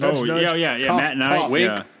 hint. Nudge, Oh, nudge. yeah. Cough, Matt Knight, cough. Wink,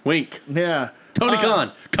 Yeah. wink. Yeah. Tony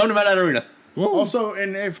Khan, come to Matt Knight Arena. Also,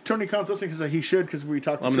 and if Tony Khan's listening, because he should, because we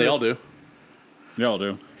talked. I mean, they all do. They all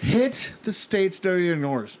do. Hit the states that he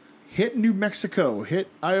ignores. Hit New Mexico. Hit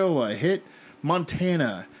Iowa. Hit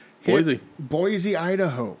Montana. Hit Boise,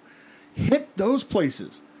 Idaho. Hit those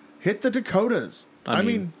places. Hit the Dakotas. I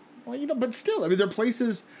mean, well, but still, they're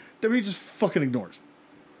places that he just fucking ignores.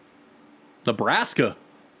 Nebraska.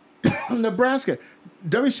 Nebraska.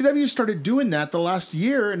 WCW started doing that the last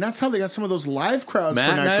year, and that's how they got some of those live crowds Matt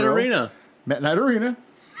for Knight Nitro. Arena. Matt Knight Arena.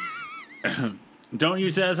 Don't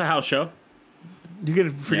use it as a house show. You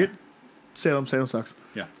can forget Salem. Salem sucks.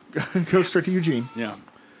 Yeah. Go straight to Eugene. Yeah.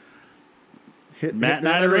 Hit Matt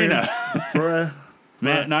Knight Arena. For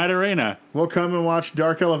Matt Knight Arena. we'll come and watch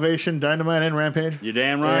Dark Elevation, Dynamite, and Rampage. You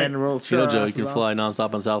damn right. And we'll You know, Joe, you asses can off. fly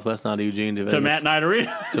nonstop on Southwest, not to Eugene, to Vegas. To Matt Knight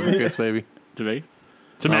Arena. To Vegas, baby. to Vegas.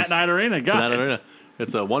 To Matt Knight Arena. To Got Matt it. Arena.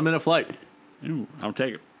 It's a 1-minute flight. Ooh, I'll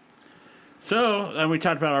take it. So, and we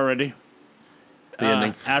talked about already. The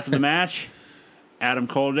ending. After the match, Adam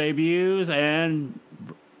Cole debuts and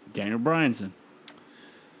Daniel Bryanson.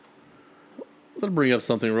 Let's bring up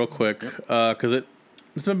something real quick because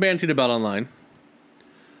it's been bandied about online.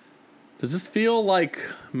 Does this feel like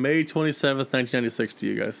May 27th, 1996 to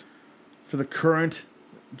you guys? For the current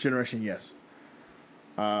generation, yes.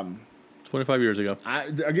 25 years ago.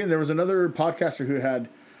 Again, there was another podcaster who had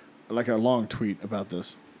like a long tweet about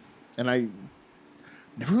this, and I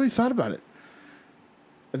never really thought about it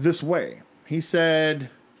this way. He said,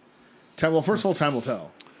 well, first of all, time will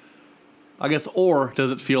tell. I guess, or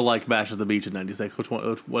does it feel like Bash at the Beach in 96?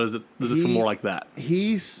 What is it? Does it feel more like that?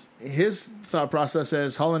 His thought process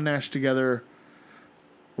is Hall and Nash together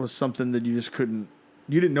was something that you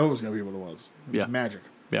didn't know it was going to be what it was. It was magic.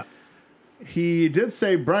 Yeah. He did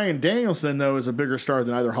say Bryan Danielson, though, is a bigger star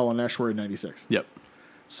than either Hall and Nash were in 96. Yep.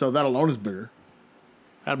 So that alone is bigger.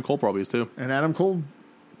 Adam Cole probably is too. And Adam Cole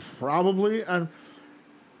probably...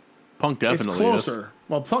 Punk definitely it's closer.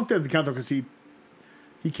 Well, Punk didn't count, though, because he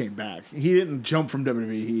came back. He didn't jump from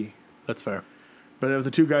WWE. That's fair. But there were the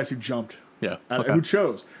two guys who jumped. Yeah. Who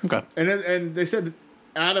chose. Okay. And they said,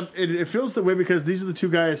 Adam, it feels that way because these are the two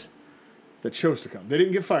guys that chose to come. They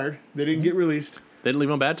didn't get fired. They didn't get released. They didn't leave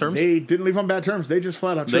on bad terms. They didn't leave on bad terms. They just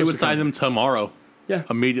flat out chose They would to sign come. them tomorrow. Yeah.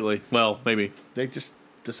 Immediately. Well, maybe. They just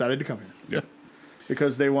decided to come here. Yeah.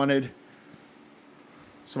 Because they wanted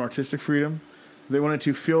some artistic freedom. They wanted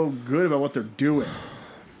to feel good about what they're doing.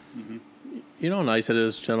 You know how nice it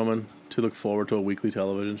is, gentlemen, to look forward to a weekly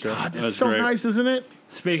television show? God, it's That's so great. nice, isn't it?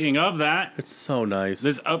 Speaking of that, It's so nice.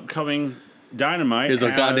 this upcoming Dynamite is a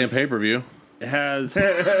goddamn pay-per-view. has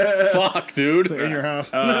Fuck, dude. In your house.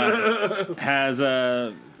 has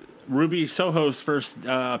Ruby Soho's first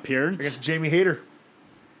appearance. against Jamie Hayter.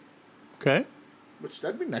 Okay. Which,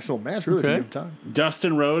 that'd be a nice little match, really, Okay. if you give him time.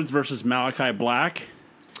 Dustin Rhodes versus Malachi Black.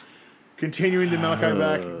 Continuing the Malachi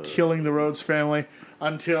back, killing the Rhodes family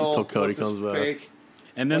until Cody what's his comes back. fake-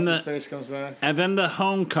 And then what's his the face comes back. and then the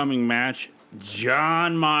homecoming match.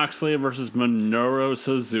 John Moxley versus Minoru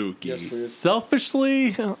Suzuki. Yes, please.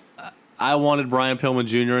 Selfishly, I wanted Brian Pillman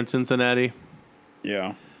Jr. in Cincinnati.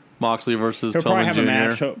 Yeah. Moxley versus He'll probably Pillman have Jr. a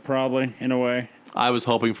match, probably, in a way. I was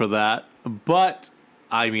hoping for that, but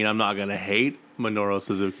I mean, I'm not going to hate Minoru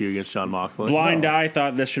Suzuki against John Moxley. Blind Eye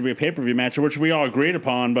thought this should be a pay-per-view match, which we all agreed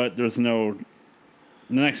upon, but there's no...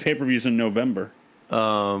 The next pay-per-view's in November.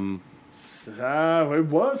 It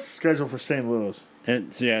was scheduled for St. Louis.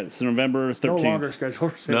 It's November 13th. No longer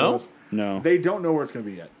scheduled for St. No? Louis. No, They don't know where it's going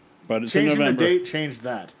to be yet. but it's in Changing the November. date changed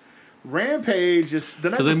that. Rampage is the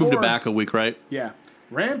night Because before. they moved it back a week, right? Yeah.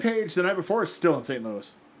 Rampage the night before is still in St.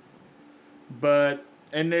 Louis.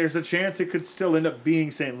 And there's a chance it could still end up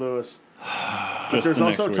being St. Louis. Just There's the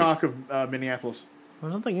also next week. talk of Minneapolis.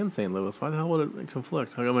 There's nothing in St. Louis. Why the hell would it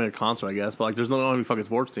conflict? I mean, a concert, I guess, but like, there's no any fucking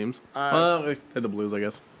sports teams. Well, they had the Blues, I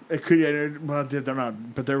guess. It could, yeah, well, they're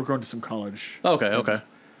not, but they were going to some college. Okay.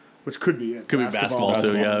 Which could be it. Could be basketball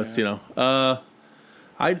too. Yeah, it's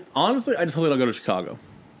I honestly, I just hope they don't go to Chicago.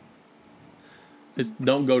 Just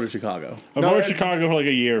don't go to Chicago. Avoid No, Chicago for like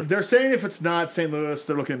a year. They're saying if it's not St. Louis,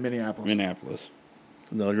 they're looking at Minneapolis. Minneapolis.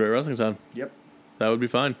 It's another great wrestling town. Yep. That would be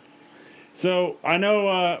fine. So I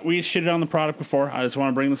know we shitted on the product before. I just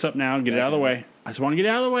want to bring this up now and get it out of the way. I just want to get it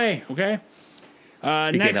out of the way, okay? He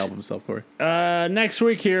can't Next, help himself, Corey. next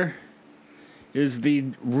week here is the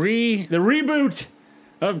reboot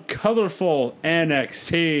of colorful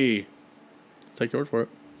NXT. Take your word for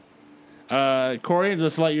it. Corey,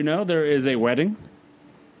 just to let you know, there is a wedding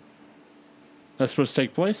that's supposed to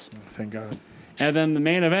take place. Thank God. And then the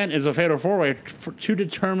main event is a fatal four-way to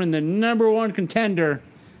determine the number one contender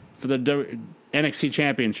for the NXT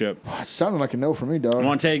Championship. It sounded like a no for me, dog.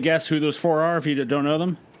 Want to take a guess who those four are if you don't know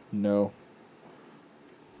them? No.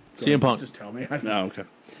 CM Punk. Just tell me. I No, okay.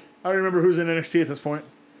 don't remember who's in NXT at this point.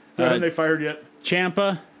 Haven't they fired yet?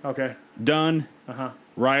 Ciampa, Okay. Dunn,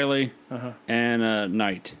 Riley, and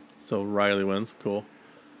Knight. So Riley wins. Cool.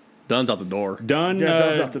 Dunn's out the door. Dunn, Yeah,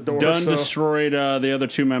 Dunn's out the door, Dunn so- destroyed the other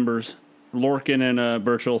two members, Lorcan and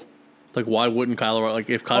Burchell. Like, why wouldn't Kyle O'Reilly? Like,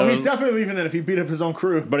 if Kyle, Oh, he's definitely leaving then if he beat up his own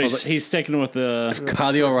crew. But he's sticking with the...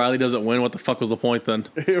 Kyle O'Reilly doesn't win, what the fuck was the point then?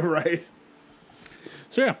 Right.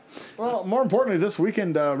 So, yeah. Well, more importantly, this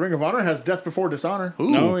weekend, Ring of Honor has Death Before Dishonor.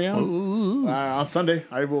 Oh, yeah. On Sunday,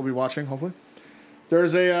 I will be watching, hopefully.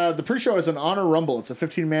 There's the pre-show is an Honor Rumble. It's a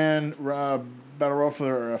 15-man battle royal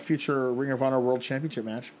for a future Ring of Honor World Championship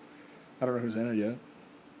match. I don't know who's in it yet.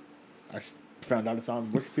 I found out it's on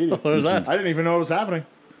Wikipedia. What is that? I didn't even know it was happening.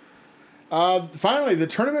 Finally, the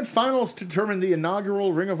tournament finals determine the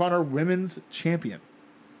inaugural Ring of Honor Women's Champion.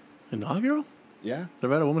 Inaugural? Yeah?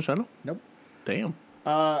 Never had a women's channel? Nope. Damn.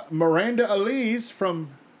 Miranda Elise from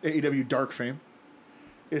AEW Dark fame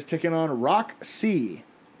is taking on Rock C.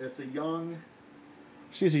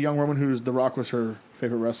 She's a young woman who's The Rock was her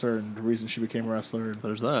favorite wrestler and the reason she became a wrestler.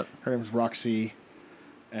 There's that. Her name is Roxy,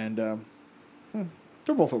 and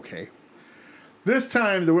they're both okay. This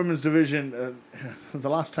time, the women's division, the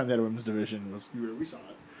last time they had a women's division was, we saw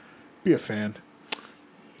it. Be a fan.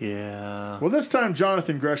 Yeah. Well, this time,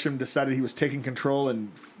 Jonathan Gresham decided he was taking control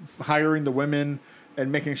and hiring the women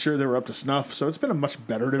and making sure they were up to snuff. So it's been a much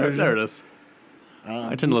better division. There it is. I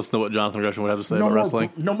tend to listen to what Jonathan Gresham would have to say No about more, wrestling.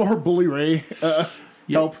 no more Bully Ray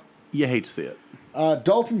help. You hate to see it.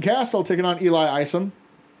 Dalton Castle taking on Eli Isom.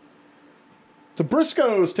 The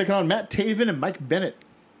Briscoes taking on Matt Taven and Mike Bennett.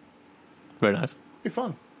 Very nice. Be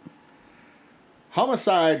fun.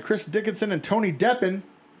 Homicide, Chris Dickinson and Tony Deppen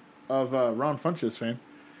of Ron Funches fame.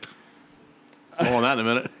 More on that in a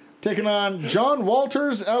minute. Taking on John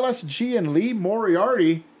Walters, LSG, and Lee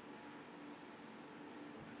Moriarty.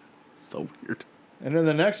 So weird. And in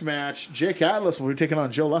the next match, Jake Atlas will be taking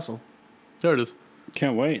on Joe Lessel. There it is.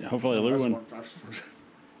 Can't wait. Hopefully Lou win.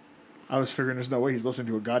 I was figuring there's no way he's listening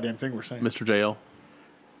to a goddamn thing we're saying. Mr. JL.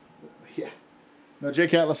 Yeah. No,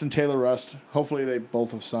 Jake Atlas and Taylor Rust. Hopefully they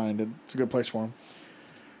both have signed. It's a good place for them.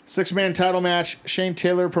 6-man title match. Shane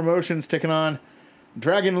Taylor Promotions taking on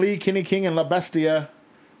Dragon Lee, Kenny King, and La Bestia.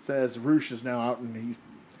 Says Roosh is now out and he's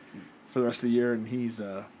for the rest of the year, and he's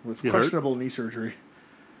with You hurt? questionable knee surgery.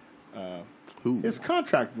 Who? His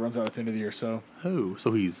contract runs out at the end of the year, so Who?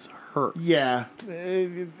 So he's hurt. yeah.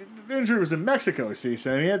 The injury was in Mexico, you see,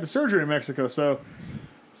 so he had the surgery in Mexico, so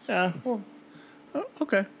yeah, well, Oh,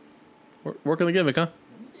 okay. Working the gimmick, huh?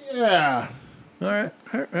 yeah. All right.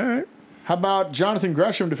 All right. How about Jonathan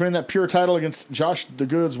Gresham defending that pure title against Josh the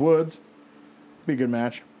Goods Woods? Be a good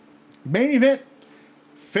match. Main event,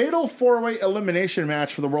 fatal 4-way elimination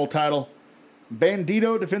match for the world title.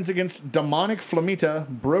 Bandito defends against Demonic Flamita,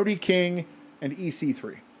 Brody King, and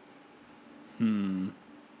EC3. Not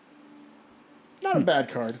a bad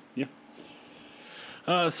card. Yeah.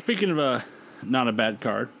 Speaking of not a bad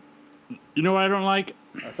card, you know what I don't like?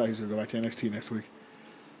 I thought he was going to go back to NXT next week.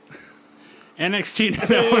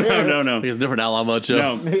 NXT. No. He's a different outlaw mode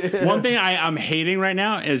show. No. One thing I'm hating right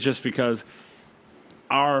now is just because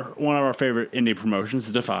one of our favorite indie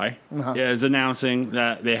promotions, Defy, is announcing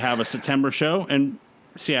that they have a September show in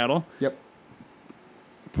Seattle, Yep.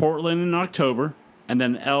 Portland in October, and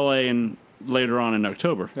then LA later on in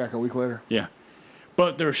October. Yeah, like a week later. Yeah.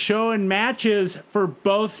 But they're showing matches for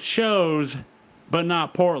both shows, but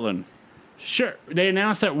not Portland. Sure, they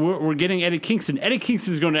announced that we're getting Eddie Kingston. Eddie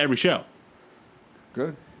Kingston's going to every show.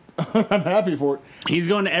 Good. I'm happy for it. He's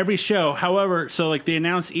going to every show. However, so like they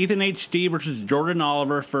announced Ethan HD versus Jordan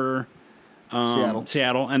Oliver for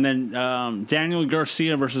Seattle, and then Daniel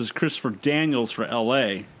Garcia versus Christopher Daniels for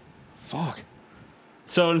LA. Fuck.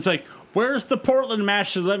 So it's like, where's the Portland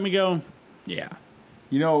match to let me go? Yeah.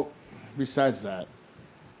 You know, besides that,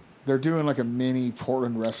 they're doing like a mini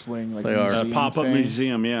Portland wrestling like They are. museum Pop-up thing,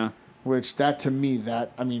 museum, yeah. which that to me,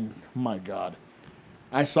 I mean, my God.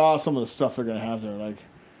 I saw some of the stuff they're going to have there, like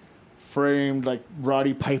framed like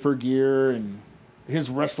Roddy Piper gear and his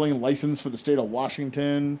wrestling license for the state of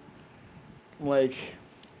Washington. Like,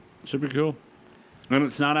 Should be cool. And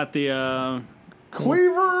it's not at the...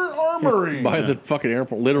 Cleaver Armory. By the fucking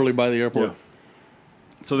airport. Literally by the airport. Yeah.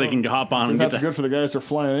 So they can hop on and get That's good for the guys that are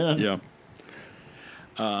flying in. Yeah.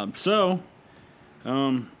 I'm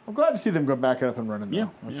glad to see them go back up and running, though. Yeah,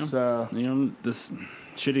 It's, this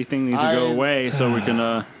shitty thing needs to go away so we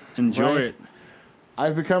can enjoy Right. it.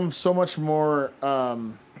 I've become so much more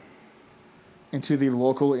into the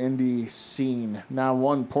local indie scene. Now,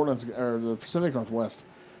 Portland's or the Pacific Northwest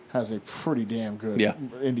has a pretty damn good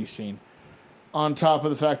indie scene. On top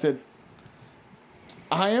of the fact that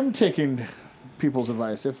I am taking people's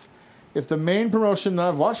advice. If the main promotion that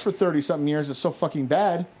I've watched for 30-something years is so fucking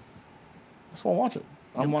bad, I just won't watch it.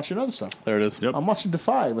 I'm watching other stuff. There it is. Yep. I'm watching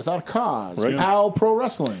Defy Without a Cause. Right. PAL Pro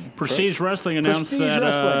Wrestling. Prestige Wrestling announced Prestige that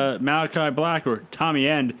Wrestling. Malachi Black or Tommy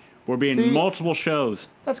End will be in multiple shows.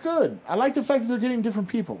 That's good. I like the fact that they're getting different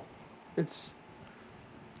people. That's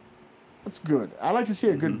good. I like to see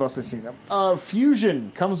a good bustling scene.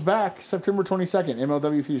 Fusion comes back September 22nd.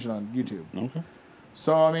 MLW Fusion on YouTube. Okay.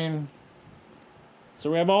 So, I mean,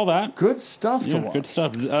 So we have all that. good stuff to watch. Good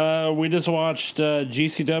stuff. We just watched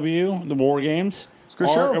GCW, the War Games. It's a good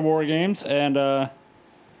show. War Games, and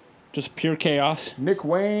just pure chaos. Nick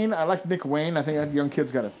Wayne. I like Nick Wayne. I think that young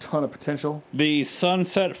kid's got a ton of potential. The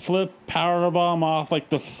sunset flip powerbomb off like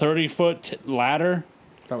the 30-foot ladder.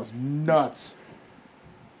 That was nuts.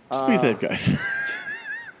 Just be safe, guys.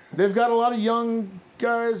 They've got a lot of young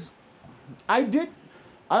guys. I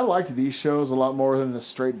liked these shows a lot more than the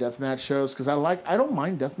straight deathmatch shows because I don't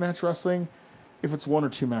mind deathmatch wrestling if it's one or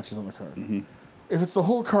two matches on the card. Mm-hmm. If it's the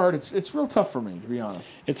whole card, it's real tough for me, to be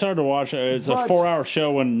honest. It's hard to watch. It's a 4-hour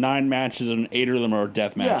show and 9 matches and 8 of them are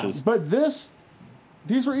death matches. Yeah, but these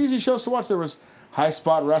were easy shows to watch. There was high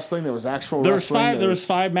spot wrestling. There was actual wrestling. There was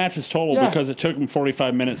 5 matches total because it took them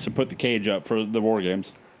 45 minutes to put the cage up for the War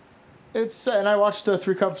Games. And I watched the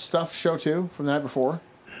 3 Cup Stuff show too from the night before.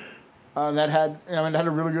 That had a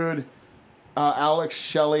really good Alex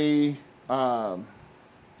Shelley, Tom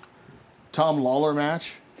Lawler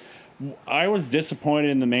match. I was disappointed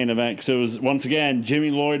in the main event because it was once again Jimmy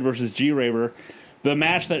Lloyd versus G-Raver, the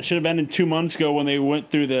match that should have ended 2 months ago when they went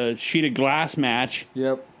through the sheet of glass match.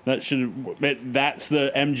 Yep, That's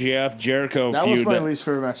the MGF Jericho that feud. was my least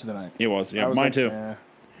favorite match of the night. It was, yeah, I was mine like, too. eh.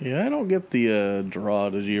 Yeah, I don't get the draw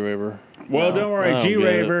to G-Raver. Well, don't I worry, don't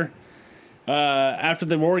G-Raver. After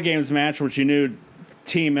the War Games match, which you knew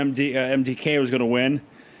Team MDK was going to win,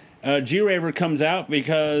 G-Raver comes out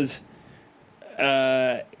because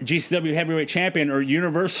GCW Heavyweight Champion or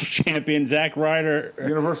Universal Champion Zack Ryder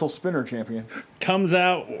Universal Spinner Champion comes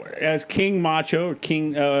out as King Macho,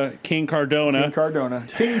 King Cardona,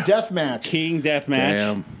 King Deathmatch, King Deathmatch,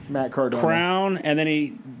 Damn. Matt Cardona. Crown, and then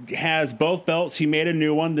he has both belts. He made a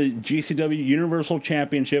new one, the GCW Universal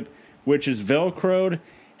Championship, which is Velcroed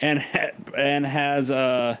and has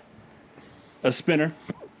a spinner.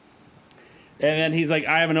 And then he's like,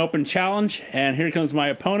 I have an open challenge, and here comes my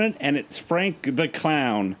opponent, and it's Frank the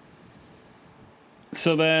Clown.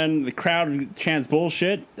 So then the crowd chants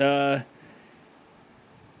bullshit. Cardona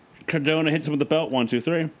hits him with the belt, 1, 2,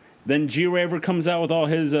 3. Then G-Raver comes out with all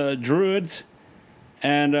his druids,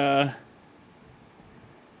 and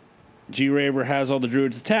G Raver has all the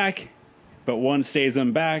Druids attack, but one stays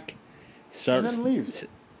them back. And then leaves.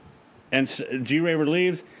 And G Raver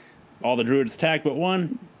leaves. All the Druids attack, but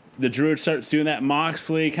one. The Druid starts doing that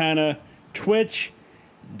Moxley kind of twitch,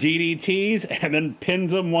 DDTs, and then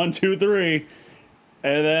pins them 1, 2, 3.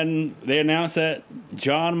 And then they announce that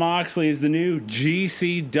John Moxley is the new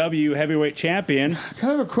GCW heavyweight champion.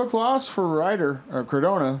 Kind of a quick loss for Ryder, or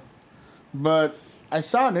Cardona, but I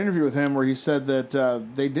saw an interview with him where he said that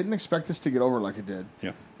they didn't expect this to get over like it did.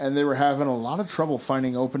 Yeah. And they were having a lot of trouble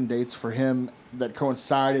finding open dates for him that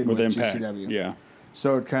coincided with Impact. GCW. Yeah.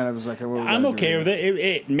 So it kind of was like, I'm okay with it.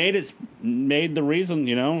 It made the reason,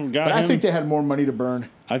 got But him. I think they had more money to burn.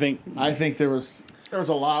 I think there was a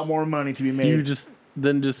lot more money to be made. You just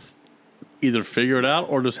either figure it out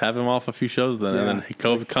or just have him off a few shows then, and then he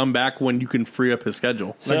come back when you can free up his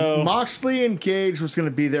schedule. so. Moxley and Gage was going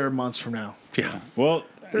to be there months from now. Yeah. Well,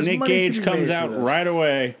 There's Nick money to Gage be comes made out for this. right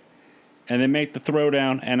away, and they make the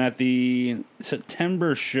throwdown. And at the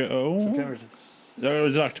September show, it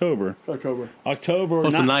was October. It's October. October.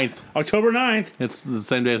 What's the 9th? October 9th. It's the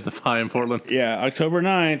same day as the Defy in Portland. Yeah, October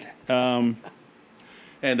 9th.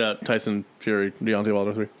 And Tyson Fury, Deontay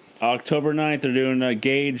Wilder 3. October 9th, they're doing a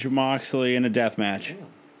Gage Moxley in a death match.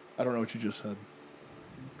 I don't know what you just said.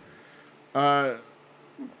 The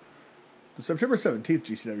September 17th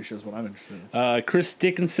GCW show is what I'm interested in. Chris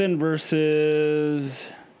Dickinson versus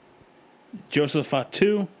Joseph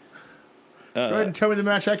Fatu. Go ahead and tell me the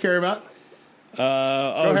match I care about. Go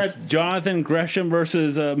ahead. Jonathan Gresham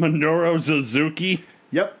versus Minoru Suzuki.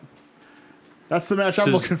 Yep. That's the match I'm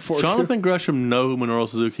Does looking forward Jonathan Gresham know who Minoru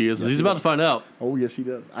Suzuki is? He's about to find out. to. Oh, yes, he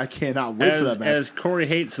does. I cannot wait for that match. As Corey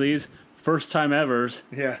hates these first time evers.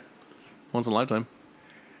 Yeah. Once in a lifetime.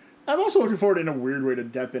 I'm also looking forward in a weird way to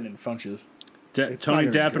Deppin and Funches. Tony not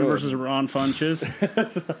even Deppin good. versus Ron Funches.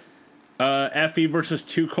 Effie versus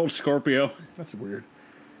Too Cold Scorpio. That's weird.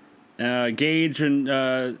 Gage and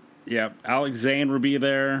Alex Zane will be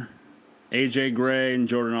there. AJ Gray and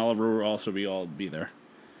Jordan Oliver will also be there.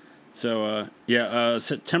 So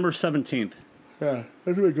September 17th. Yeah,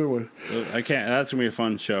 that's gonna be a good one. That's gonna be a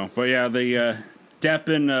fun show. But yeah, the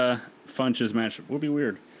Deppin Funches match will be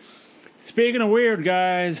weird. Speaking of weird,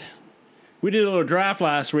 guys, we did a little draft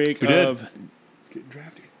last week. We did. It's getting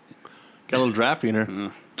drafty. Got a little drafty in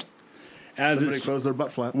here. As Somebody it's, closed their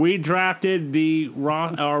butt flap. we drafted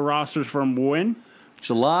our rosters from when?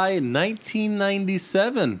 July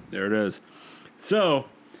 1997. There it is. So,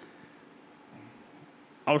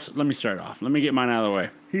 let me start off. Let me get mine out of the way.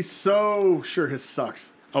 He's so sure his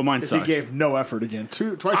sucks. Oh, mine Because sucks. he gave no effort again.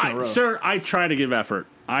 Twice in a row. Sir, I tried to give effort.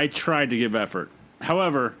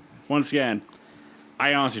 However, once again,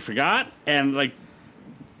 I honestly forgot, and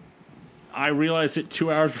I realized it 2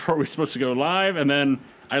 hours before we were supposed to go live, and then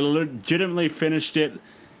I legitimately finished it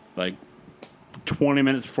 20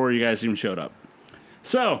 minutes before you guys even showed up.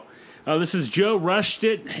 So, this is Joe Rushed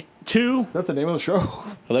It 2 Is that the name of the show?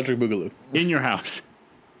 Electric Boogaloo. in your house.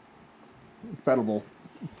 Fedible.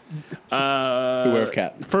 Beware of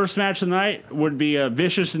cat. First match of the night would be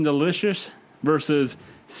Vicious and Delicious versus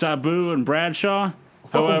Sabu and Bradshaw.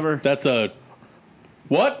 However, That's a...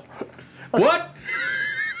 What? What?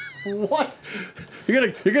 What?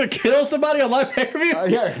 You're gonna kill somebody on live pay-per-view?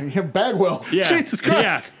 Yeah, Bagwell. yeah, Jesus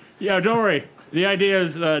Christ. Yeah, don't worry. The idea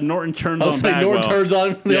is Norton turns I on was like, Bagwell. Norton turns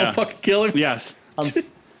on him, they Yeah. all fucking kill him? Yes. I'm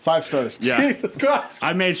 5 stars. Yeah. Jesus Christ.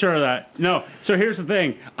 I made sure of that. No, so here's the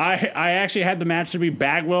thing. I actually had the match to be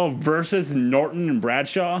Bagwell versus Norton and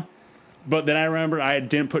Bradshaw, but then I remembered I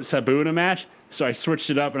didn't put Sabu in a match, so I switched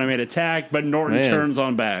it up and I made a tag, but Norton Man. turns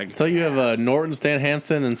on Bag. So you have Norton, Stan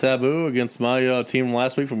Hansen, and Sabu against my team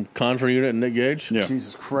last week from Contra Unit and Nick Gage. Yeah.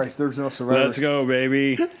 Jesus Christ, there's no survivors. Let's go,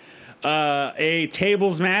 baby. A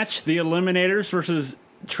tables match, the Eliminators versus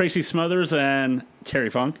Tracy Smothers and Terry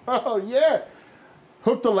Funk. Oh, yeah.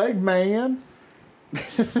 Hook the leg, man.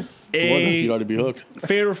 You'd ought A to be hooked.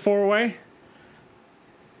 fatal four-way,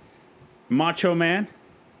 Macho Man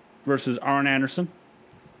versus Arn Anderson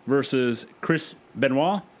versus Chris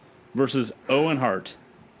Benoit versus Owen Hart.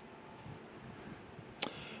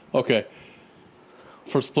 Okay.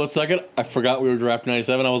 For a split second, I forgot we were drafting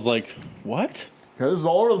 97. I was like, what? Yeah, this is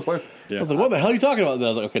all over the place. Yeah. I was like, what the hell are you talking about? Then I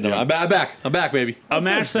was like, okay, no, Yeah. I'm back. I'm back, baby. A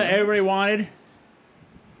match that everybody wanted,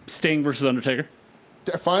 Sting versus Undertaker.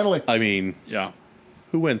 Yeah, finally. I mean, Yeah.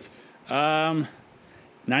 who wins?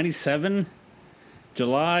 97,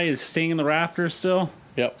 July is Sting in the rafters still.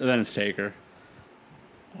 Yep. And then it's Taker.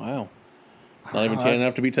 Wow. Not even tan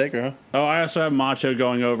enough to beat Taker, huh? Oh, I also have Macho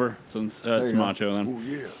going over, since it's you go. Macho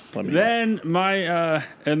then. I mean, Then my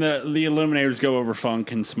and the Eliminators go over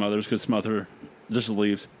Funk and Smothers because Smother just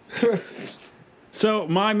leaves. So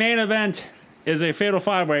my main event is a fatal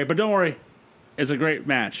 5-way, but don't worry, it's a great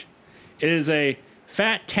match. It is a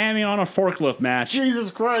Fat Tammy on a forklift match.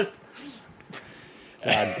 Jesus Christ.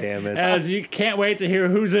 God damn it. As you can't wait to hear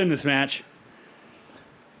who's in this match.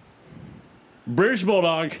 British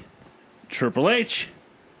Bulldog, Triple H,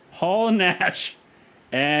 Hall and Nash,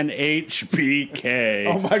 and HBK.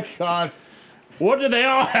 Oh my God. What do they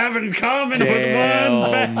all have in common with one?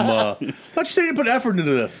 Damn. Thought you said you put effort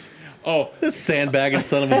into this. Oh, This sandbagging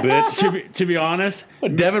son of a bitch. to be honest,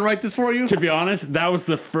 Would Devin write this for you? to be honest, that was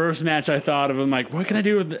the first match I thought of. I'm like, what can I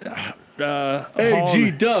do with Hall AG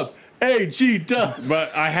and- Dub. AG Dub.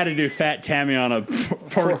 But I had to do Fat Tammy on a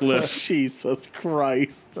forklift. Jesus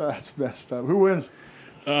Christ. That's messed up. Who wins?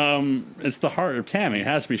 It's the heart of Tammy. It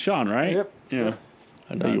has to be Sean, right? Yep. Yeah.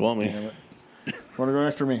 I know you want me. Damn it. Want to go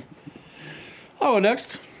next or me? Oh,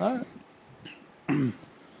 next. All right.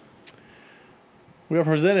 We are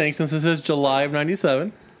presenting, since this is July of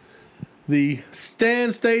 97, the Stan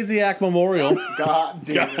Stasiak Memorial God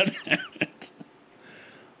damn it.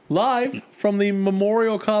 live from the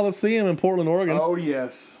Memorial Coliseum in Portland, Oregon. Oh,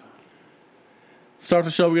 yes. Start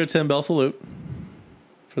the show, we get a 10-bell salute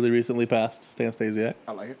for the recently passed Stan Stasiak.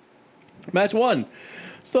 I like it. Match 1.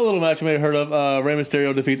 Still a little match you may have heard of. Rey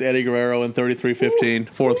Mysterio defeats Eddie Guerrero in 33-15,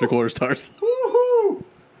 4 3/4 stars. Woohoo!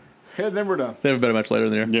 Yeah, then we're done. They have a better match later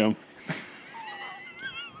in the year. Yeah.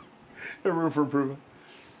 There's room for improvement.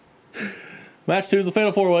 Match 2 is a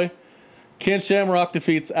Fatal 4-Way. Ken Shamrock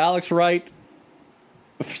defeats Alex Wright.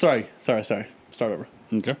 Sorry. Start over.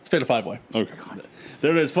 Okay. It's Fatal 5-Way. Okay.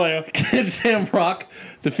 There it is, player. Ken Shamrock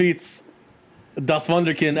defeats Das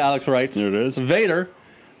Wunderkind Alex Wright. There it is. Vader,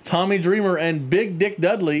 Tommy Dreamer, and Big Dick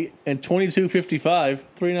Dudley in 22-55.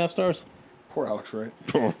 3.5 stars. Poor Alex Wright.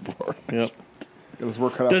 Poor. Yep. Got his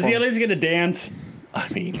work cut out Does for he him. at least get a dance? I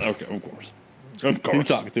mean, Okay, of course. Of who are you course.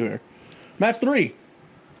 talking to here? Match 3.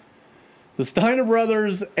 The Steiner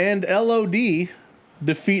Brothers and LOD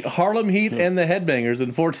defeat Harlem Heat and the Headbangers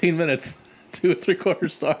in 14 minutes. 2 3/4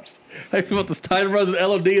 stars. How you feel about the Steiner Brothers and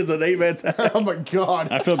LOD as an 8-man tag? Oh, my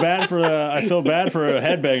God. I feel bad for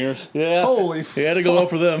headbangers. Yeah. Holy He had to go low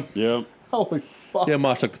for them. Yep. Holy fuck. Yeah,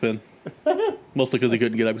 Mosh took the pin. Mostly because he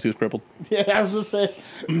couldn't get up because he was crippled. Yeah, I was just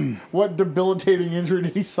saying, what debilitating injury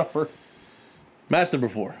did he suffer? Match number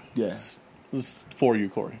 4. Yeah. This is for you,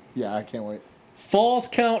 Corey. Yeah, I can't wait. Falls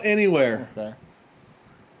count anywhere. Okay.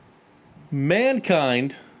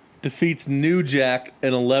 Mankind defeats New Jack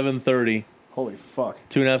in 11:30. Holy fuck.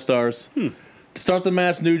 2.5 stars. To start the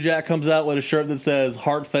match, New Jack comes out with a shirt that says,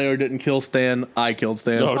 "Heart failure didn't kill Stan, I killed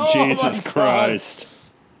Stan." Oh, Oh, Jesus my God. Christ.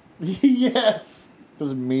 Yes.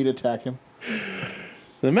 Does meat attack him?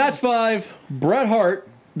 The match 5, Bret Hart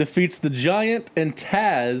defeats the Giant and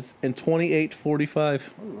Taz in 28-45.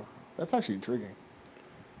 That's actually intriguing.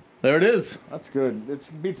 There it is. That's good. It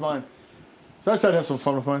beats mine. So I decided to have some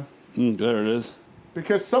fun with mine. There it is.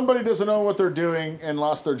 Because somebody doesn't know what they're doing and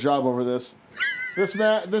lost their job over this.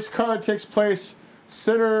 This card takes place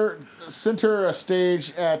center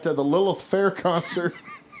stage at the Lilith Fair concert.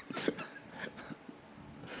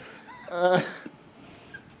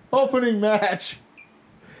 Opening match.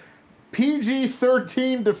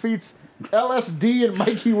 PG-13 defeats LSD and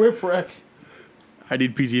Mikey Whipwreck. I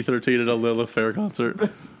need PG-13 at a Lilith Fair concert.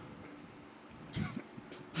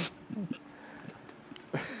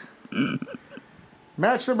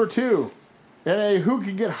 Match number 2. In a who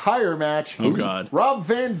can get higher match. Oh, God. Rob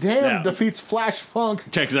Van Dam Yeah. defeats Flash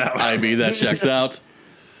Funk. Checks out. I mean, that checks out.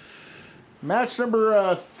 Match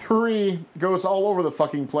number 3 goes all over the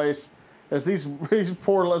fucking place as these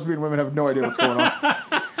poor lesbian women have no idea what's going on.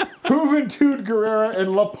 Juventud Guerrera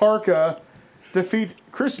and La Parca defeat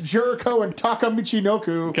Chris Jericho and Taka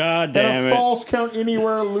Michinoku God damn in a it. false count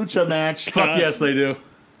anywhere lucha match. Fuck yes, they do.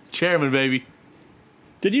 Chairman, baby.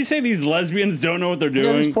 Did you say these lesbians don't know what they're doing?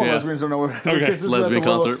 Yeah, these poor Yeah. lesbians don't know what Okay. because this Lesbian is at the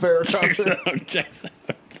Lilith concert. Fair concert. Checks out.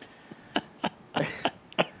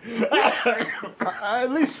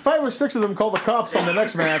 At least 5 or 6 of them call the cops on the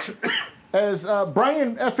next match as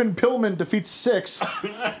Brian effing Pillman defeats 6.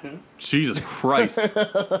 Jesus Christ.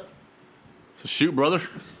 So shoot, brother.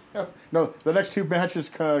 No, the next 2 matches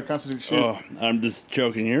constitute shoot. Oh, I'm just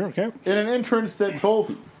joking here, okay? In an entrance that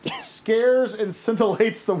both scares and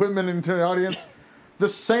scintillates the women into the audience, the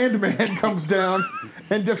Sandman comes down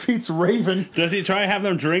and defeats Raven. Does he try to have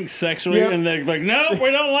them drink sexually? Yep. And they're like, no,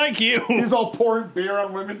 we don't like you. He's all pouring beer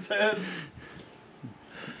on women's heads.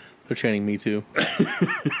 They're chanting me too.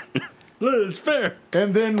 It's fair.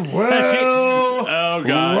 And then, well, Oh,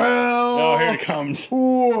 God. well, Oh, here it comes.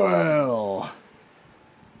 well.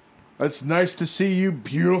 It's nice to see you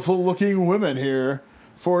beautiful looking women here,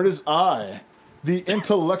 for it is I, the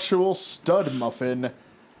intellectual stud muffin.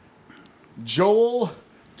 Joel,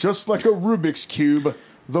 just like a Rubik's Cube,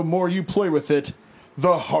 the more you play with it,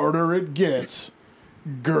 the harder it gets.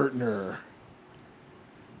 Gertner.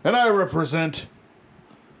 And I represent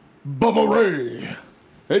Bubba Ray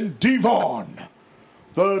and Devon,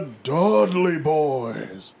 the Dudley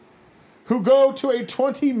Boys, who go to a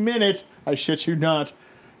 20-minute, I shit you not,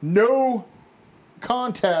 no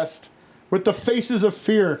contest with the Faces of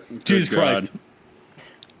Fear. Jesus Good God. Christ.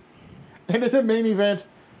 And in the main event,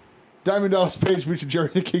 Diamond Dallas Page beats Jerry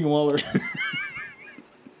the King Lawler.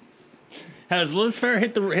 Has Liz Fair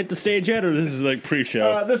hit the stage yet, or this is like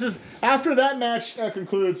pre-show? This is after that match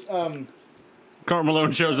concludes. Carl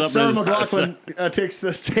Malone shows up. Sarah and is- McLachlan takes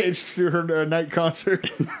the stage to her night concert,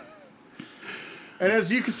 and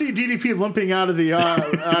as you can see, DDP limping out of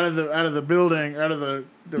the building, out of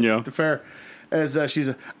the fair, as she's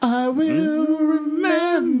I will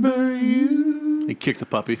remember you. He kicks a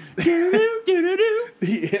puppy.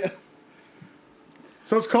 Yeah.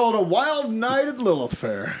 So it's called A Wild Night at Lilith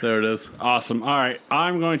Fair. There it is. Awesome. All right,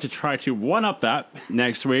 I'm going to try to one-up that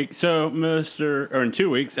next week. So, in 2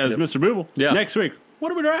 weeks, as Mr. Booble. Yeah. Next week,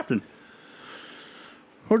 what are we drafting?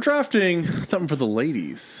 We're drafting something for the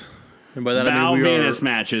ladies. And by that Val I mean we Venus are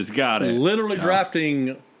matches. Got it. literally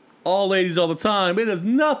drafting all ladies all the time. It is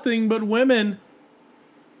nothing but women.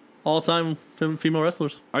 All-time female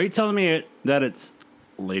wrestlers. Are you telling me that it's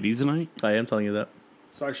ladies' night? I am telling you that.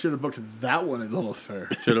 So I should have booked that one at Lilith Fair.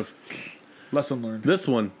 Should have. Lesson learned. This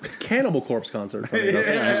one, Cannibal Corpse concert. Funny enough.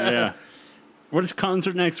 Yeah. What is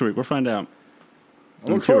concert next week? We'll find out. I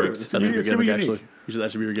look two forward to weeks. it. It's That's gonna your be- it's gonna be gimmick, unique. actually.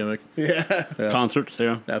 That should be your gimmick. Yeah. Concerts,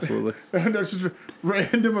 yeah. Absolutely. There's just a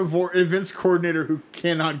random events coordinator who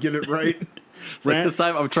cannot get it right. It's like this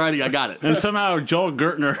time I'm trying to. I got it. And somehow Joel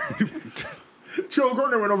Gertner. Joel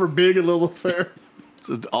Gardner went over big at Lilith Fair. It's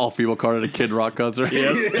an all-female card at a Kid Rock concert.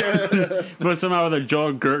 But somehow with a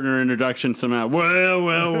Joel Gertner introduction, somehow.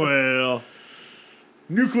 Well.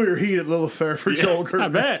 Nuclear heat at Lilith Fair for Joel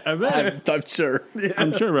Gardner. I bet. I'm sure.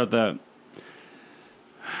 I'm sure about that.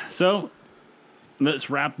 So, let's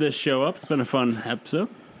wrap this show up. It's been a fun episode.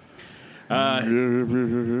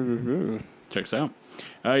 Check us out.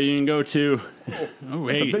 You can go to. Oh,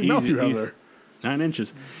 It's a hey, big mouth easy, you have easy. there. 9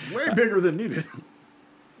 inches. Way bigger than needed.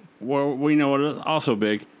 Well, we know what is also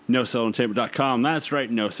big. NoSellEntertainment.com. That's right,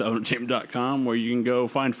 NoSellEntertainment.com, where you can go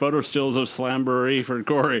find photo stills of Slamboree for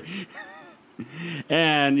Corey.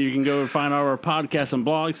 And you can go find our podcasts and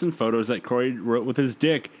blogs and photos that Corey wrote with his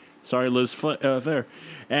dick. Sorry, Liz Fair.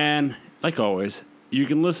 And, like always, you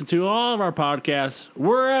can listen to all of our podcasts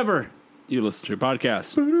wherever you listen to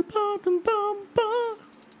podcasts.